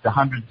often register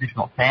hundreds, if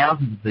not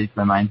thousands, of these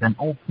domains and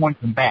all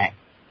point them back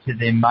to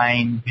their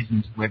main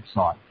business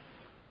website.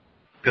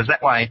 Because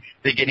that way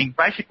they're getting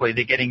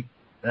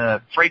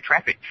free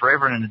traffic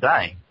forever and a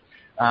day.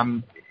 I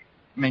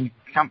mean,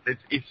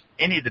 if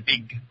any of the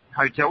big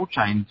hotel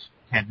chains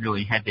had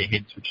really had their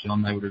heads switched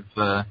on, they would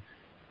have,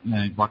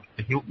 like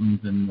the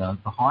Hiltons and the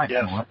Hyatt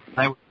and all that,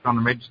 they would have gone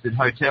and registered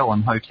hotel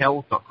on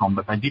hotels.com,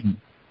 but they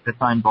didn't. That's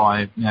owned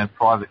by,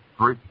 private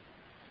group.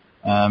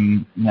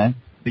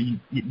 But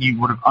you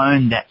would have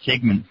owned that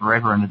segment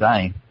forever and a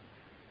day.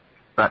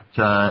 But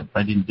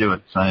they didn't do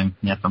it, so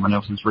someone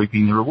else is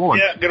reaping the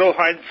rewards. Yeah, good old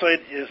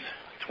hindsight is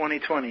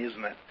 20/20,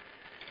 isn't it?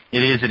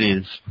 It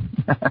is.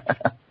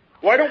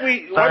 Why don't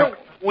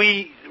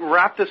we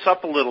wrap this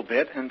up a little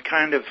bit and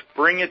kind of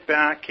bring it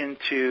back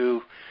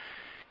into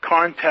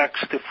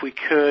context, if we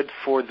could,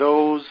 for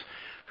those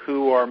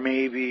who are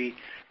maybe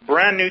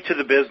brand new to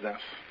the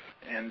business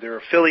and they're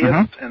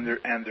affiliates and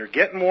they're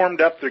getting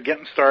warmed up, they're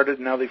getting started.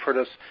 Now they've heard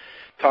us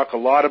talk a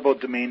lot about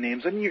domain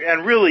names and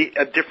really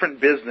a different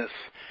business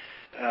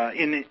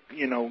than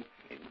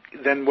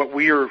what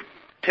we are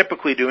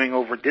typically doing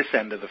over this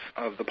end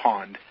of the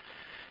pond.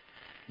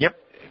 Yep.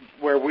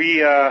 Where we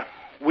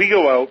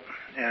go out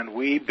and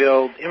we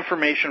build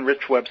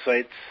information-rich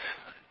websites,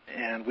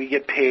 and we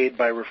get paid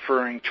by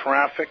referring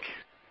traffic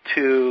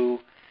to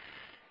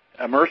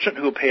a merchant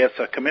who will pay us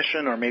a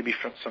commission, or maybe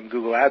from some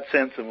Google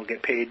AdSense, and we'll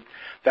get paid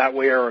that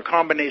way, or a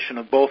combination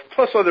of both,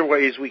 plus other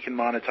ways we can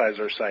monetize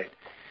our site.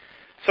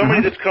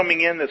 Somebody that's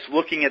coming in that's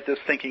looking at this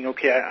thinking,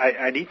 okay,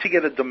 I need to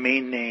get a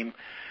domain name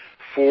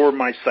for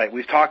my site.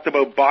 We've talked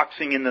about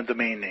boxing in the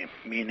domain name,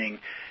 meaning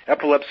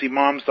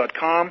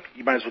epilepsymoms.com.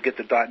 You might as well get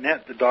the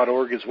 .net, the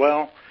 .org as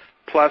well,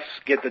 plus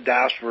get the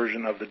dash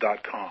version of the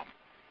 .com.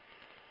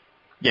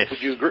 Yes.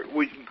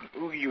 Would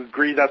you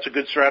agree that's a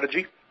good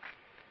strategy?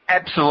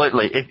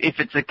 Absolutely. If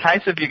it's a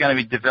case of you're going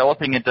to be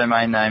developing a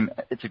domain name,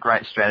 it's a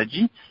great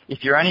strategy.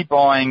 If you're only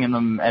buying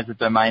them as a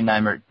domain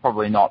name,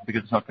 probably not,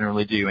 because it's not going to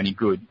really do you any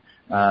good.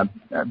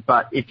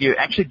 But if you're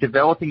actually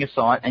developing a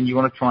site and you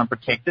want to try and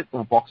protect it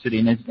or box it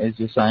in, as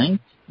you're saying,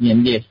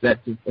 And yes,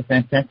 that's a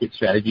fantastic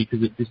strategy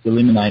because it just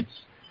eliminates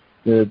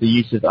the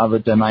use of other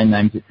domain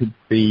names that could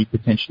be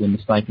potentially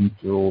mistaken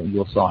for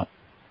your site.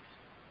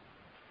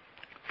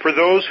 For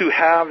those who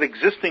have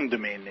existing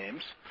domain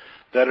names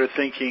that are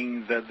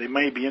thinking that they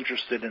may be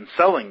interested in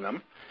selling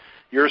them,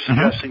 you're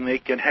suggesting they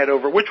can head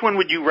over. Which one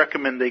would you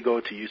recommend they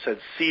go to? You said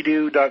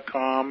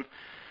cdo.com,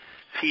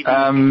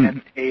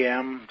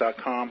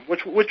 cdnam.com.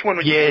 Which one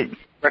would you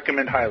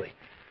recommend highly?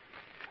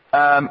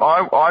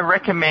 I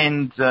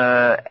recommend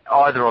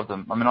either of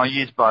them. I mean, I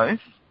use both.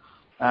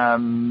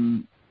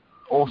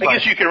 Also, I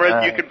guess you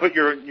can put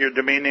your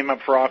domain name up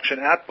for auction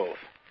at both.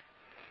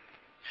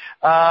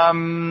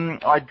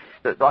 I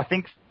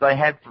think they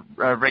have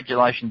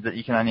regulations that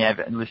you can only have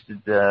it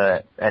listed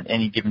at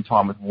any given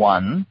time with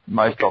one,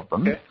 most of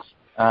them. Okay.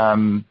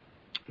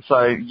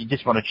 So you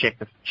just want to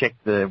check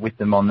with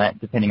them on that,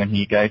 depending on who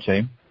you go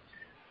to.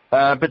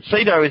 But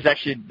Cedo is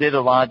actually, they're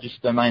the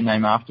largest domain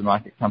name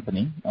aftermarket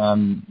company.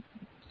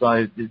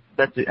 So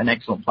that's an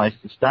excellent place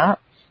to start.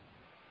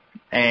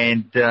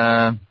 And,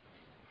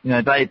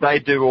 they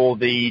do all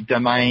the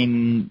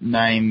domain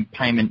name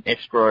payment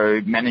escrow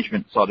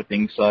management side of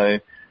things. So,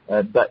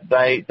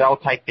 they'll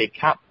take their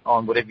cut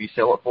on whatever you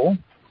sell it for.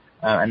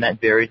 And that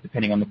varies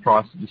depending on the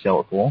price that you sell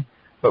it for.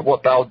 But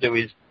what they'll do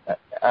is,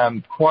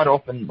 quite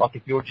often, like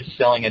if you're just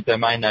selling a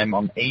domain name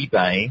on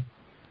eBay,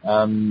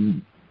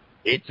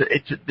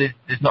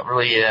 there's not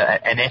really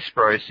an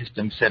escrow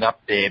system set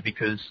up there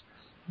because,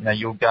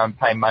 you'll go and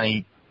pay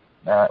money,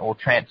 or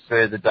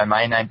transfer the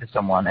domain name to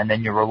someone and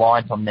then you're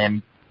reliant on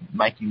them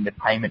making the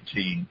payment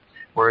to you.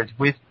 Whereas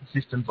with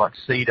systems like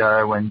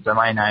Cedo and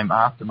Domain Name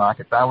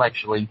Aftermarket, they'll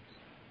actually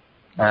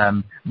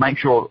make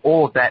sure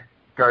all of that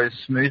goes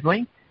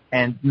smoothly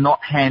and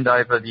not hand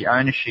over the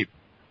ownership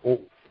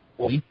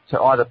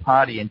to either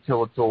party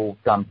until it's all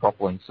done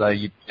properly. So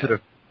you sort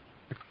of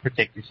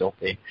protect yourself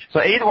there.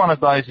 So either one of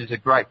those is a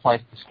great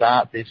place to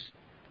start. There's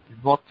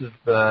lots of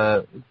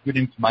good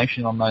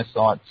information on those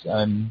sites,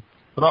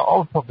 but I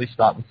would probably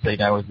start with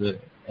Cedo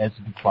as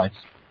a good place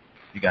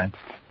to go.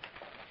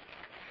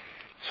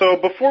 So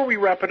before we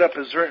wrap it up,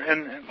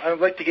 and I'd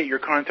like to get your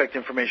contact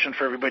information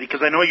for everybody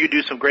because I know you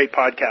do some great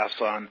podcasts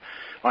on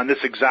this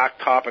exact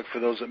topic for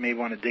those that may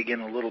want to dig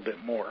in a little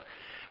bit more.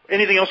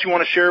 Anything else you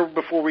want to share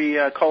before we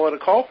call it a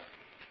call?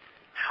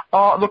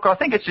 Oh, look, I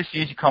think it's just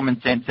use your common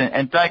sense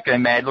and don't go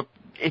mad. Look,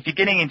 if you're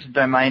getting into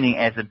domaining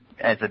as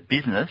a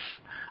business,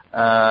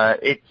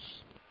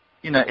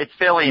 it's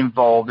fairly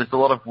involved. There's a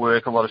lot of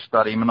work, a lot of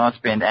study. I mean, I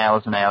spend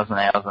hours and hours and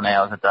hours and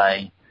hours a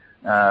day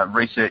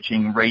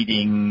researching,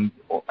 reading,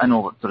 and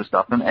all that sort of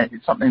stuff. And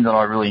it's something that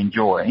I really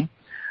enjoy.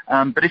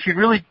 But if you're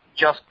really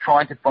just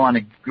trying to find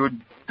a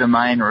good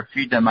domain or a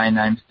few domain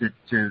names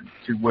to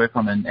work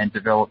on and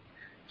develop,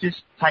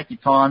 just take your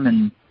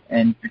time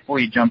and before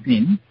you jump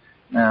in,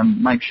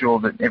 make sure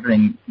that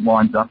everything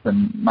lines up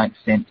and makes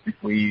sense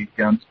before you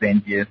go and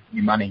spend your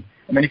money.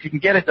 I mean, if you can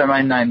get a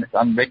domain name that's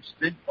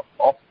unregistered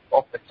off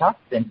the cuff,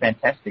 then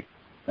fantastic.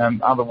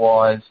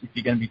 Otherwise, if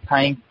you're going to be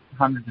paying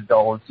hundreds of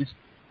dollars, just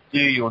do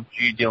your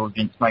due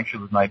diligence, make sure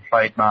there's no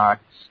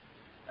trademarks,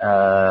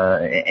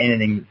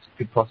 anything that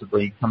could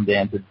possibly come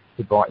down to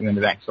bite you in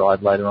the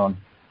backside later on.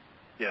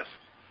 Yes.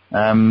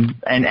 And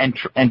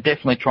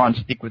definitely try and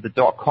stick with the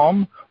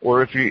 .com,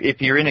 or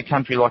if you're in a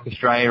country like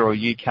Australia or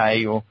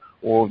UK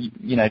or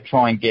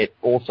try and get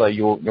also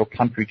your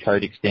country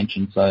code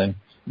extension, so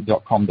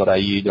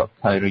 .com.au,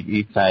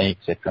 .co.uk,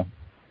 etc.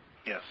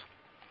 Yes.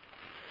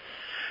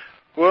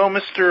 Well,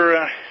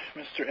 Mr.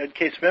 Ed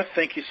Keay-Smith,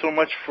 thank you so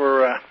much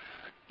for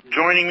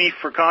joining me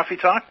for Coffee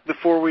Talk.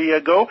 Before we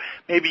go,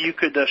 maybe you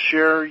could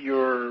share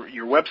your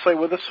website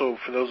with us. So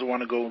for those who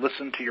want to go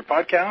listen to your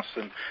podcast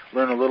and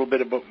learn a little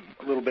bit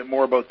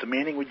more about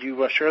domaining, would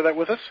you share that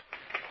with us?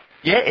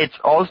 Yeah, it's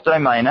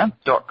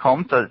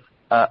ozdomainer.com. So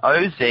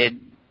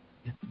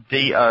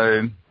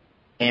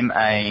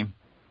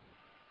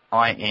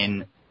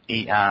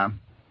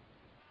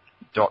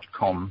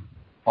OZDOMAINER.com.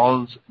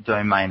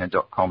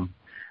 ozdomainer.com.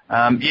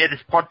 There's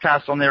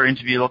podcasts on there,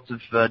 interview lots of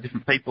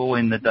different people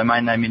in the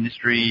domain name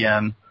industry,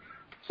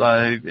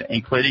 so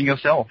including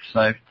yourself.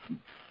 So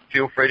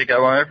feel free to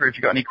go over. If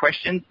you've got any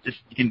questions, you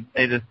can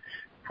either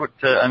put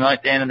a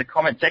note down in the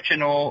comment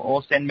section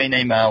or send me an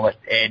email at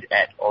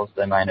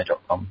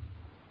ed@ozdomainer.com.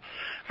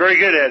 Very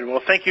good, Ed.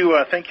 Well, thank you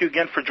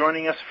again for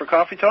joining us for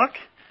Coffee Talk.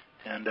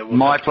 And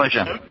my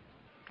pleasure.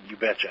 You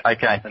betcha.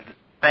 Okay.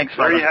 Thanks,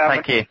 brother.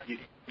 Take care.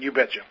 You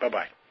betcha.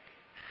 Bye-bye.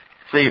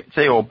 See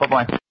you all.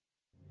 Bye-bye.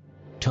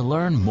 To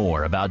learn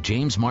more about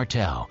James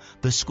Martell,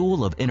 the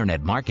School of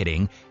Internet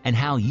Marketing, and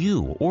how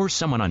you or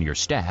someone on your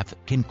staff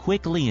can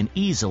quickly and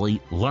easily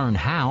learn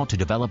how to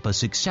develop a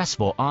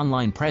successful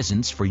online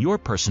presence for your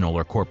personal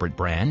or corporate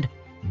brand,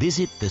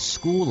 visit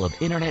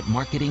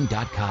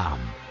theschoolofinternetmarketing.com.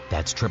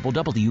 That's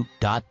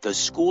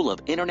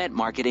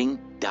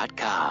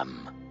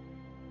www.theschoolofinternetmarketing.com.